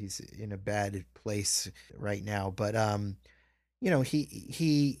he's in a bad place right now, but you know,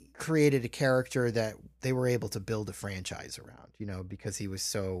 he created a character that they were able to build a franchise around, you know, because he was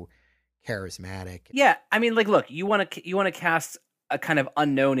so charismatic. Yeah, I mean, like, look, you want to cast a kind of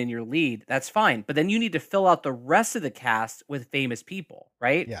unknown in your lead, that's fine. But then you need to fill out the rest of the cast with famous people,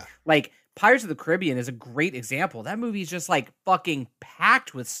 right? Yeah. Like, Pirates of the Caribbean is a great example. That movie's just like fucking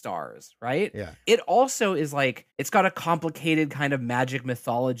packed with stars, right? Yeah. It also is like, it's got a complicated kind of magic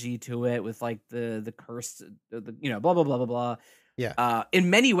mythology to it with like the curse, you know, blah, blah, blah, blah, blah. Yeah. In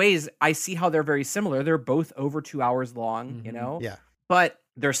many ways, I see how they're very similar. They're both over 2 hours long, you know? Yeah. But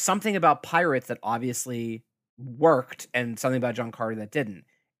there's something about Pirates that obviously worked and something about John Carter that didn't.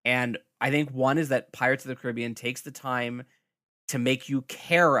 And I think one is that Pirates of the Caribbean takes the time to make you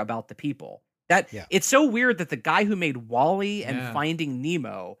care about the people. It's so weird that the guy who made Wall-E and Finding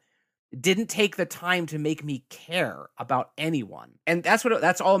Nemo didn't take the time to make me care about anyone. And that's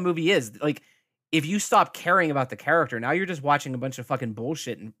all a movie is. Like, if you stop caring about the character, now you're just watching a bunch of fucking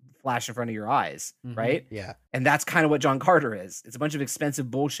bullshit and flash in front of your eyes, Mhm. right? Yeah. And that's kind of what John Carter is. It's a bunch of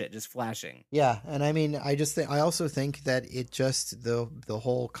expensive bullshit just flashing. Yeah, and I mean, I also think that it just the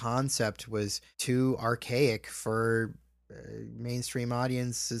whole concept was too archaic for mainstream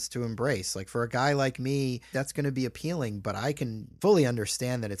audiences to embrace. Like for a guy like me, that's going to be appealing, but I can fully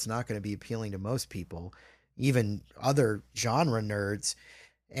understand that it's not going to be appealing to most people, even other genre nerds.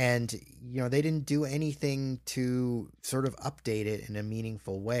 And they didn't do anything to sort of update it in a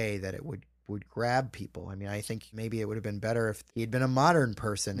meaningful way that it would grab people. I mean, I think maybe it would have been better if he had been a modern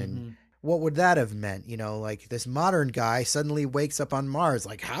person. And what would that have meant? Like this modern guy suddenly wakes up on Mars.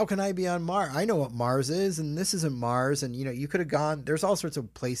 Like, how can I be on Mars? I know what Mars is, and this isn't Mars. And, you could have gone, there's all sorts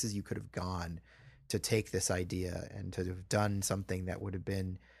of places you could have gone to take this idea and to have done something that would have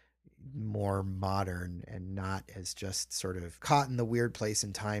been more modern and not as just sort of caught in the weird place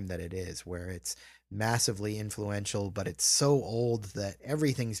in time that it is, where it's massively influential, but it's so old that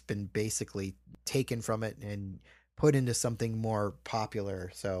everything's been basically taken from it and put into something more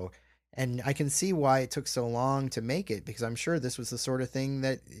popular. So, and I can see why it took so long to make it, because I'm sure this was the sort of thing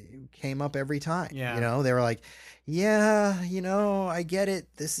that came up every time. Yeah. They were like, yeah, I get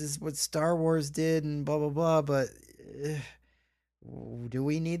it. This is what Star Wars did and blah, blah, blah, but do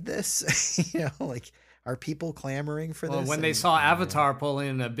we need this? Like, are people clamoring for Well, this? when they saw Avatar pull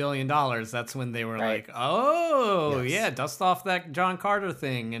in $1 billion, that's when they were like, oh, Yes. yeah, dust off that John Carter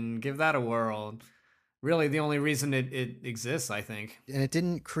thing and give that a whirl. Really, the only reason it exists, I think. And it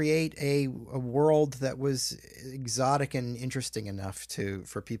didn't create a world that was exotic and interesting enough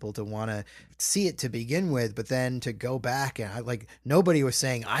for people to want to see it to begin with, but then to go back and nobody was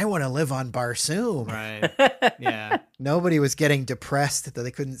saying, I want to live on Barsoom. Right. Yeah. Nobody was getting depressed that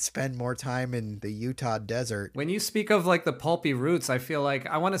they couldn't spend more time in the Utah desert. When you speak of like the pulpy roots, I feel like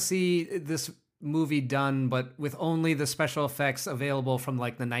I want to see this movie done, but with only the special effects available from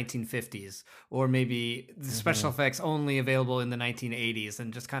like the 1950s, or maybe the special effects only available in the 1980s,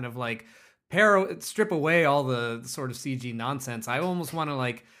 and just kind of like strip away all the sort of CG nonsense. I almost want to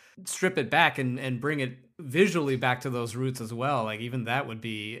like strip it back and bring it visually back to those roots as well. Like even that would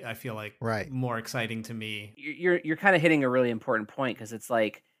be, I feel like, more exciting to me. You're kind of hitting a really important point, because it's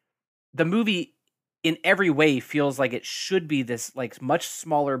like the movie in every way feels like it should be this like much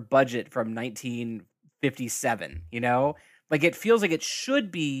smaller budget from 1957, like it feels like it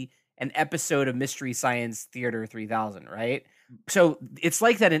should be an episode of Mystery Science Theater 3000, right? So it's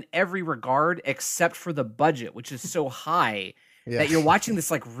like that in every regard except for the budget, which is so high that you're watching this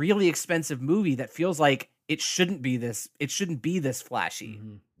like really expensive movie that feels like it shouldn't be this flashy.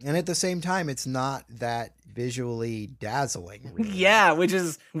 And at the same time, it's not that visually dazzling. Really. Yeah, which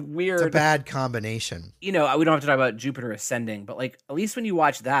is weird. It's a bad combination. We don't have to talk about Jupiter Ascending, but like at least when you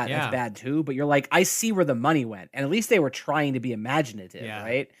watch that, that's bad too. But you're like, I see where the money went, and at least they were trying to be imaginative,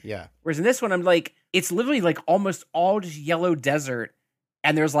 right? Yeah. Whereas in this one, I'm like, it's literally like almost all just yellow desert,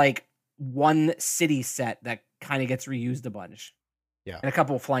 and there's like one city set that kind of gets reused a bunch. Yeah. And a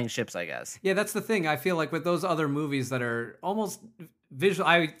couple of flying ships, I guess. Yeah, that's the thing. I feel like with those other movies that are almost visual,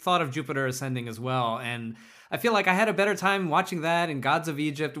 I thought of Jupiter Ascending as well. And I feel like I had a better time watching that and Gods of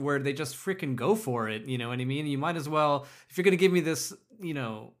Egypt, where they just freaking go for it. You know what I mean? You might as well, if you're going to give me this,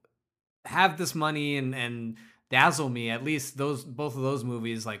 have this money and dazzle me, at least both of those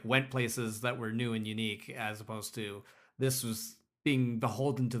movies like went places that were new and unique, as opposed to this was being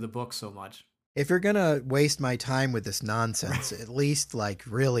beholden to the book so much. If you're going to waste my time with this nonsense, at least like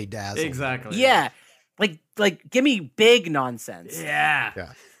really dazzle. Exactly. Yeah. Like give me big nonsense.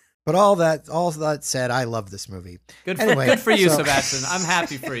 Yeah. But all that said, I love this movie. Good for you, Sebastian. I'm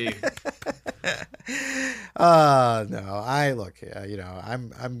happy for you. No, I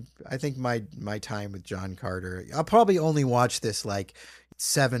think my time with John Carter, I'll probably only watch this like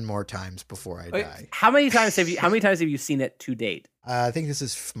 7 more times before I die. How many times have you seen it to date? I think this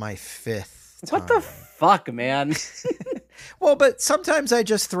is my 5th time. What the fuck, man? Well, but sometimes I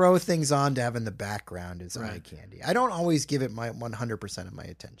just throw things on to have in the background as eye candy. I don't always give it my 100% of my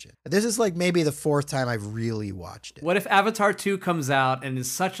attention. This is like maybe the 4th time I've really watched it. What if Avatar 2 comes out and is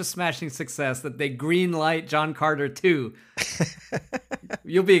such a smashing success that they green light John Carter 2?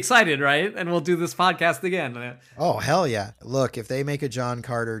 You'll be excited, right? And we'll do this podcast again. Oh, hell yeah. Look, if they make a John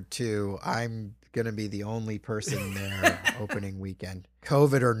Carter 2, I'm going to be the only person there opening weekend.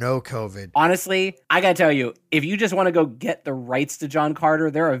 COVID or no COVID. Honestly, I got to tell you, if you just want to go get the rights to John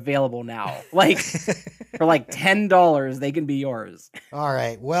Carter, they're available now. Like for like $10, they can be yours. All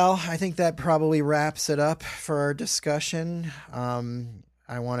right. Well, I think that probably wraps it up for our discussion.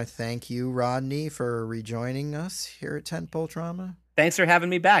 I want to thank you, Rodney, for rejoining us here at Tentpole Trauma. Thanks for having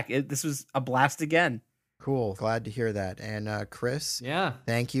me back. This was a blast again. Cool. Glad to hear that. And Chris, Yeah.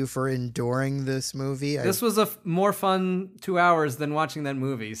 thank you for enduring this movie. This was a more fun 2 hours than watching that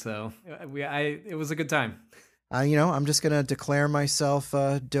movie, so it was a good time. I'm just going to declare myself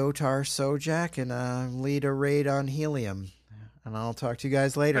Dotar Sojak and lead a raid on helium. And I'll talk to you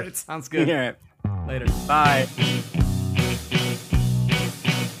guys later. It sounds good. All right. Later. Bye.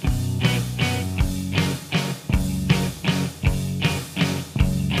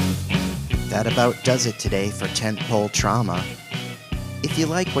 That about does it today for Tentpole Trauma. If you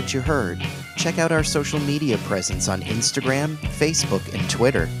like what you heard, check out our social media presence on Instagram, Facebook, and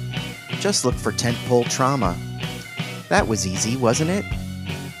Twitter. Just look for Tentpole Trauma. That was easy, wasn't it?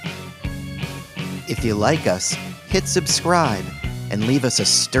 If you like us, hit subscribe and leave us a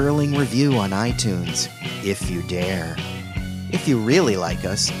sterling review on iTunes, if you dare. If you really like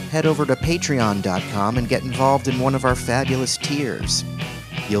us, head over to patreon.com and get involved in one of our fabulous tiers.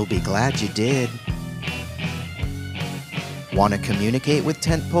 You'll be glad you did. Want to communicate with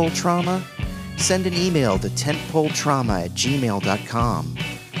Tentpole Trauma? Send an email to tentpoletrauma@gmail.com.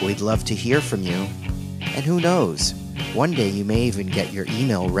 We'd love to hear from you. And who knows, one day you may even get your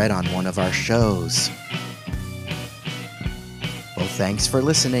email read on one of our shows. Well, thanks for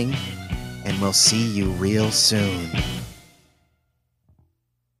listening, and we'll see you real soon.